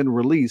since been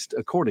released,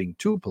 according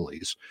to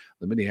police.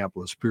 The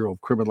Minneapolis Bureau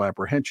of Criminal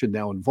Apprehension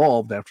now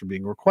involved after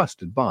being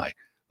requested by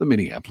the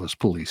Minneapolis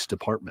Police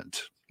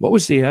Department. What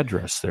was the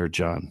address there,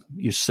 John?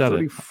 You said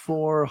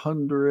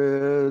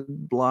 3400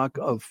 block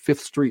of 5th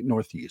Street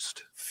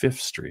Northeast.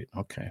 5th Street.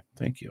 Okay,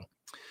 thank you.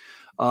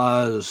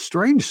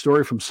 Strange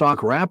story from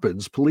Sauk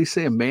Rapids. Police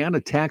say a man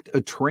attacked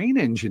a train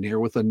engineer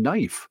with a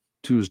knife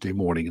Tuesday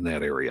morning in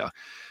that area.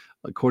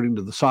 According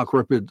to the Sauk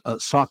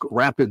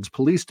Rapids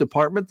Police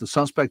Department, the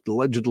suspect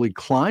allegedly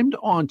climbed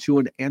onto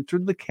and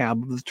entered the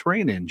cab of the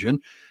train engine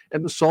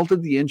and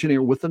assaulted the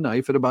engineer with a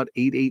knife at about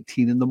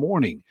 8:18 in the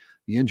morning.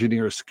 The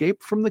engineer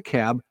escaped from the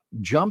cab,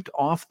 jumped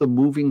off the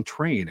moving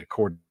train,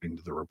 according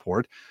to the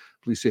report.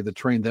 Police say the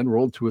train then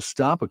rolled to a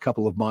stop a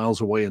couple of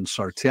miles away in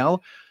Sartell.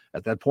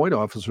 At that point,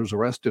 officers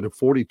arrested a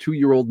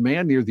 42-year-old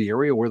man near the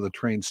area where the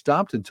train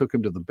stopped and took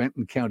him to the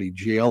Benton County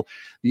Jail.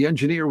 The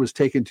engineer was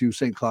taken to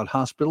St. Cloud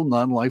Hospital,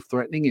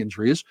 non-life-threatening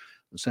injuries.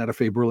 The Santa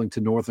Fe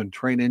Burlington Northern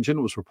train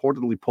engine was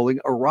reportedly pulling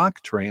a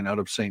rock train out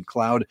of St.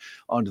 Cloud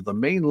onto the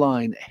main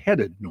line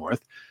headed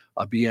north.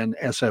 A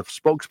BNSF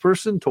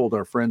spokesperson told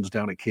our friends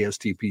down at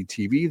KSTP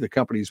TV the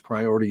company's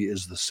priority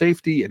is the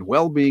safety and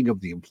well-being of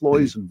the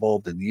employees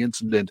involved in the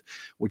incident,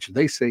 which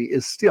they say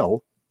is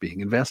still being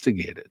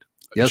investigated.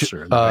 Yes,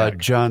 sir.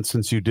 John,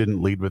 since you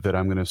didn't lead with it,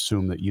 I'm going to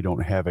assume that you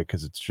don't have it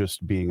because it's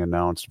just being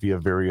announced via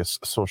various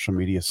social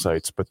media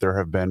sites. But there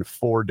have been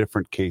 4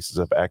 different cases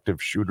of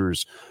active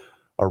shooters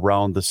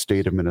around the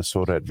state of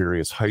Minnesota at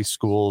various high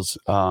schools.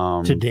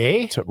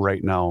 Today?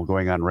 Right now,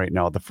 going on right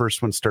now. The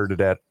first one started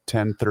at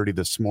 10:30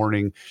 this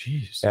morning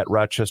at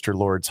Rochester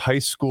Lord's High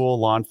School.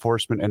 Law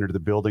enforcement entered the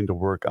building to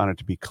work on it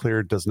to be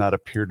cleared. Does not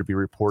appear to be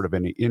report of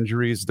any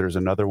injuries. There's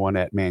another one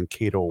at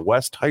Mankato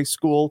West High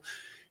School,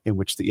 in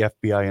which the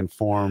FBI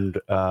informed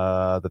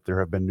that there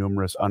have been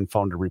numerous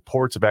unfounded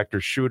reports of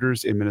active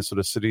shooters in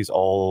Minnesota cities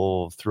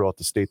all throughout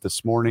the state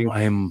this morning.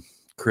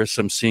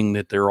 I'm seeing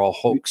that they're all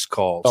hoax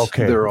calls.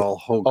 Okay. They're all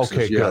hoaxes.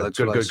 Okay, yeah,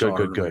 good, that's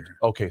good.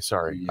 Okay,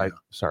 sorry. Yeah.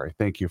 Sorry.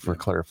 Thank you for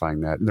clarifying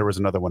that. And there was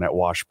another one at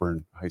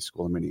Washburn High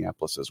School in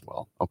Minneapolis as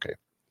well. Okay.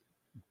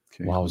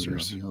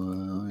 Wowzers.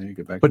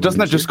 But doesn't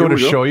that just go to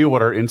show you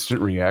what our instant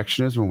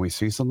reaction is when we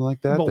see something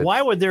like that? But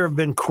why would there have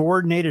been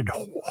coordinated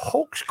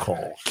hoax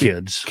calls?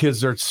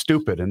 Kids are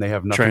stupid and they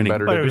have nothing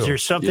better to do. Is there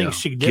something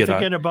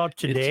significant about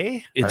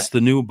today? It's the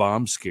new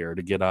bomb scare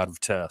to get out of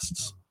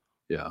tests.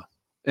 Yeah.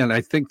 And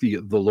I think the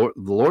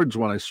Lord's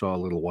one I saw a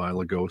little while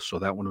ago, so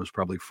that one was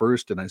probably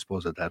first, and I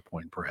suppose at that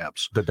point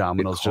perhaps the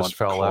dominoes just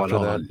fell after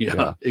that.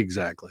 Yeah,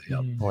 exactly.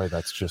 Yeah. Boy,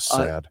 that's just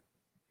sad.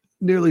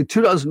 Nearly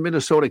 24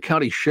 Minnesota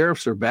county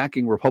sheriffs are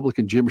backing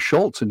Republican Jim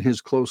Schultz in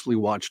his closely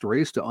watched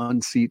race to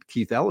unseat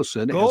Keith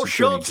Ellison. Go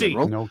Schultz!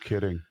 No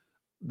kidding.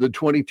 The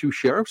 22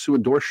 sheriffs who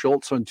endorsed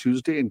Schultz on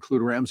Tuesday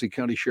include Ramsey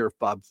County Sheriff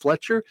Bob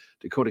Fletcher,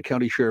 Dakota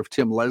County Sheriff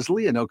Tim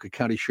Leslie, Anoka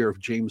County Sheriff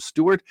James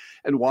Stewart,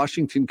 and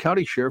Washington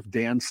County Sheriff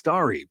Dan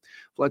Starry.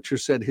 Fletcher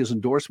said his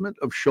endorsement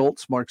of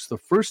Schultz marks the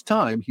first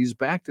time he's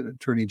backed an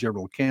attorney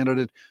general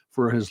candidate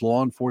for his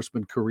law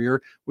enforcement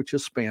career, which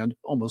has spanned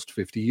almost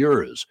 50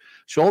 years.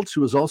 Schultz,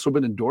 who has also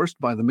been endorsed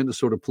by the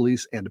Minnesota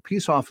Police and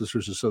Peace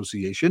Officers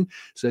Association,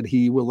 said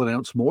he will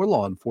announce more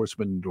law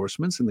enforcement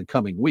endorsements in the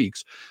coming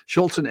weeks.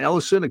 Schultz and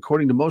Ellison,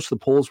 according to most of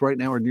the polls right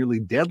now, are nearly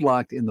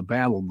deadlocked in the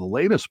battle. The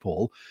latest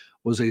poll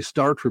was a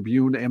Star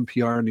Tribune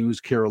NPR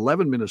News Care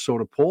 11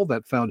 Minnesota poll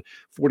that found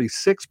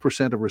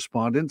 46% of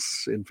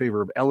respondents in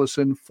favor of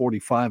Ellison,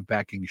 45%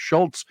 backing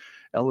Schultz.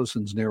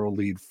 Ellison's narrow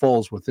lead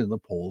falls within the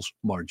poll's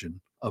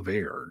margin of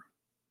error.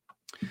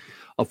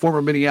 A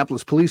former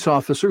Minneapolis police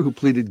officer who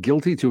pleaded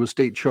guilty to a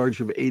state charge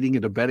of aiding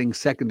and abetting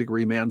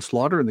second-degree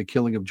manslaughter in the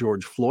killing of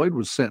George Floyd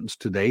was sentenced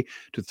today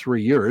to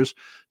 3 years.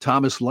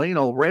 Thomas Lane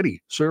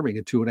already serving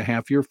a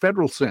 2.5-year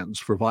federal sentence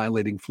for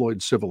violating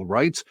Floyd's civil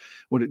rights.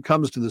 When it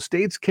comes to the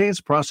state's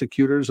case,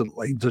 prosecutors and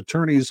Lane's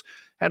attorneys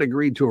had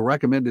agreed to a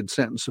recommended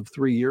sentence of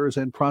 3 years,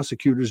 and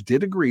prosecutors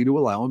did agree to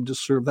allow him to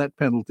serve that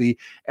penalty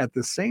at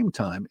the same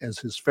time as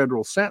his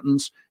federal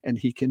sentence, and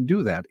he can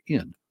do that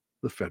in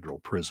the federal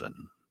prison.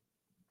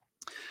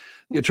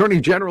 The Attorney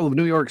General of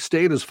New York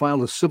State has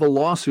filed a civil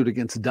lawsuit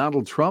against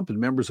Donald Trump and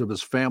members of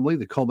his family,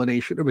 the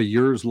culmination of a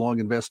years-long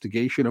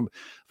investigation of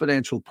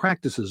financial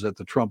practices at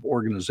the Trump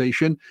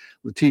Organization.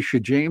 Letitia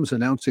James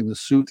announcing the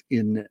suit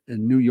in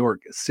New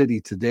York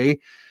City today.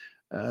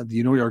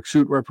 The New York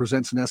suit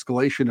represents an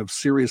escalation of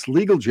serious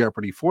legal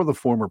jeopardy for the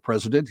former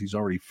president. He's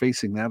already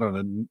facing that on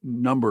a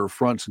number of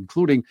fronts,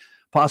 including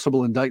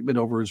possible indictment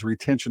over his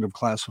retention of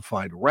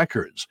classified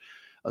records.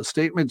 A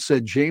statement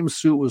said James'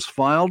 suit was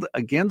filed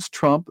against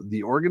Trump,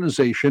 the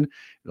organization.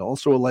 It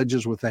also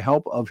alleges with the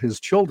help of his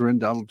children,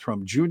 Donald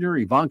Trump Jr.,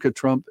 Ivanka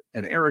Trump,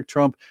 and Eric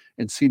Trump,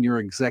 and senior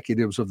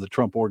executives of the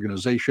Trump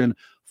organization,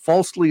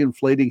 falsely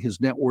inflating his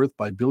net worth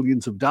by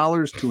billions of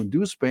dollars to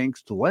induce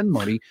banks to lend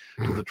money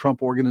to the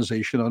Trump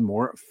organization on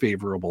more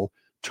favorable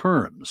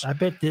terms. I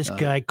bet this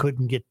guy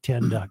couldn't get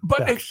 $10.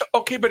 But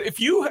if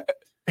you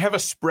have a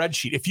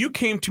spreadsheet, if you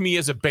came to me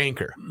as a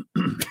banker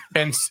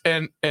and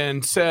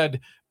said,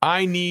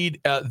 I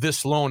need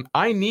this loan,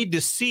 I need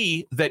to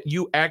see that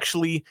you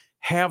actually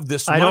have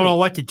this money. I don't know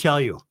what to tell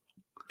you.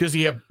 Does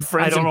he have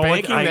friends in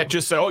banking that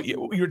just say, oh,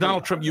 you're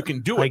Donald Trump, you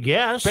can do it? I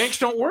guess. Banks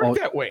don't work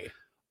that way.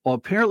 Well,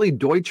 apparently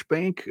Deutsche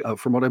Bank,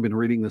 from what I've been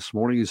reading this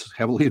morning, is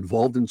heavily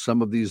involved in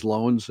some of these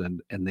loans,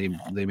 and they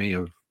may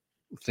have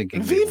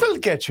thinking we will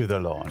get you the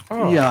loan.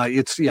 Oh. Yeah,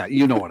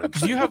 you know what I'm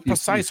saying. You have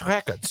precise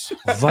records.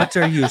 What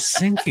are you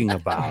thinking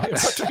about?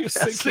 What are you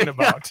thinking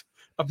about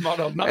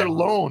another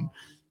loan?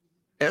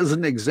 As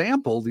an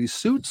example, the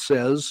suit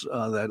says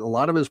that a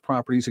lot of his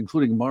properties,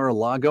 including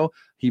Mar-a-Lago,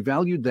 he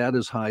valued that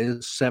as high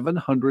as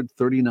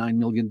 $739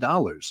 million.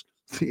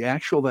 The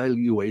actual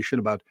valuation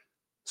about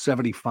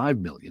 $75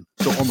 million,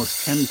 so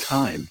almost 10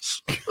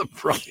 times the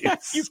price.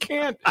 Yes, you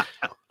can't.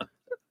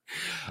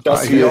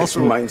 Das hier ist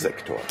mein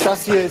Sektor.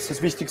 Das hier ist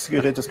das wichtigste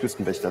Gerät des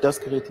Küstenwächters. Das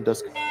Gerät und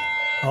das.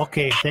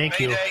 Okay, thank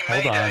you.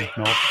 Hold on.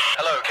 No.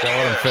 Hello, Don't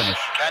let him finish.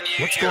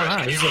 What's going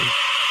on? Is it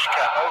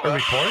a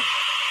report?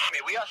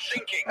 We are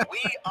sinking.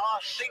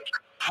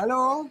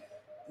 Hello,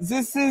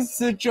 this is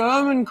the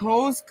German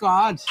Coast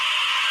Guard.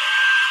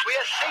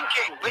 We're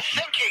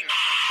sinking.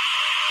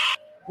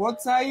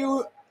 What are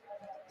you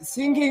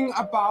thinking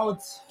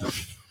about?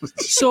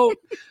 So,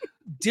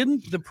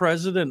 didn't the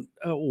president,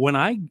 when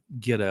I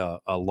get a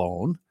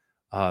loan,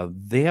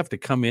 they have to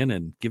come in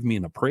and give me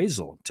an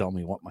appraisal and tell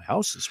me what my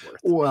house is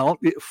worth? Well,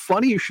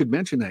 funny you should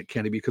mention that,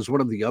 Kenny, because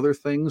one of the other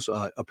things,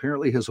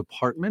 apparently his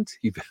apartment,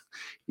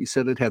 he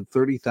said it had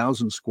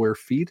 30,000 square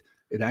feet.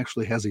 It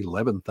actually has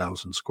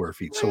 11,000 square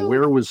feet. So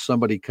where was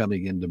somebody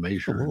coming in to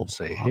measure and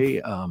say,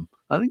 hey,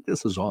 I think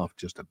this is off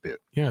just a bit?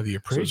 Yeah, the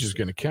appraiser is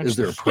going to catch. Is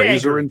there an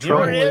appraiser in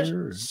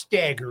trouble?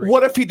 Staggering.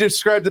 What if he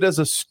described it as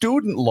a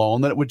student loan,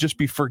 that it would just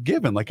be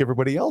forgiven like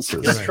everybody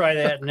else's? Let's try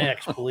that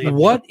next, please.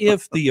 What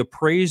if the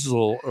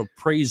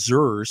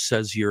appraiser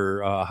says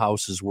your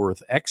house is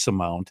worth X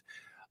amount,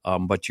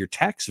 but your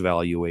tax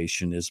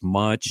valuation is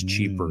much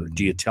cheaper?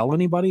 Do you tell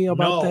anybody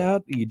about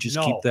that? You just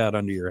keep that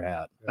under your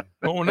hat.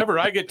 Well, whenever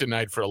I get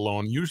denied for a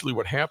loan, usually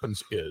what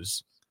happens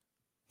is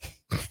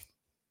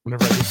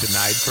whenever I get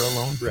denied for a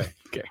loan, right?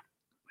 Okay,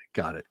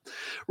 got it.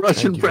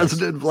 Russian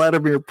President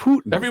Vladimir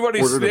Putin.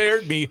 Everybody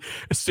stared at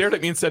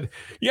me and said,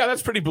 "Yeah,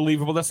 that's pretty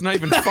believable. That's not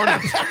even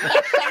funny."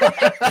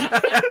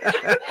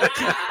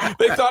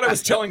 They thought I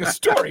was telling a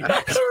story.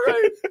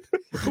 Right.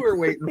 We're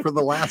waiting for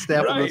the last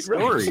half of the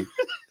story. Right.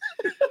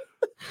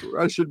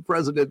 Russian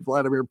President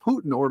Vladimir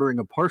Putin ordering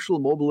a partial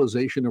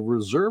mobilization of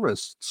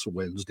reservists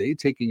Wednesday,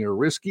 taking a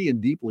risky and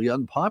deeply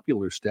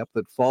unpopular step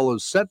that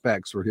follows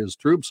setbacks for his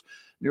troops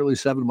nearly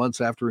 7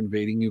 months after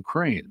invading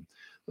Ukraine.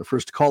 The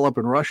first call-up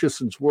in Russia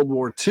since World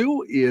War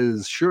II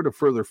is sure to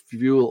further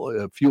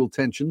fuel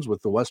tensions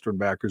with the Western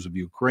backers of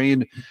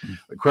Ukraine.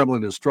 The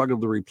Kremlin has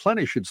struggled to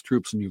replenish its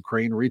troops in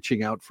Ukraine,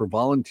 reaching out for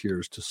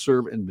volunteers to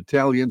serve in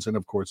battalions. And,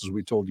 of course, as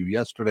we told you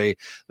yesterday,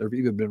 there have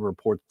even been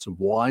reports of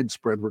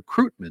widespread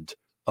recruitment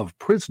of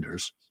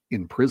prisoners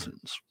in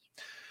prisons.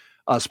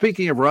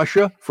 Speaking of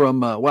Russia,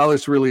 well,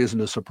 this really isn't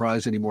a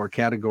surprise anymore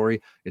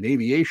category, an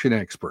aviation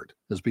expert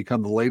has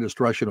become the latest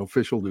Russian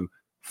official to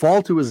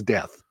fall to his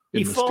death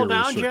in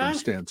mysterious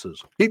circumstances.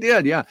 John? He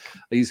did, yeah.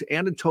 He's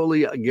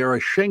Anatoly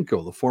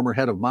Gerashenko, the former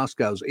head of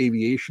Moscow's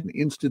Aviation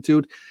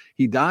Institute.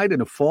 He died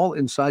in a fall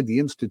inside the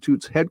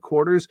institute's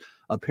headquarters.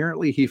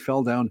 Apparently, he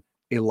fell down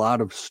a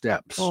lot of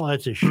steps. Oh,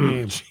 that's a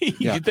shame.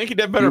 You'd think he'd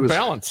have better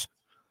balance.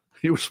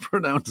 He was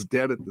pronounced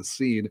dead at the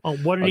scene. Oh,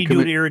 what did he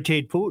do to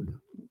irritate Putin?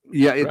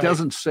 Yeah, it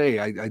doesn't say.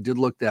 I did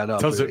look that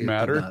up. Does it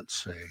matter? Did not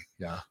say.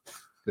 Yeah.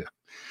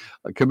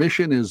 A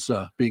commission is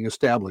being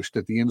established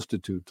at the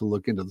Institute to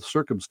look into the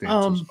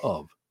circumstances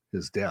of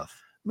his death.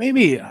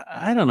 Maybe,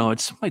 I don't know,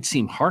 it might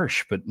seem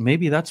harsh, but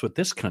maybe that's what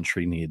this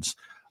country needs.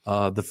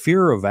 The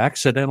fear of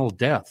accidental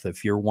death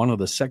if you're one of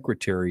the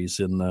secretaries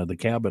in the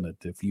cabinet,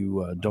 if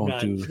you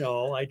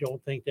No, I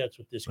don't think that's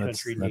what this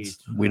country needs.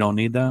 We don't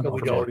need that? No,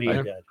 we don't need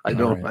that. I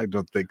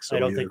don't think so. I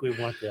don't either. think we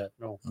want that,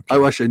 no. Okay. I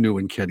wish I knew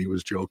when Kenny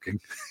was joking.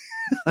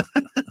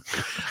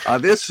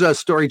 This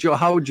story, Joe,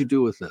 how would you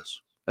do with this?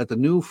 At the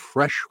new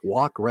Fresh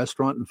Walk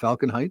restaurant in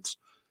Falcon Heights,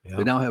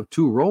 they now have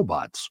 2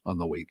 robots on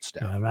the wait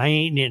staff. I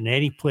ain't in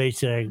any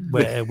place with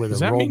a robot. Does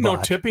that mean no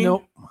tipping?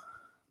 Nope.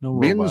 No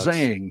robots.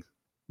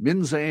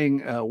 Min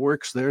Zhang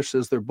works there,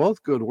 says they're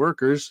both good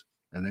workers,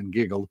 and then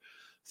giggled.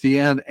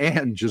 Thian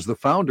Ange is the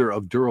founder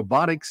of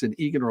Durobotics and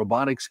Egan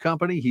Robotics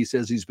Company. He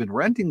says he's been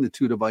renting the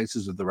 2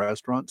 devices at the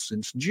restaurant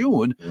since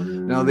June.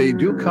 Now, they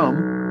do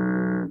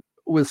come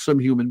with some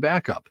human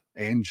backup.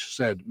 Ange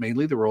said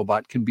mainly the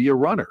robot can be a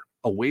runner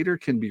A waiter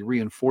can be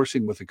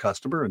reinforcing with the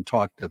customer and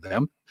talk to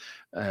them,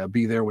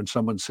 be there when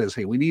someone says,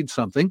 hey, we need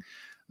something.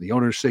 The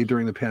owners say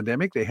during the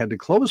pandemic, they had to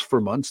close for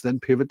months, then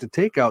pivot to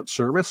takeout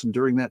service. And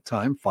during that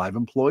time, 5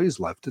 employees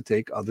left to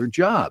take other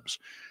jobs.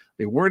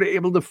 They weren't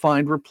able to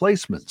find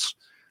replacements.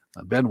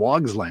 Ben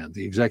Wogsland,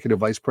 the executive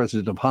vice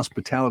president of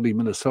hospitality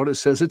Minnesota,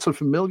 says it's a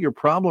familiar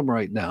problem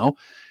right now.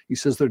 He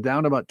says they're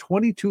down about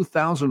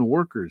 22,000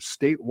 workers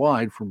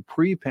statewide from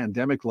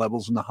pre-pandemic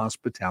levels in the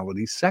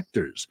hospitality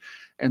sectors.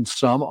 And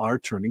some are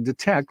turning to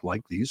tech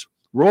like these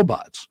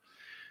robots.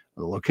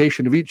 The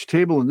location of each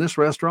table in this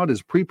restaurant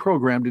is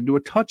pre-programmed into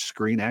a touch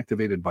screen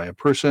activated by a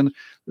person.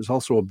 There's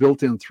also a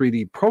built-in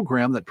 3D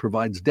program that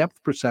provides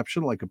depth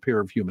perception like a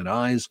pair of human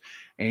eyes.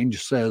 Ainge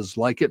says,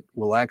 like it,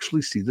 will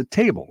actually see the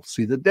table,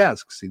 see the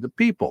desk, see the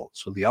people.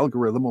 So the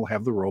algorithm will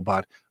have the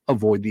robot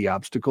avoid the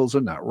obstacles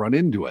and not run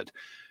into it.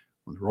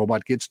 When the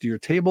robot gets to your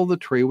table, the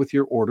tray with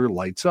your order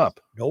lights up.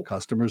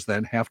 Customers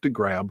then have to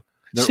grab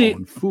their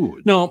own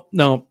food. No.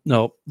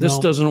 This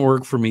doesn't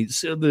work for me.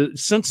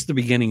 Since the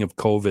beginning of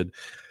COVID,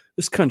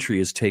 this country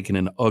has taken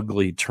an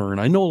ugly turn.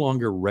 I no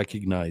longer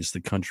recognize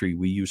the country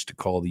we used to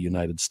call the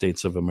United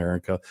States of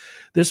America.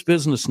 This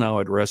business now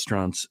at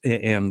restaurants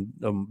and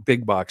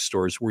big box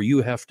stores where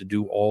you have to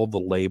do all the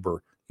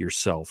labor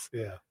yourself.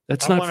 Yeah.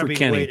 That's not for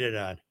Kenny. Waited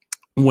on.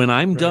 When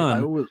I'm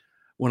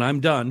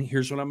done,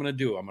 here's what I'm going to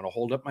do. I'm going to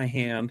hold up my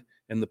hand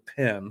and the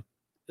pen,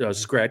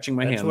 scratching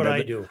my hand. That's what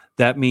I do.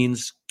 That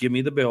means give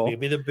me the bill. Give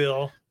me the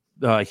bill.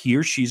 He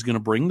or she's going to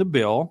bring the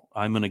bill.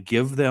 I'm going to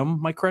give them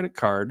my credit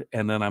card,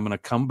 and then I'm going to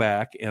come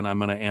back and I'm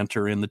going to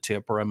enter in the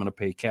tip or I'm going to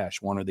pay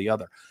cash, one or the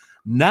other.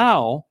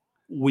 Now,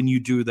 when you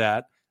do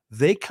that,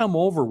 they come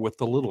over with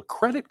the little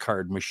credit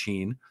card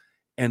machine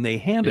and they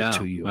hand it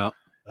to you. Well,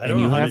 I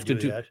don't know how to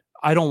do that.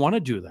 I don't want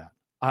to do that.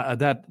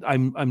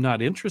 I'm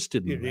not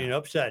interested in You're being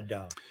upside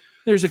down.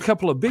 There's a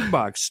couple of big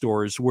box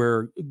stores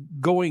where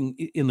going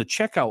in the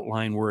checkout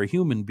line where a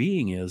human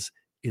being is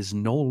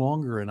no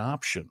longer an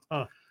option.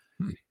 Huh.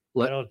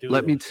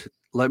 Let me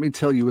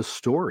tell you a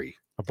story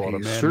about a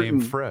man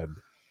named Fred.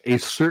 A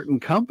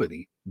certain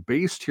company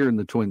based here in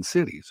the Twin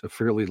Cities, a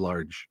fairly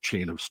large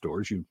chain of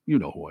stores. You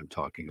know who I'm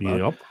talking about.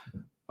 Yep.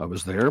 I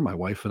was there, my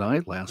wife and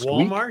I, last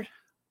week. Walmart?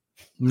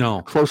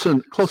 No. Close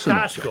enough.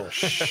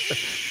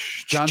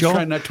 Costco. John's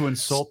trying not to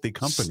insult the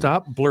company.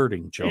 Stop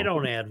blurting, Joe. They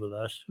don't ad with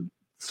us.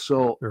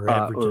 So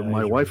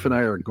my wife and I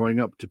are going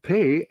up to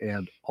pay,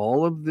 and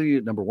all of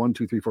the number 1,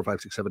 2, 3, 4,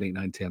 5, 6, 7, 8,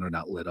 9, 10 are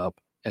not lit up,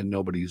 and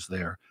nobody's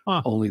there.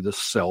 Only the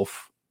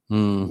self,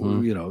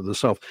 the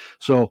self.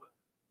 So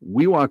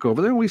we walk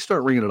over there and we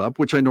start ringing it up,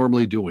 which I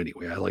normally do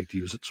anyway. I like to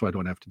use it so I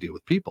don't have to deal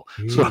with people.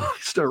 So I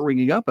start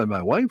ringing up, and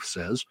my wife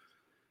says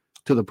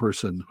to the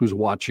person who's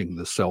watching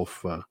the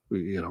self,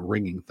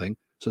 ringing thing,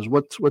 says,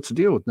 "What's the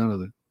deal with none of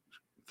the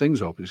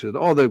things open?" She said,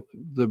 "Oh,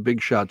 the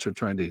big shots are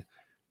trying to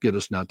get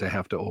us not to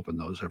have to open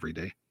those every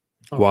day."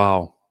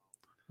 Wow.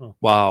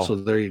 Wow. So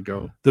there you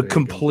go. The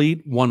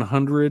complete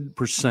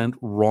 100%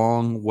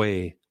 wrong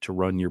way to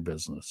run your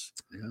business.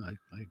 Yeah,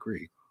 I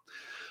agree.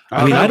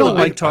 I mean, I don't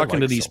like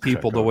talking to these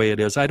people the way it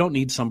is. I don't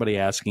need somebody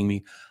asking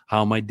me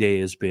how my day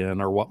has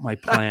been or what my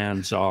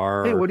plans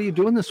are. Hey, what are you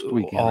doing this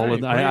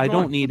weekend? I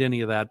don't need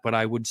any of that, but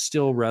I would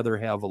still rather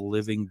have a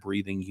living,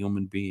 breathing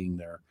human being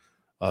there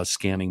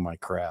scanning my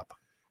crap.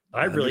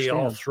 I really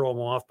all throw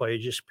them off by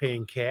just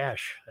paying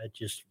cash. That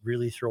just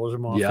really throws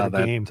them off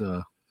the game.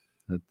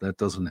 That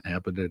doesn't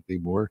happen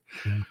anymore.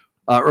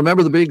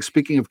 Remember the big,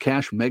 speaking of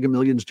cash, Mega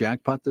Millions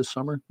jackpot this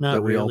summer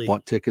that we all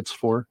bought tickets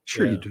for?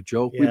 Sure you do,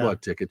 Joe. We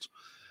bought tickets.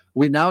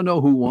 We now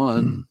know who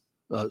won,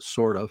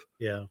 sort of.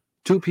 Yeah.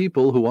 2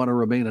 people who want to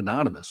remain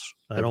anonymous.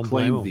 I don't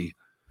blame them.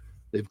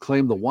 They've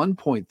claimed the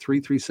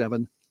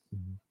 1.337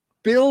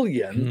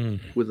 billion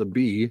with a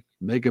B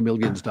Mega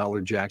Millions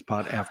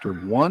jackpot after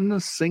one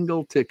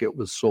single ticket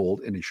was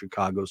sold in a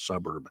Chicago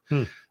suburb.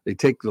 They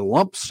take the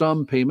lump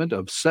sum payment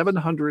of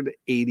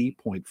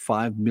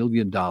 $780.5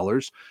 million.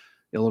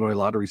 Illinois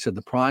Lottery said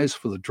the prize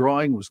for the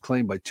drawing was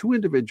claimed by 2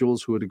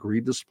 individuals who had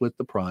agreed to split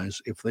the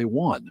prize if they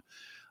won.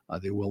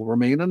 They will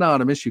remain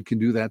anonymous. You can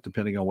do that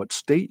depending on what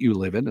state you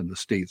live in and the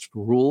state's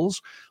rules.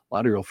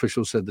 Lottery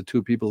officials said the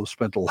 2 people have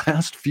spent the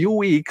last few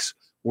weeks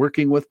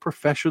working with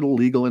professional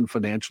legal and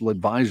financial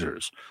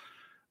advisors.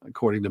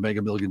 According to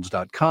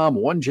megamillions.com,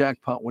 one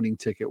jackpot winning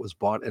ticket was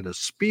bought at a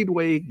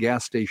Speedway,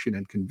 gas station,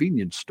 and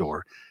convenience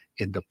store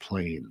in Des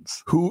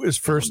Plaines. Who is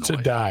first to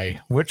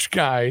die? Which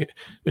guy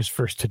is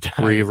first to die?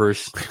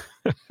 Reavers.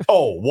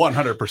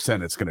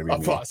 100% it's going to be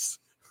of me. us.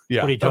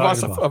 Yeah. What are you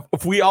talking about?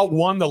 If we all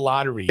won the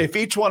lottery, If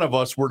each one of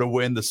us were to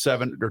win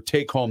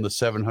take home the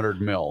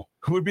 700 mil,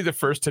 who would be the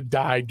first to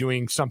die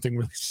doing something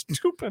really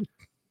stupid?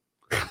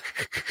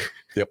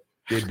 Yep,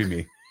 it'd be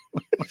me.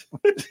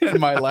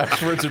 And my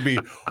last words would be,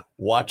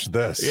 "Watch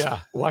this." Yeah,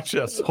 watch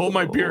this. Hold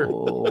my beer.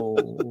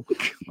 Oh,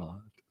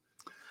 God.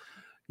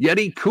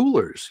 Yeti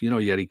coolers. You know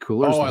Yeti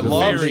coolers? Oh, I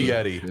love the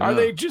Yeti. Are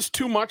they just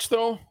too much,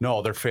 though?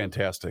 No, they're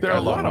fantastic. They're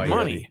a lot of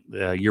money.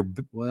 Yeah, you're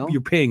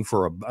paying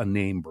for a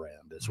name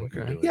brand is what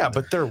you're doing. Yeah,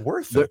 but they're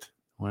worth it.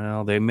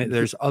 Well,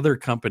 there's other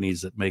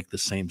companies that make the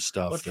same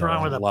stuff. What's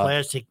wrong with a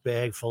plastic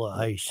bag full of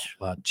ice?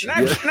 That's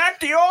not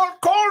the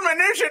old Coleman,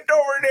 is it,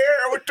 over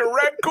there with the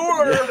red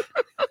cooler?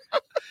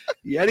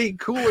 Yeti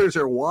coolers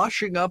are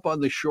washing up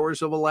on the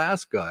shores of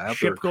Alaska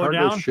after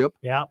cargo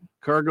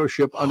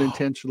ship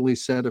unintentionally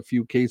sent a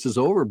few cases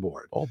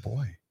overboard. Oh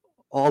boy.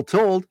 All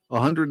told,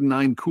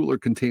 109 cooler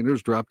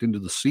containers dropped into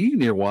the sea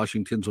near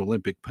Washington's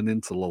Olympic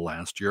Peninsula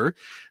last year.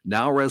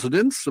 Now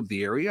residents of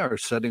the area are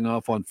setting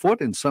off on foot,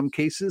 in some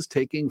cases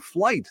taking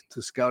flight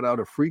to scout out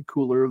a free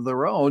cooler of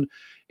their own.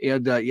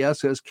 And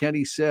yes, as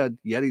Kenny said,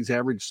 Yeti's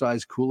average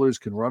size coolers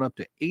can run up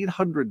to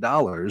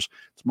 $800.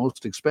 Its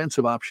most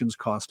expensive options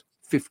cost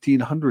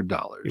 $1,500.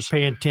 You're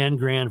paying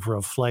 $10,000 for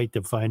a flight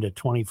to find a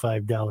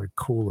 $25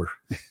 cooler.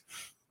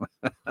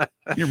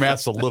 Your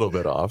math's a little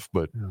bit off,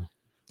 but... Yeah.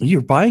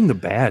 You're buying the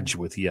badge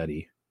with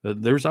Yeti.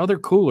 There's other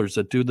coolers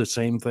that do the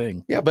same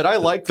thing. Yeah, but I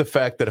like the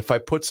fact that if I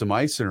put some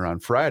ice in it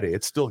on Friday,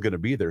 it's still going to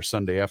be there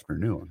Sunday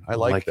afternoon. I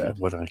like that.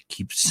 What I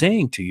keep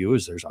saying to you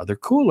is there's other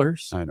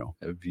coolers. I know.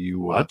 Have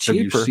you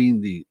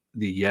seen the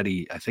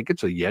Yeti? I think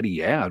it's a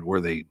Yeti ad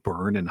where they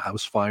burn in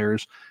house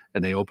fires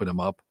and they open them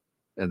up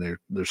and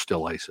there's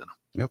still ice in them.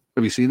 Yep.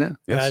 Have you seen that?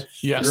 Yes.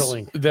 Yes.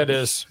 Thrilling. That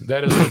is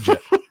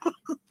legit.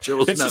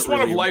 It's just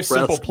one of life's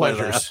simple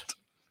pleasures.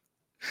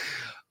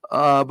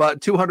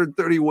 About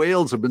 230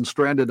 whales have been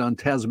stranded on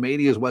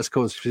Tasmania's west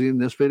coast. Have you seen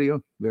this video?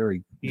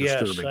 Very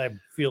disturbing. Yes, I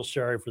feel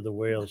sorry for the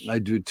whales. I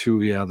do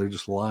too. Yeah, they're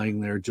just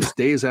lying there. Just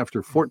days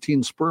after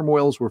 14 sperm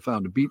whales were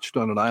found beached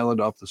on an island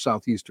off the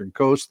southeastern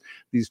coast,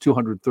 these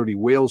 230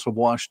 whales have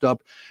washed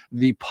up.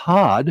 The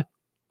pod,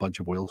 bunch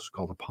of whales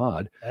called a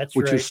pod, That's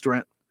which right. is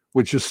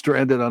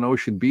stranded on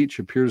Ocean Beach,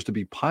 appears to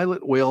be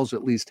pilot whales.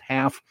 At least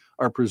half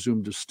are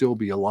presumed to still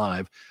be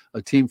alive.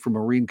 A team from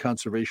Marine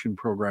Conservation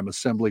Program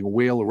assembling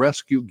whale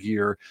rescue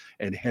gear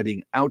and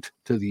heading out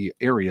to the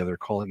area. They're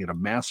calling it a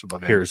massive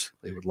event.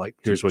 They would like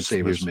to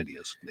save as many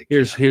as they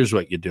can. Here's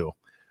what you do.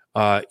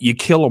 You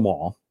kill them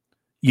all.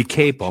 You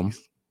cape them.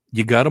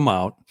 You gut them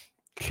out.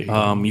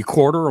 You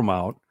quarter them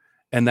out.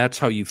 And that's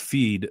how you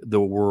feed the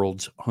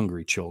world's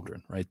hungry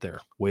children right there.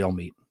 Whale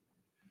meat.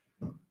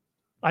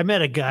 I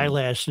met a guy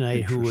last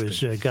night who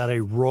has got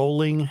a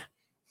rolling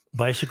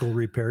bicycle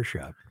repair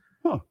shop.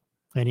 Huh.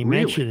 And he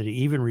mentioned that he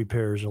even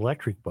repairs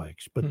electric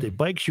bikes. But the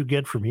bikes you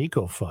get from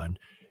EcoFund,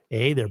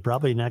 A, they're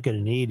probably not going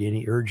to need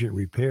any urgent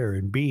repair.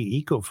 And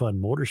B,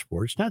 EcoFund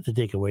Motorsports, not to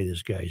take away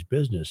this guy's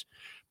business,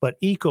 but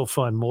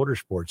EcoFund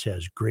Motorsports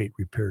has great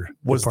repair.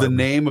 Was the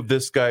name of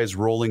this guy's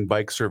rolling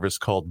bike service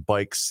called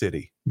Bike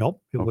City?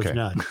 Nope, it was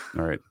not.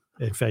 All right.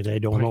 In fact, I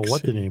don't know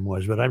what the name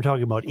was, but I'm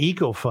talking about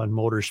EcoFund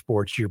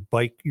Motorsports,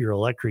 your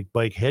electric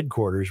bike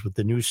headquarters with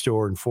the new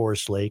store in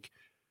Forest Lake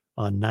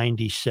on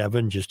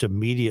 97, just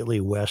immediately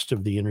west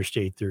of the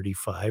Interstate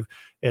 35,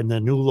 and the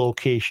new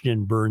location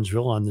in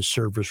Burnsville on the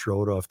service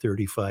road off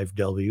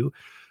 35W.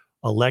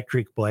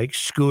 Electric bikes,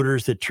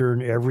 scooters that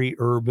turn every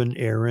urban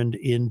errand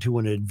into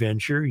an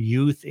adventure,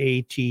 youth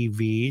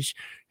ATVs,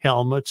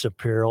 helmets,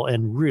 apparel,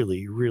 and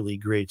really, really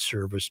great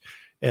service.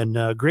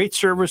 And great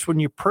service when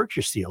you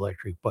purchase the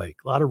electric bike.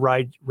 A lot of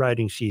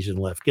riding season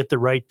left. Get the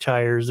right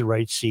tires, the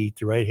right seat,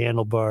 the right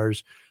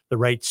handlebars, the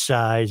right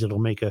size. It'll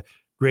make a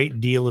great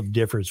deal of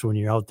difference when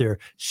you're out there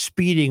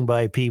speeding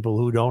by people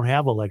who don't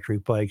have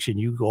electric bikes and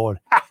you go and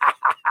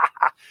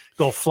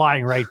go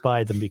flying right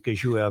by them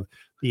because you have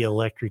the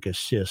electric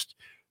assist.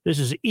 This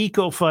is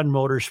EcoFund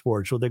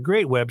Motorsports with a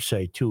great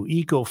website too,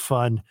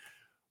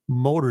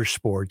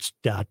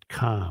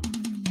 ecofundmotorsports.com.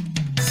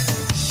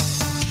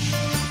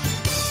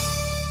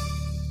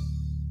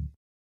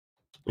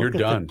 You're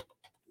done.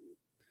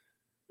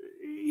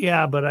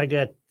 Yeah, but I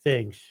got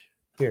things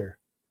here.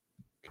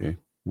 Okay,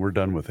 we're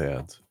done with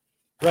ads.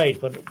 Right,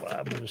 but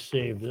I'm going to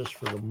save this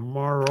for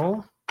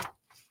tomorrow.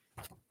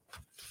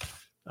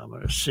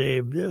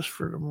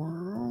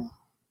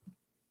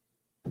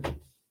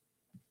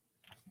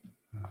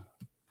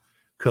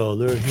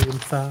 Color him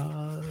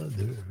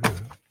father.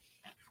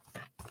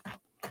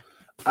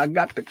 I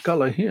got to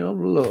color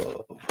him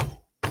love.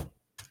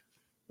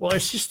 Well,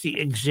 it's just the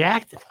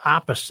exact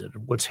opposite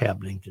of what's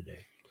happening today.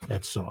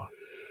 That song.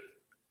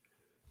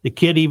 The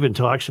kid even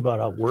talks about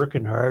how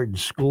working hard in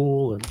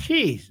school and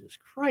Jesus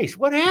Christ,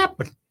 what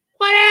happened?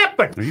 What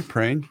happened? Are you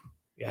praying?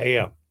 Yeah, I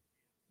am.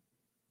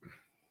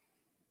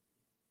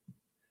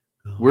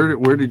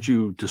 Where did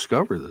you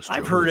discover this?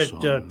 I've heard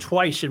it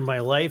twice in my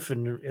life,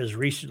 and as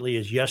recently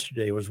as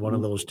yesterday was one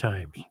of those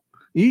times.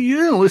 You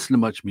didn't listen to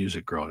much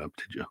music growing up,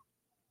 did you?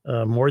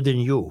 More than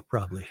you,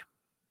 probably.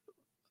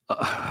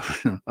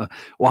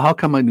 Well, how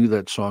come I knew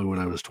that song when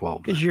I was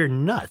 12? Because you're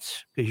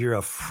nuts. Because you're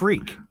a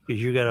freak.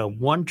 Because you got a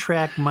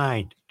one-track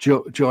mind.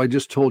 Joe, I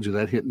just told you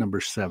that hit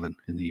number 7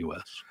 in the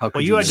U.S. Well,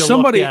 you had to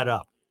look that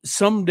up.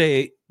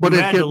 Someday, but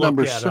it hit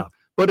number 7.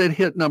 But it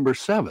hit number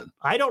 7.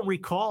 I don't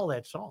recall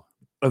that song.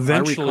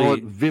 Eventually, I recall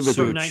it vividly.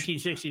 From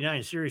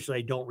 1969. Seriously,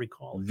 I don't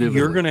recall it. Vividly.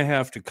 You're going to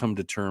have to come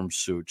to terms,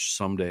 Such,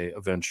 someday,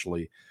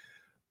 eventually,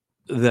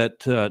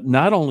 that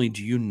not only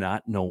do you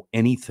not know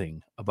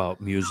anything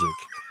about music,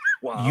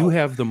 wow. You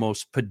have the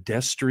most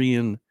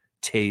pedestrian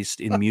taste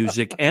in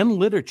music and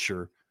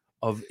literature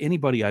of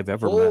anybody I've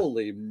ever met.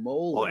 Holy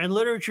moly. Oh, and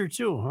literature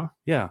too, huh?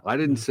 Yeah. I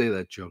didn't say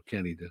that, Joe.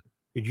 Kenny did.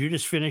 Did you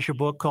just finish a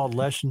book called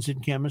Lessons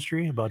in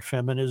Chemistry about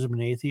feminism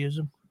and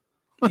atheism?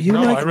 You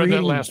No, like I read that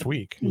reading- last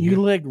week. You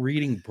like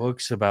reading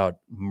books about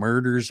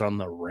murders on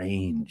the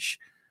range.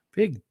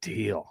 Big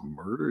deal.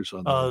 Murders on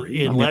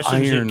In On the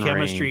Lessons in Iron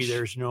Chemistry, Range.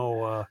 there's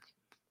no,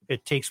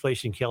 it takes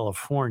place in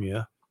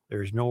California.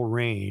 There's no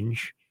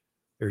range.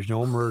 There's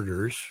no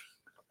murders.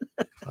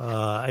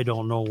 I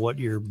don't know what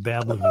you're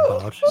babbling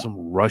about.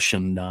 Some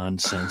Russian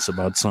nonsense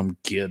about some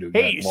kid who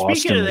Hey, got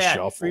lost speaking in of the that,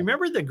 shuffle.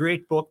 remember the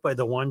great book by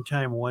the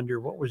one-time wonder?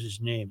 What was his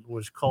name? It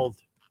was called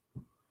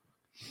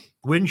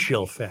Wind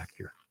Chill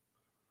Factor.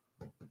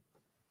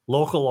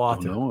 Local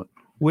author. know it.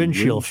 Wind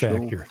Chill Wind Chill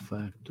Factor.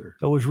 Factor.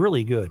 It was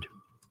really good.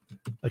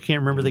 I can't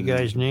remember the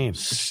guy's name.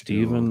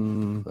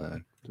 Stephen.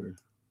 Factor.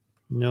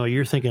 No,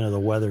 you're thinking of the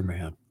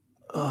Weatherman.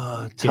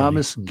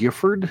 Thomas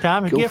Gifford.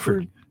 Thomas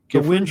Gifford. The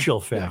Gifford? Wind Chill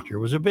Factor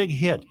was a big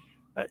hit.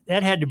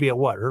 That had to be at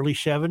what, early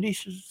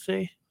 70s, does it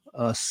say?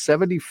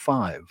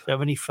 75.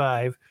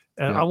 75.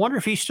 Yeah. I wonder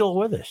if he's still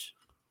with us.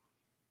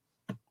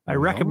 I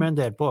recommend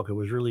that book. It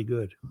was really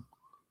good.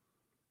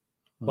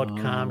 But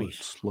commies.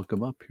 Let's look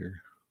him up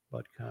here.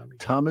 But commies.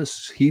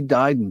 Thomas, he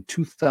died in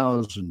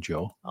 2000,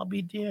 Joe. I'll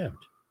be damned.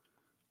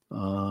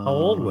 How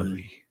old was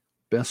he?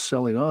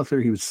 Best-selling author.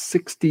 He was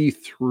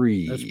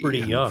 63. That's pretty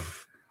young.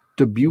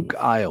 Dubuque,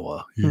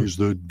 Iowa. He's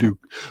the Duke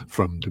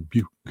from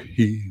Dubuque.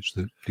 He's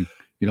the Duke.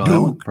 You know,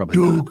 that one? Probably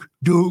not.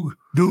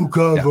 Duke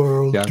of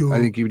Earl. Yeah, I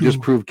think you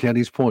just proved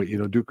Kenny's point. You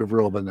know, Duke of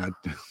Earl, but not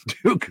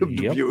Duke of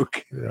Yep.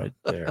 Dubuque. Right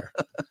there.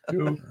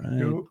 Duke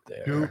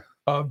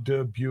of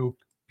Dubuque.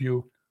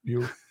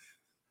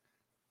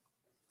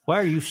 Why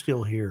are you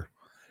still here?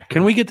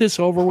 Can we get this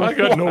over with? I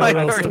got nowhere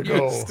Why else are to you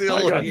go. still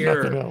I got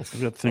here? nothing else.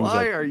 I've got things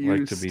Why I'd are you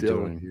like to be still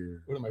doing.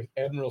 here? What am I?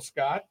 Admiral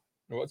Scott?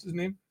 Or what's his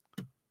name?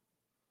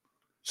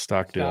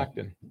 Stockdale.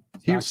 Stockton.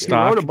 He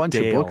Stockdale. wrote a bunch of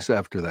Stockdale. books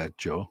after that,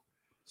 Joe.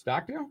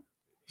 Stockdale?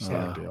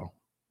 Stockdale.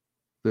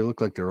 They look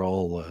like they're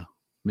all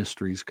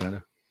mysteries, kind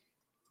of.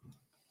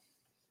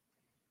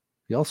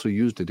 He also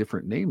used a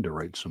different name to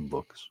write some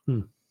books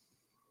in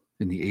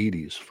the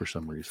 80s for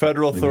some reason.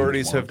 Federal Maybe he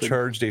authorities have wanted-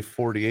 charged a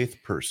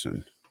 48th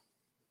person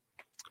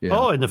Yeah.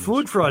 Oh, and the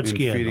food fraud in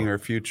scandal. feeding our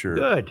future.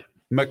 Good.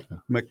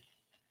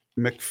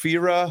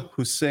 McFira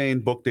Hussein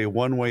booked a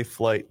one-way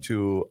flight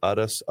to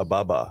Addis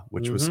Ababa,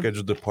 which was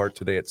scheduled to depart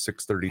today at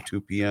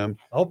 6:32 p.m.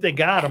 I hope they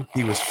got him.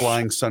 He was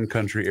flying Sun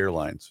Country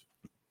Airlines.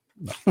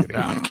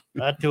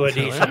 Not to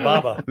Addis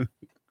Ababa.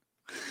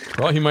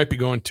 Well, he might be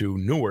going to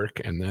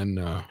Newark and then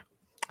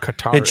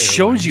Qatar. It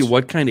shows you Airlines.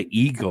 what kind of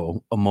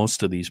ego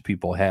most of these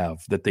people have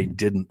that they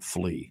didn't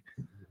flee.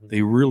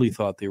 They really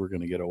thought they were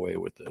going to get away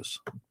with this.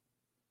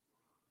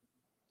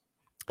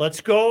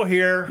 Let's go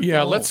here.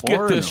 Yeah, Oh, let's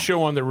get this Orno.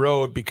 show on the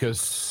road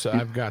because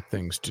I've got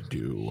things to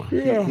do.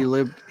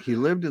 He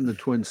lived in the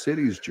Twin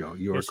Cities, Joe.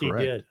 You are Yes, he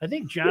correct. did. I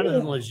think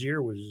Jonathan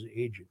Lazier was his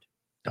agent.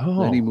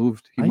 Oh, Then he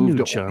moved. He I moved. knew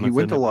To, he Jonathan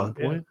went to at Los. one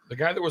point. The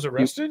guy that was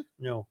arrested?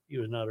 No, he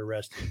was not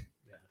arrested.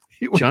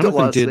 He went to Jonathan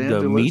Los did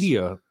Angeles.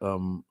 media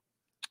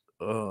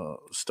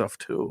stuff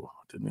too,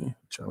 didn't he?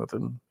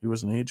 Jonathan, he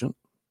was an agent.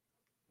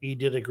 He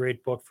did a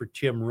great book for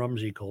Tim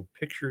Rumsey called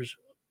Pictures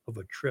of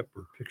a Trip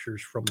or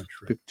Pictures from a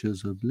Trip.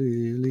 Pictures of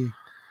Lily.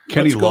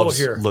 Kenny Let's go loves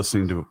here.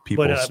 listening to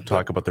people But,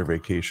 talk about their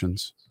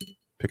vacations.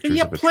 Pictures Can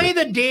you of a play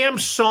trip. the damn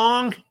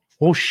song?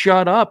 Oh,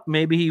 shut up.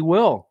 Maybe he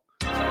will.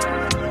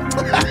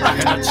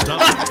 Cannot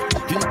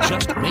stop. He'll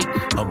just make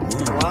a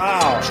move.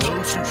 Wow.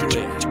 Joe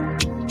Souchere.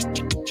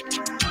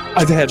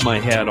 I've had my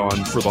hat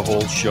on for the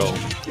whole show.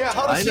 Yeah,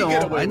 how I does know. he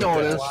get away I with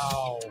noticed. that?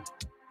 Wow.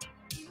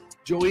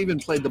 Joe even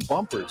played the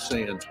bumper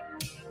saying,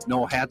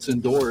 "No hats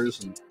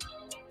indoors," and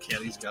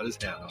Kenny's got his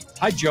hat on.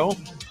 Hi, Joe.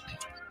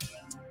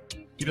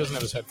 He doesn't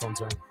have his headphones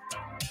on.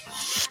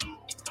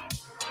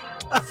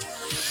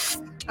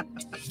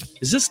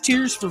 Is this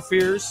Tears for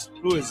Fears?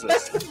 Who is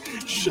this?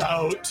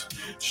 Shout,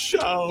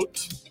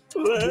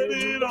 let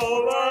it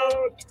all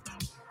out.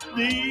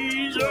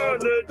 These are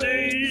the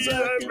days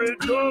I've been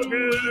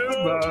talking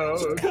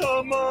about.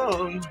 Come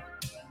on.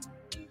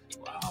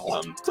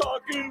 I'm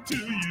talking to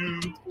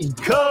you.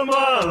 Come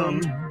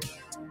on.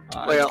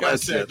 Well,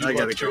 that's it. I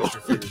gotta go.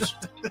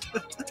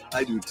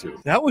 I do too.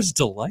 That was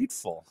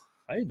delightful.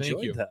 I Thank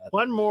enjoyed you. that.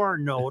 One more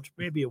note,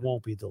 maybe it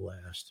won't be the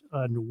last,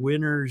 on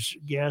Winners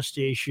Gas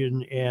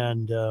Station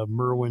and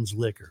Merwin's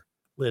Liquor,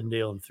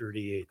 Lindale and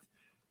 38th.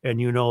 And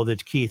you know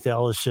that Keith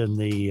Ellison,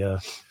 the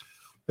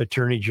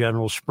Attorney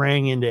General,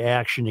 sprang into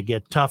action to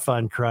get tough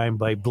on crime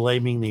by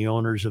blaming the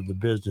owners of the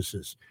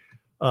businesses.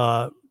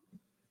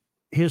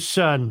 His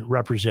son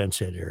represents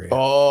that area.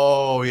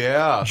 Oh,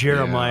 yeah.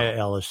 Jeremiah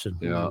Ellison.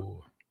 Yeah.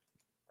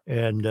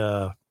 And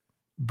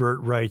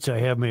Bert writes, I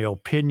have my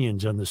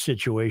opinions on the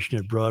situation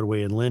at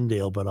Broadway and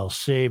Lindale, but I'll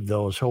save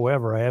those.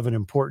 However, I have an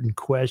important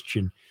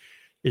question.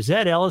 Is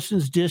that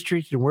Ellison's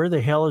district? And where the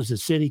hell is the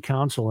city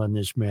council on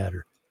this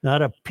matter?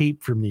 Not a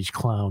peep from these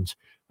clowns.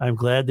 I'm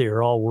glad they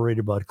are all worried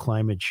about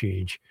climate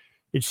change.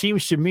 It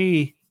seems to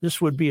me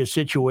this would be a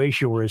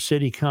situation where a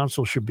city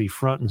council should be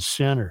front and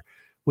center.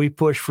 We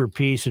push for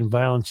peace, and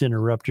violence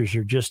interrupters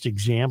are just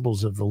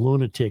examples of the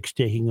lunatics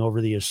taking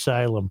over the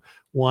asylum.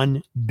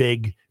 One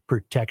big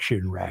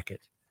protection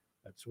racket.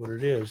 That's what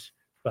it is.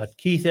 But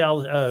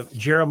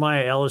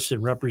Jeremiah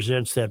Ellison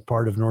represents that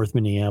part of North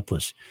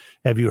Minneapolis.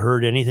 Have you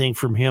heard anything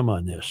from him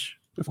on this?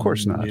 Of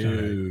course not.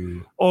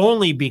 No.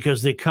 Only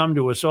because they come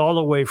to us all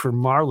the way from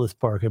Marloth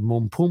Park and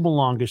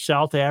Mpumalanga,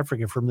 South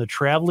Africa, from the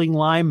traveling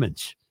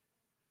Lymans.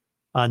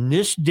 On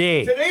this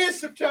day, today is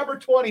September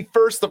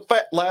 21st,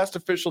 the last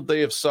official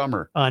day of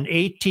summer. In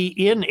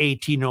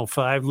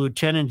 1805,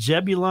 Lieutenant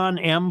Zebulon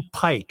M.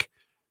 Pike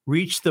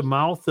reached the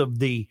mouth of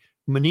the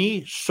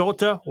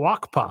Minnesota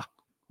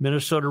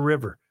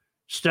River,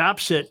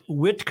 stops at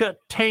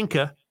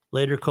Witkatanka,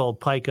 later called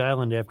Pike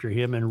Island after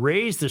him, and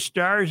raised the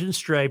Stars and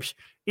Stripes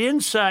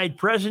inside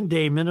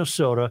present-day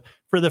Minnesota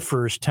for the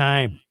first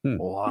time.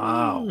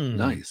 Wow,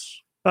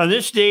 nice. On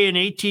this day in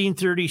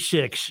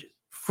 1836,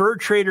 fur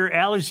trader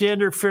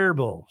Alexander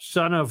Faribault,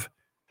 son of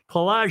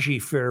Pelagi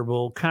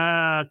Faribault,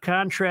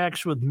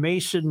 contracts with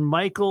mason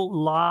Michael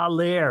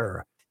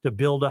Lalare to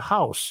build a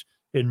house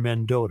in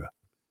Mendota.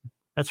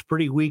 That's a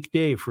pretty weak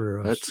day for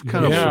us. That's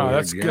kind of weird.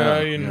 That's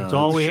good. That's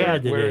all we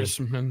had today.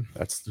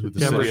 That's who the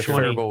city of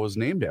Faribault was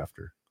named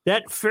after.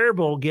 That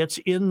Faribault gets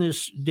in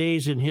this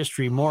days in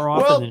history more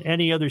often than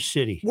any other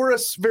city. We're a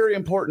very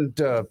important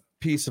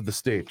piece of the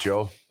state,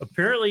 Joe.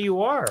 Apparently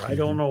you are. I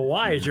don't know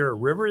why. Is there a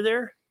river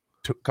there?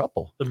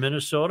 Couple. The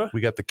Minnesota?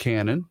 We got the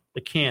Cannon.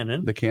 The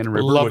Cannon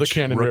River, love which the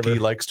Cannon Rookie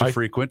River. likes to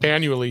frequent.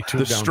 Annually, too.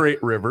 The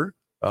Straight River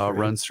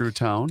runs through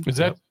town. Does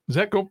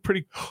that go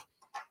pretty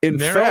In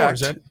narrow,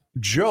 fact,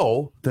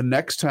 Joe, the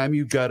next time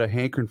you got a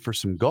hankering for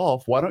some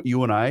golf, why don't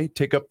you and I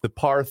take up the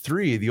par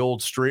 3, the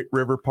old Straight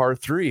River par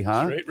 3,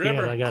 huh? Straight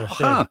River. Yeah, I gotta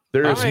say.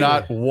 There is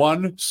not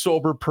one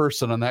sober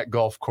person on that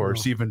golf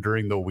course, even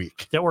during the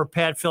week. Is that where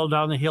Pat fell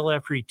down the hill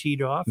after he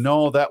teed off?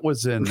 No, that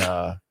was in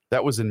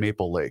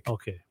Maple Lake.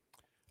 Okay.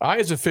 I,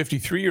 as a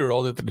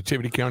 53-year-old at the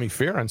Nativity County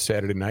Fair on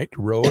Saturday night,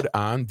 rode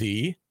on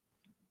the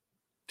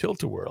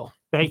Tilt-A-Whirl.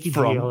 Thank you,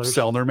 from dealers.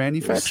 Sellner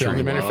Manufacturing.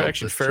 Sellner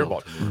Manufacturing,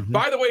 Faribault.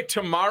 By the way,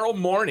 tomorrow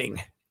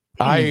morning,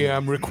 I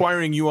am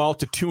requiring you all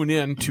to tune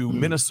in to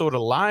Minnesota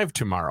Live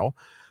tomorrow,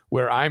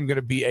 where I'm going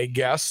to be a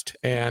guest,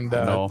 and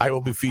I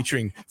will be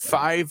featuring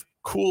 5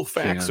 cool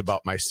facts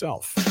about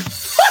myself.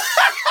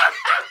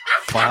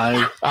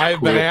 5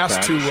 I've been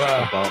asked to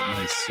about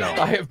myself.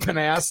 I have been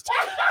asked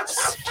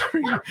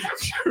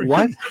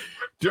What?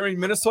 During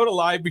Minnesota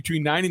Live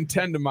between 9 and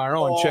 10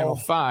 tomorrow on Channel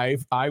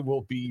 5, I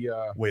will be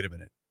Wait a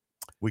minute.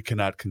 We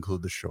cannot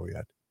conclude the show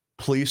yet.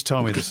 Please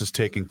tell me this is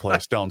taking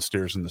place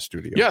downstairs in the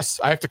studio. Yes,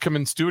 I have to come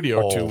in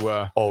studio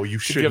to you to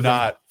should give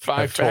not 5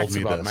 have told facts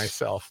me about this.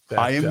 myself.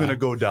 I am going to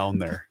go down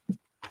there.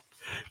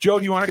 Joe,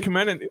 do you want to come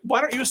in? And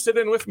why don't you sit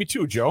in with me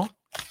too, Joe?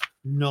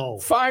 No.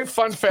 5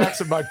 fun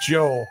facts about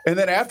Joe. And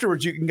then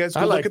afterwards, you can guys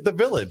go look at the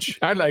village.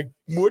 I like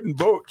wooden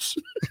boats.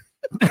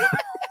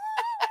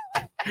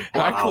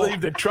 I can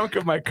leave the trunk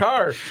of my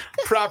car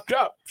propped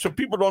up so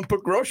people don't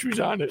put groceries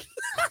on it.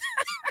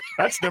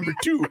 That's number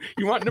 2.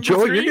 You want number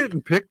Joe, 3? you're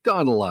getting picked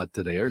on a lot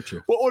today, aren't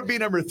you? What would be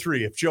number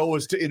 3 if Joe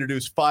was to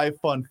introduce 5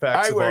 fun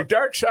facts? I wear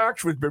dark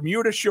socks with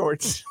Bermuda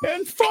shorts.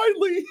 And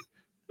finally,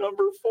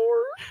 number 4.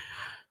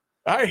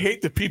 I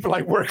hate the people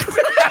I work with.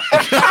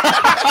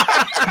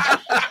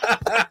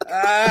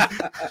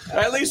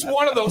 At least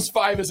one of those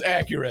 5 is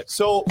accurate.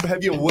 So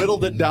have you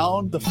whittled it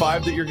down, the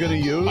 5 that you're going to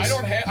use? I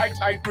don't have.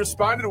 I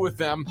responded with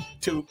them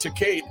to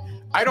Kate.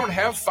 I don't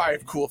have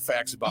 5 cool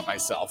facts about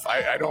myself.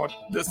 I don't.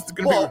 This is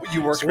going to be.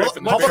 You work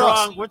scraping What's the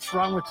barrel. what's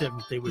wrong with them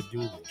if they would do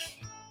this?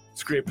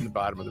 Scraping the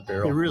bottom of the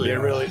barrel. They really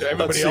are.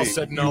 Everybody else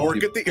said no. You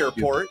work at the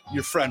airport.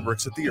 Your friend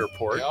works at the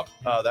airport. Yep.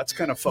 That's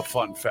kind of a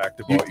fun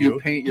fact about You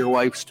paint your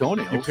wife's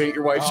toenails. You paint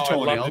your wife's I'd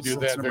toenails. love to do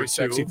That's that. Very number 2.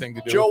 sexy thing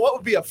to do. Joe, what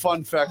would be a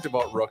fun fact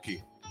about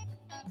Rookie?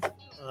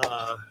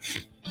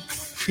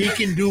 He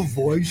can do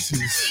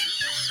voices.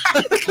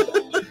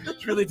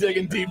 It's really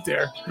digging deep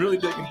there. Really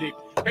digging deep.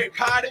 Hey,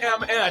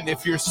 PodMN,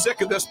 if you're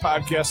sick of this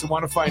podcast and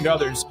want to find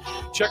others,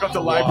 check out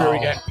the library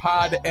at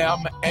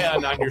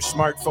PodMN on your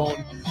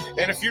smartphone.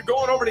 And if you're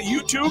going over to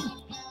YouTube,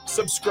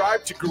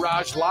 subscribe to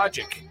Garage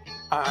Logic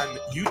on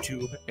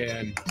YouTube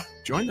and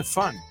join the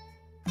fun.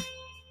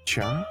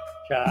 Cha?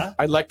 Cha?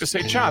 I'd like to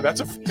say cha. Is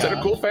that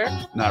a cool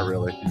fact? Not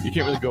really. You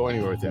can't really go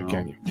anywhere with that,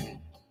 can you?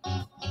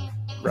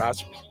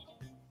 Ross?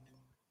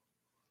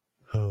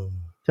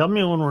 Tell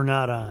me when we're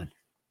not on.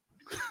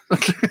 5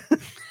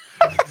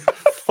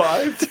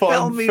 fun facts.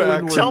 Tell me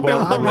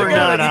when we're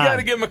not on. You got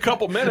to give them a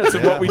couple minutes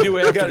of what we do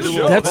after the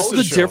show. That's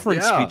the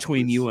difference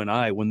between you and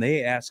I. When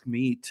they ask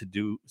me to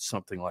do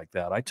something like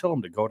that, I tell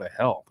them to go to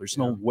hell. There's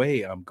no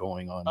way I'm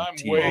going on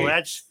TV. Well,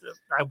 that's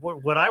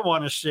what I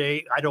want to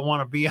say. I don't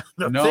want to be on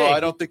the No, thing. I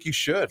don't think you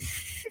should.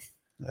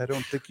 I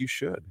don't think you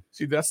should.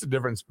 See, that's the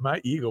difference. My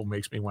ego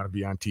makes me want to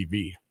be on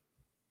TV.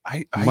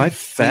 My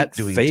fat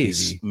doing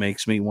face TV.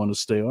 makes me want to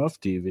stay off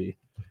TV.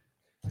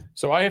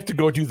 So I have to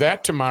go do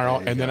that tomorrow,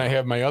 and then I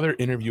have my other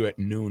interview at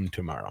noon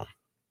tomorrow.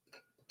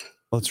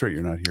 That's right.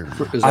 You're not here.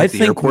 I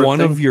think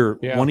one of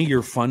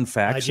your fun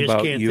facts I just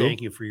about can't you.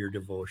 thank you for your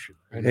devotion.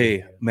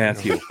 Hey,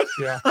 Matthew.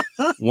 Yeah.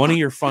 One of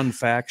your fun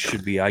facts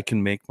should be I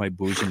can make my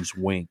bosoms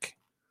wink.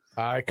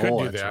 I could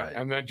do that's that, right.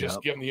 and then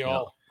just give them the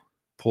all.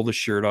 Pull the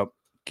shirt up,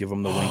 give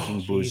them the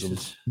winking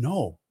bosoms.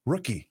 No,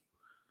 rookie.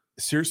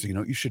 Seriously, you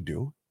know what you should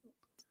do?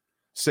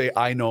 Say,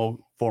 I know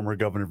former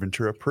Governor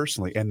Ventura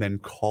personally, and then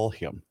call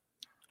him.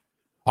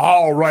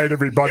 All right,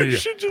 everybody. You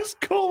should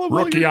just call him.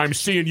 Rookie, I'm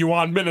seeing you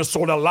on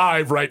Minnesota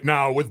Live right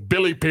now with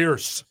Billy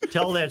Pierce.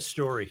 Tell that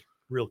story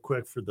real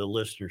quick for the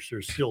listeners who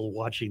are still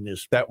watching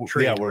this.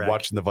 We're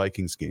watching the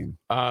Vikings game.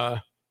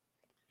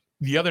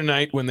 The other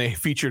night when they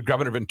featured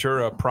Governor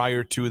Ventura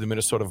prior to the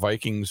Minnesota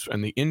Vikings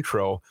and the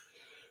intro,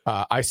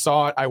 I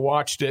saw it, I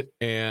watched it,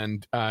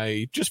 and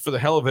I, just for the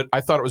hell of it,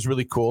 I thought it was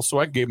really cool. So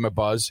I gave him a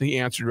buzz. He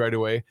answered right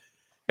away.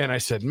 And I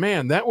said,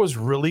 man, that was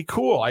really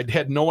cool. I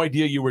had no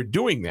idea you were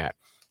doing that.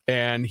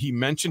 And he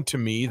mentioned to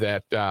me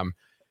that,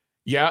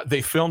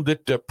 they filmed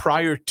it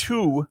prior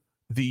to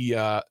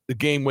the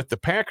game with the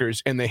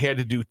Packers, and they had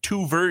to do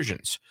two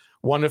versions,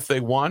 one if they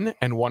won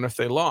and one if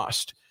they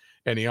lost.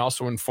 And he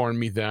also informed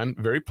me then,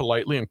 very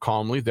politely and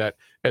calmly, that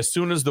as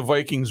soon as the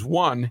Vikings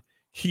won,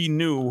 he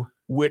knew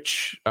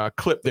which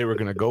clip they were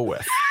going to go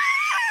with,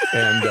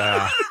 and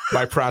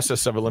by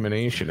process of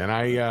elimination. And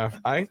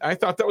I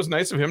thought that was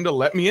nice of him to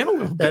let me in a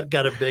little bit. That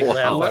got a big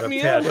laugh. Let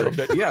me in a little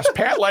bit. Yes,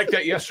 Pat liked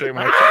that yesterday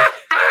when I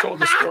told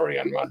the story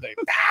on Monday.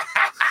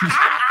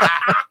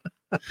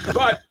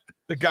 But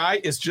the guy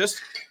is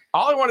just,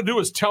 all I want to do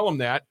is tell him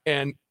that,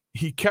 and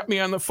he kept me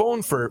on the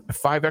phone for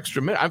 5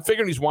 extra minutes. I'm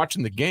figuring he's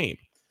watching the game,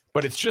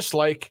 but it's just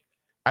like,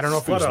 I don't know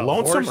if he was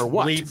lonesome or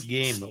what.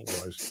 Game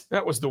it was.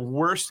 That was the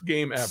worst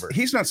game ever.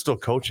 He's not still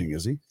coaching,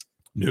 is he?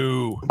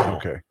 No.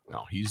 Okay.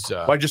 No, he's.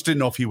 Well, I just didn't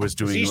know if he was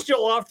doing. Is he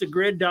still off the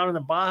grid down in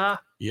the Baja?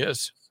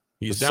 Yes.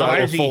 He's the down silo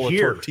there. full of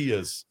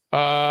tortillas.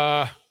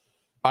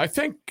 I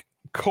think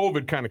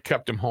COVID kind of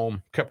kept him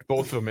home, kept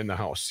both of them in the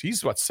house.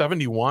 He's what,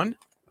 71?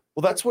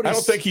 Well, that's what I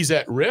don't think he's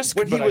at risk.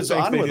 When he but was I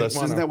think on they with didn't us,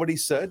 wanna- isn't that what he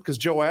said? Because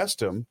Joe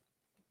asked him,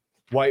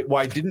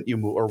 why didn't you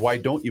move, or why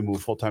don't you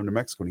move full time to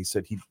Mexico? And he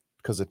said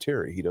because of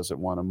Terry, he doesn't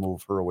want to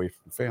move her away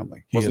from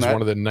family. He is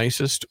one of the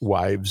nicest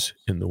wives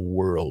in the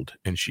world,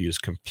 and she is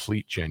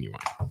complete genuine.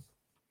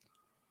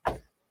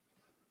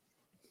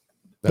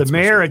 The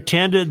mayor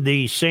attended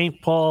the St.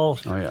 Paul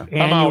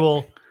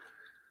annual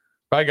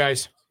Bye,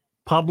 guys.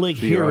 public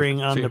See you.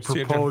 hearing on See the you,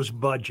 Jim. proposed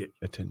budget.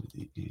 Attended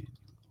the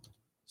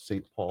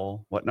St.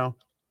 Paul. What now?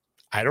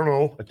 I don't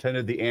know.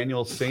 Attended the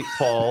annual St.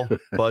 Paul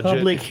budget.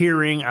 Public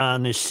hearing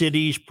on the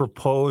city's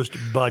proposed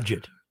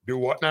budget. Do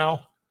what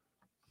now?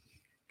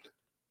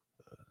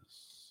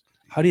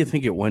 How do you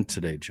think it went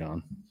today,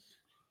 John?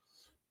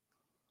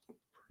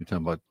 You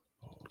talking about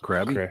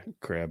Krabby?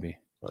 Krabby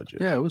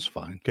budget. Yeah, it was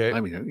fine. Okay. I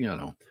mean,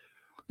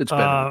 it's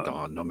better than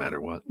Dawn, no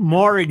matter what.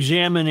 More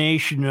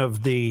examination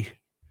of the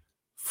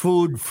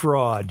food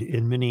fraud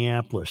in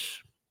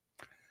Minneapolis.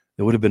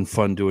 It would have been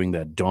fun doing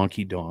that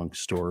donkey dong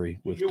story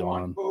with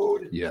Dawn.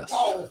 Yes.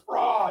 Oh,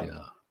 fraud.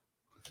 Yeah.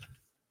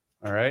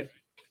 All right.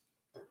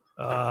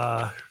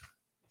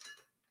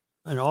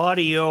 An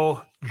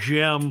audio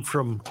gem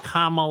from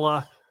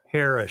Kamala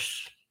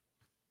Harris.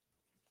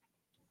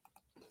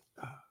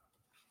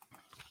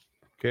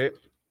 Okay.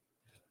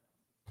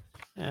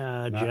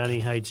 Johnny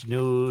Height's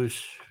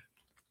news.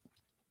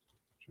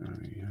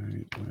 Johnny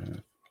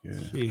Heidt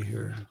with See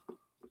here.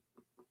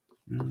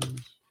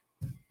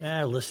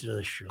 Listen to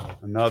the show.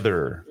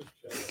 Another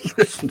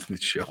Listen to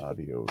the show.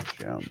 Audio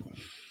gem.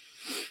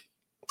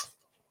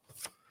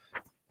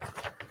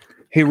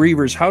 Hey,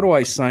 Reavers, how do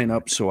I sign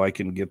up so I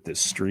can get this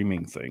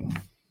streaming thing?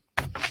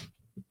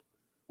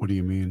 What do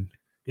you mean?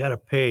 Got to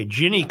pay.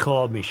 Ginny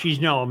called me. She's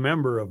now a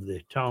member of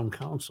the town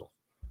council.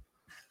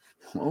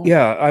 Oh.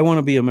 Yeah, I want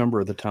to be a member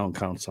of the town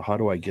council. How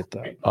do I get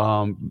that?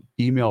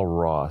 Email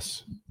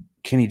Ross.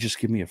 Can he just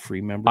give me a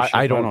free membership?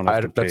 I don't.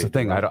 have to That's pay the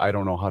thing. for that. I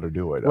don't know how to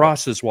do it.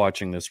 Ross is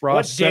watching this. Ross,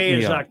 What set day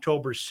me is up.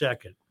 October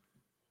 2nd?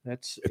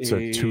 It's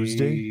a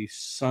Tuesday?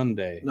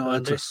 Sunday. No,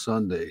 it's a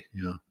Sunday.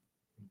 Yeah.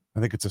 I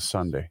think it's a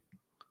Sunday.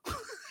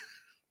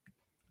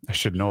 I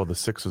should know. The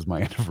 6th is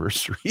my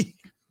anniversary.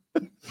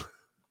 And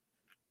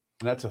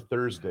that's a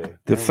Thursday.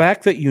 The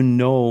fact that you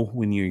know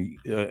when your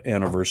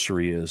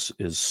anniversary is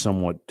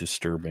somewhat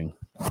disturbing.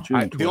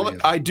 I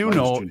do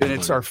know, and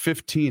it's our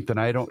 15th, and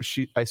I don't.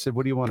 I said,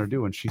 "What do you want to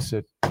do?" And she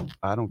said,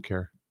 "I don't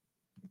care."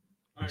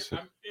 I said,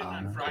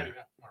 on Friday.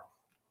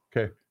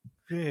 "Okay,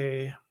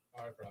 Okay.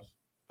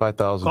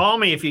 5,000." Call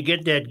me if you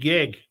get that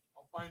gig.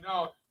 I'll find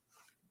out.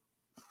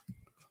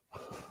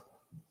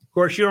 Of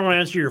course, you don't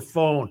answer your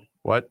phone.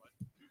 What?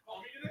 You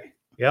call me today?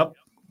 Yep.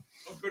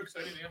 Oh, good, because I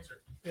didn't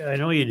answer. Yeah, I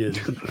know you did.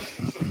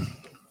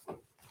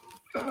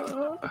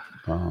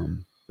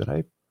 Did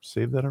I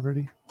save that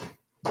already?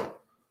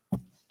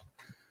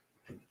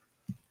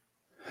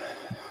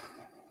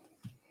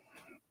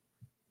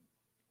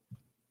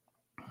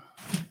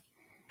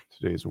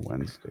 Today's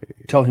Wednesday.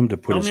 Tell him to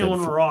put Tell his me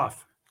when we're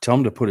off. Tell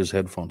him to put his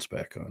headphones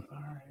back on. All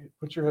right,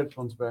 put your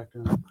headphones back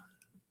on.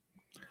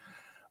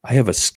 I have a